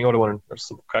he was working out of one or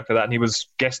some crap like that, and he was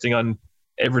guesting on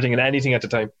everything and anything at the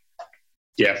time.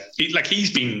 Yeah,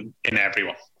 he's been in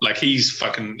everyone. Like he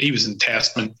was in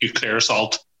Testament, Nuclear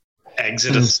Assault,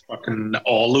 Exodus, fucking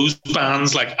all those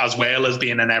bands, like as well as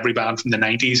being in every band from the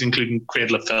 90s, including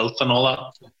Cradle of Filth and all that.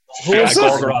 Who's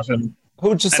that?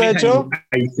 Who'd you say, Joe?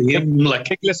 I see him, like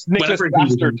Nicholas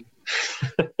Bastard.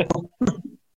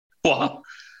 What?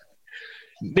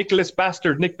 Nicholas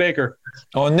Bastard, Nick Baker.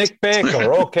 Oh, Nick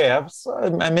Baker. Okay,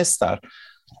 I missed that.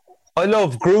 I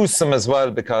love Gruesome as well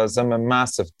because I'm a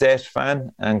massive Death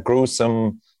fan, and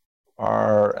Gruesome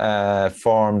are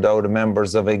formed out of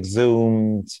members of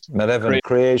Exhumed, Malevolent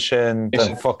Creation.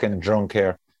 I'm fucking drunk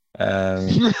here.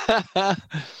 The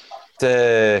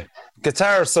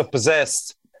guitarist of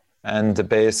Possessed and the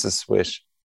bassist with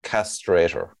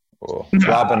Castrator. Oh,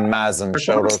 Robin Mazin.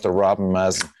 Shout out to Robin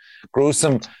Mazin.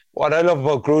 Gruesome. What I love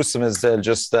about Gruesome is they'll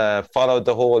just follow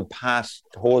the whole path,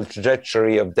 the whole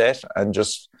trajectory of Death, and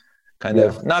just kind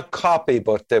of not copy,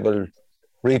 but they will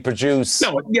reproduce.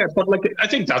 No, yeah, but like I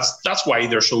think that's why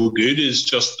they're so good. Is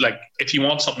just like if you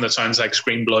want something that sounds like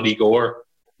Scream Bloody Gore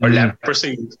or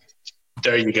Leprosy,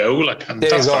 there you go. Like, and There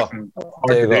you that's go. fucking hard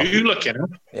There to you do, like, you know.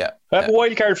 Yeah. I have a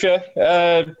wild card for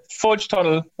you. Fudge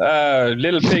Tunnel.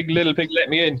 Little pig, let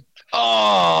me in.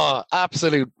 Oh,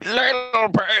 absolute little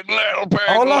pig.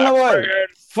 Hold on a while.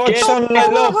 Fudge Tunnel, I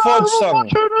love Fudge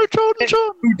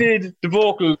Tunnel. Who did the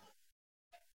vocal?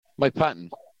 Mike Patton.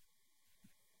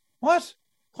 What?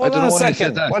 I Hold don't on a know why I said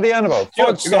second. that. What are you on about?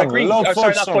 Fudge You got Tunnel, green. love Oh,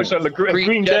 sorry, Fudge not Fudge Tunnel. Tunnel.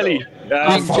 Green jelly.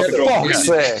 For fuck's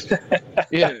sake.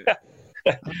 Yeah.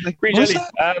 Green Who's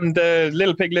jelly. The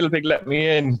little pig, let me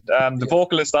in. The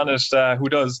vocalist on it, who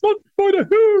does?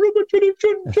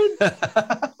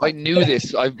 I knew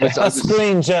this. I That's was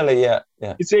green jelly, yeah.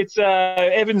 It's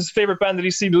Evan's favorite band that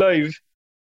he's seen live.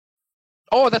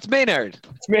 Oh, that's Maynard.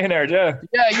 It's Maynard, yeah.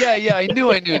 Yeah. I knew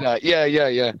that.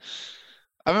 Yeah.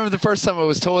 I remember the first time I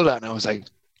was told that, and I was like,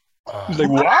 He's like,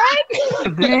 what?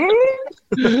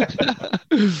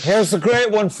 Here's a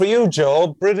great one for you,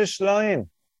 Joe. British Lion.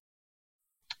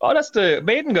 Oh, that's the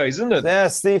Maiden guys, isn't it? Yeah,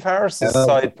 Steve Harris's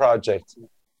side project.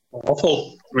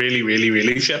 Awful. Really, really,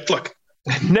 really shit. Like,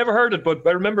 Never heard it, but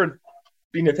I remember it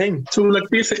being a thing. so like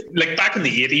basically, like back in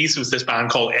the 80s, was this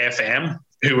band called FM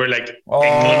who were like Oh,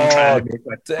 England trying to make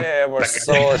like. they were like-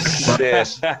 so shit.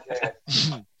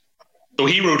 So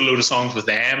he wrote a load of songs with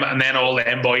them, and then all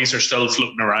them boys are still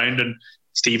floating around. And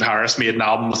Steve Harris made an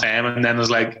album with them, and then was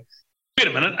like, "Wait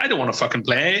a minute, I don't want to fucking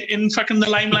play in fucking the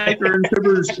Limelight or in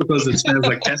Shivers because it smells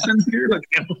like piss in here. Like,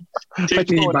 you know, take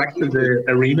me back to the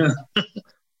arena."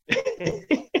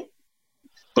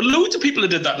 But loads of people that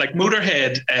did that, like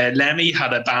Motorhead. Lemmy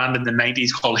had a band in the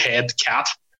 90s called Head Cat,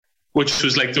 which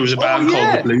was like there was a band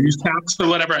called the Blues Cats or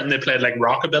whatever, and they played like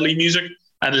rockabilly music.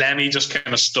 And Lemmy just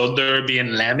kind of stood there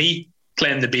being Lemmy,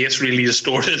 playing the bass really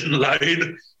distorted and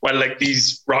loud, while like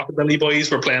these rockabilly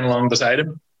boys were playing along beside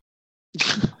him.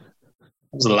 It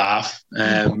was a laugh.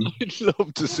 I'd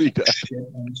love to see that.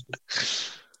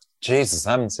 Jesus,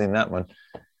 I haven't seen that one.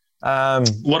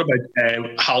 What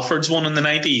about Halford's one in the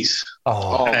 90s?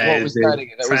 Oh, what was that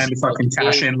again? That Trying was to fucking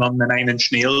cash in on the 9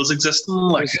 Inch Nails existing.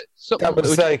 Like, That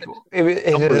was like,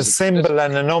 it had a symbol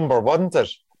and a number, wasn't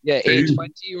it? yeah, Two. A20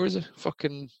 or was it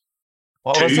fucking?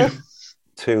 What was Two. it?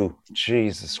 2.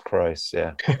 Jesus Christ,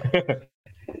 yeah.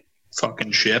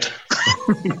 fucking shit.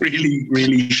 Really,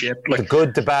 really shit. The Like,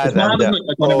 good, the bad, it's mad, and isn't the it?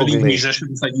 Like whenever these ugly.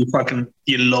 musicians that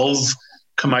you love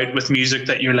come out with music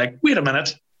that you're like, wait a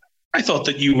minute, I thought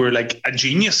that you were like a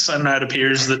genius, and now it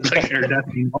appears that like you're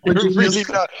definitely not a You're genius. really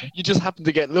not. You just happen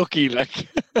to get lucky, like.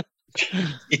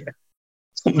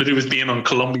 Something to do with being on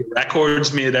Columbia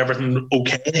Records made everything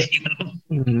okay. You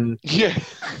know? Yeah.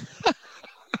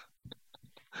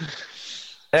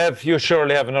 Ev, you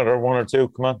surely have another one or two.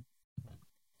 Come on.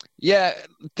 Yeah,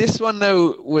 this one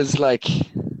now was like,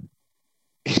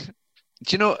 do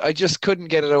you know, I just couldn't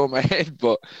get it out of my head,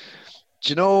 but do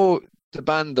you know the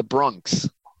band The Bronx?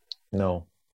 No.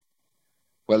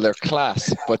 Well, they're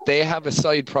class, but they have a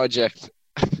side project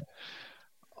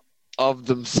of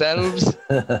themselves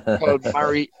called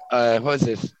what is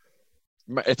it?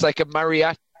 It's like a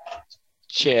mariachi.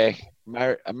 A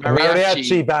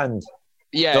Mariachi band.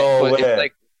 Yeah, No but way. it's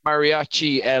like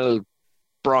Mariachi El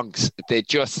Bronx. They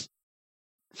just,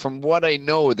 from what I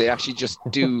know, they actually just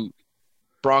do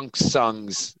Bronx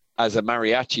songs as a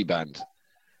mariachi band.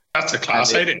 That's a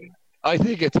class And idea. I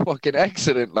think it's fucking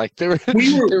excellent. Like they were,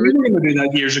 We were going to do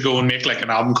that years ago and make like an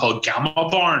album called Gamma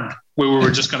Barn, where we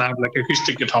were just going to have like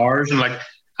acoustic guitars and like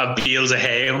have bales of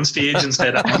hay on stage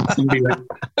instead of amps and be like,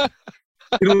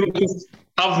 you know, just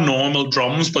have normal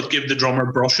drums but give the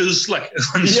drummer brushes, like,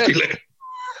 and just be like,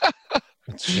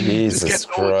 Jesus just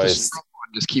get loads of Christ. stuff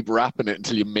and just keep rapping it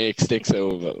until you make sticks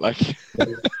out of it. Like,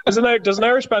 There's an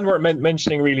Irish band worth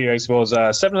mentioning, really, I suppose.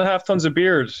 7.5 Tons of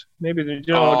Beard. Maybe, maybe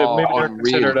they're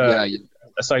considered a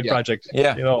side project.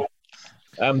 Yeah. You know,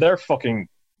 they're fucking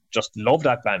just love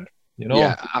that band. You know,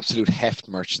 yeah, absolute heft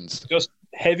merchants. just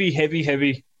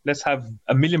heavy. Let's have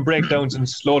a million breakdowns and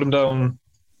slow them down,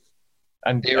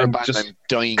 and, They're a and band just I'm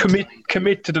dying.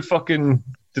 commit to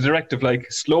the directive.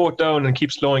 Like, slow it down and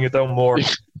keep slowing it down more.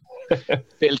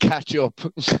 They'll catch up.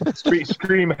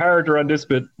 Scream harder on this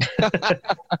bit.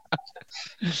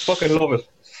 Fucking love it.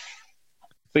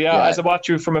 So yeah, as I watch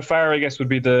you from afar, I guess would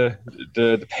be the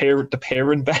parent band.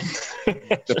 The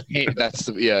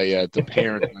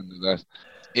parent band of that.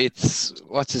 It's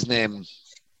what's his name?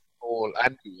 Paul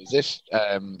Andrew, is it?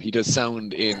 He does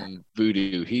sound in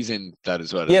Voodoo. He's in that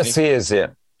as well. Yes, isn't he is, yeah.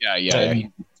 he? Yeah.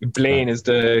 Blaine is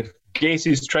the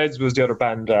Gacy's Treads was the other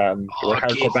band. They were a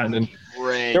hardcore band, and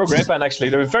they were a great band actually.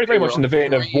 They were very much in the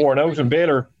vein of Worn Out and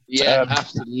Baylor. Yeah,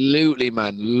 absolutely,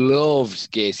 man. Loved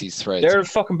Gacy's threads. They're a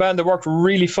fucking band that worked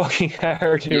really fucking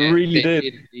hard. They really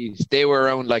did. They were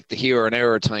around like the Hero and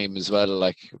Hour time as well.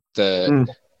 Like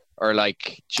or like,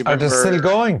 do you remember? Are they still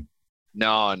going?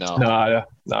 No. No.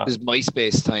 It was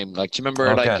MySpace time. Like, do you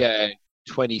remember like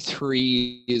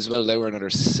 23 as well? They were another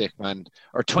sick man.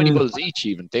 Or 20 Bulls each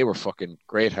even. They were fucking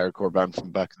great hardcore band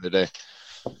from back in the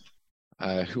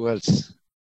day. Who else?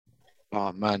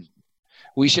 Oh man.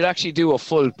 We should actually do a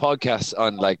full podcast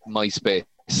on like MySpace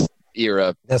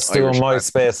era. Let's do a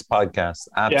MySpace podcast.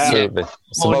 Absolutely.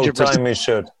 It's about time we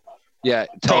should. Yeah,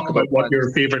 talk about what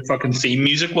your favorite fucking theme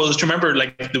music was. Do you remember,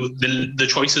 like the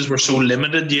choices were so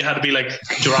limited? You had to be like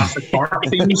Jurassic Park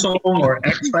theme song or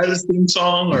X-Files theme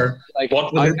song, or like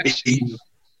what would it be?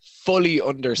 Fully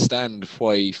understand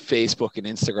why Facebook and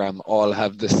Instagram all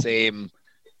have the same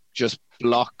just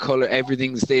block color.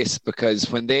 Everything's this, because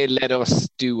when they let us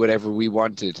do whatever we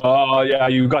wanted. Oh yeah,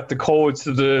 you got the codes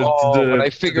to the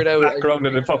I figured out background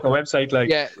of the fucking website. Like,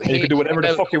 you could do whatever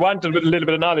the fuck you wanted with a little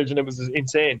bit of knowledge, and it was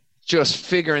insane. Just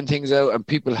figuring things out, and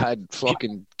people had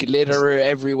fucking glitter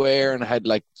everywhere, and had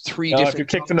like three different. If you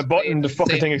clicked on the button, the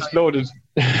fucking thing exploded.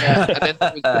 Yeah, and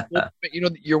then there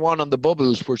was your one on the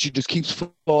bubbles where she just keeps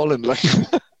falling. Like,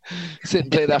 sit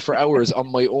and play that for hours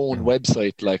on my own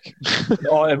website. Like,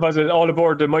 it was all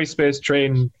aboard the MySpace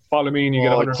train. Follow me, and you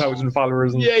get 100,000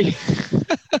 followers. And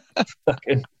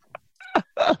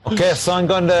Okay, so I'm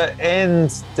going to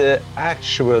end the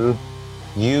actual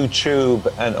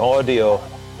YouTube and audio.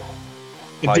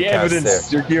 The evidence,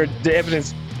 the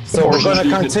evidence. So we're going to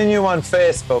continue on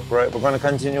Facebook, right? We're going to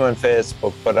continue on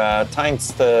Facebook, but thanks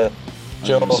to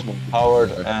Joe, Howard,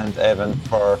 and Evan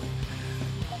for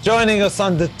joining us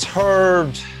on the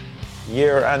 3rd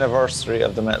year anniversary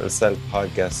of the Metal Cell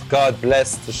podcast. God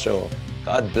bless the show.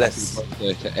 God bless. Happy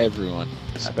birthday to everyone,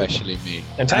 especially me.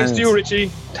 And thanks to you, Richie.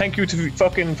 Thank you to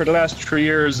fucking for the last 3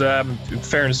 years. In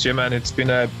fairness to you, man, it's been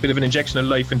a bit of an injection of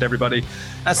life into everybody.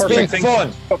 It's been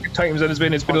fun. Fucking times that it's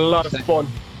been a lot of fun.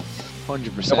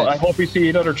 100%. I hope we see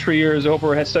another 3 years. I hope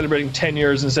we're celebrating 10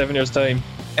 years in 7 years' time.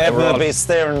 Evan will be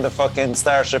steering the fucking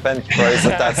Starship Enterprise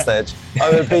at that stage.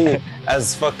 I will be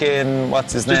as fucking,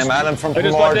 what's his name, Alan from I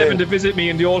just want Evan to visit me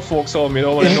in the old folks' home, you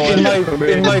know.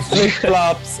 In my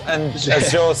flip-flops, and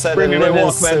as Joe said, in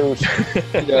linen suit.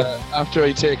 Yeah, after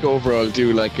I take over, I'll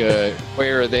do like a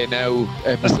Where Are They Now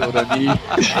episode on you.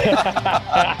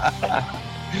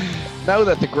 Now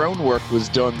that the groundwork was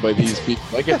done by these people,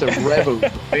 I get to revel.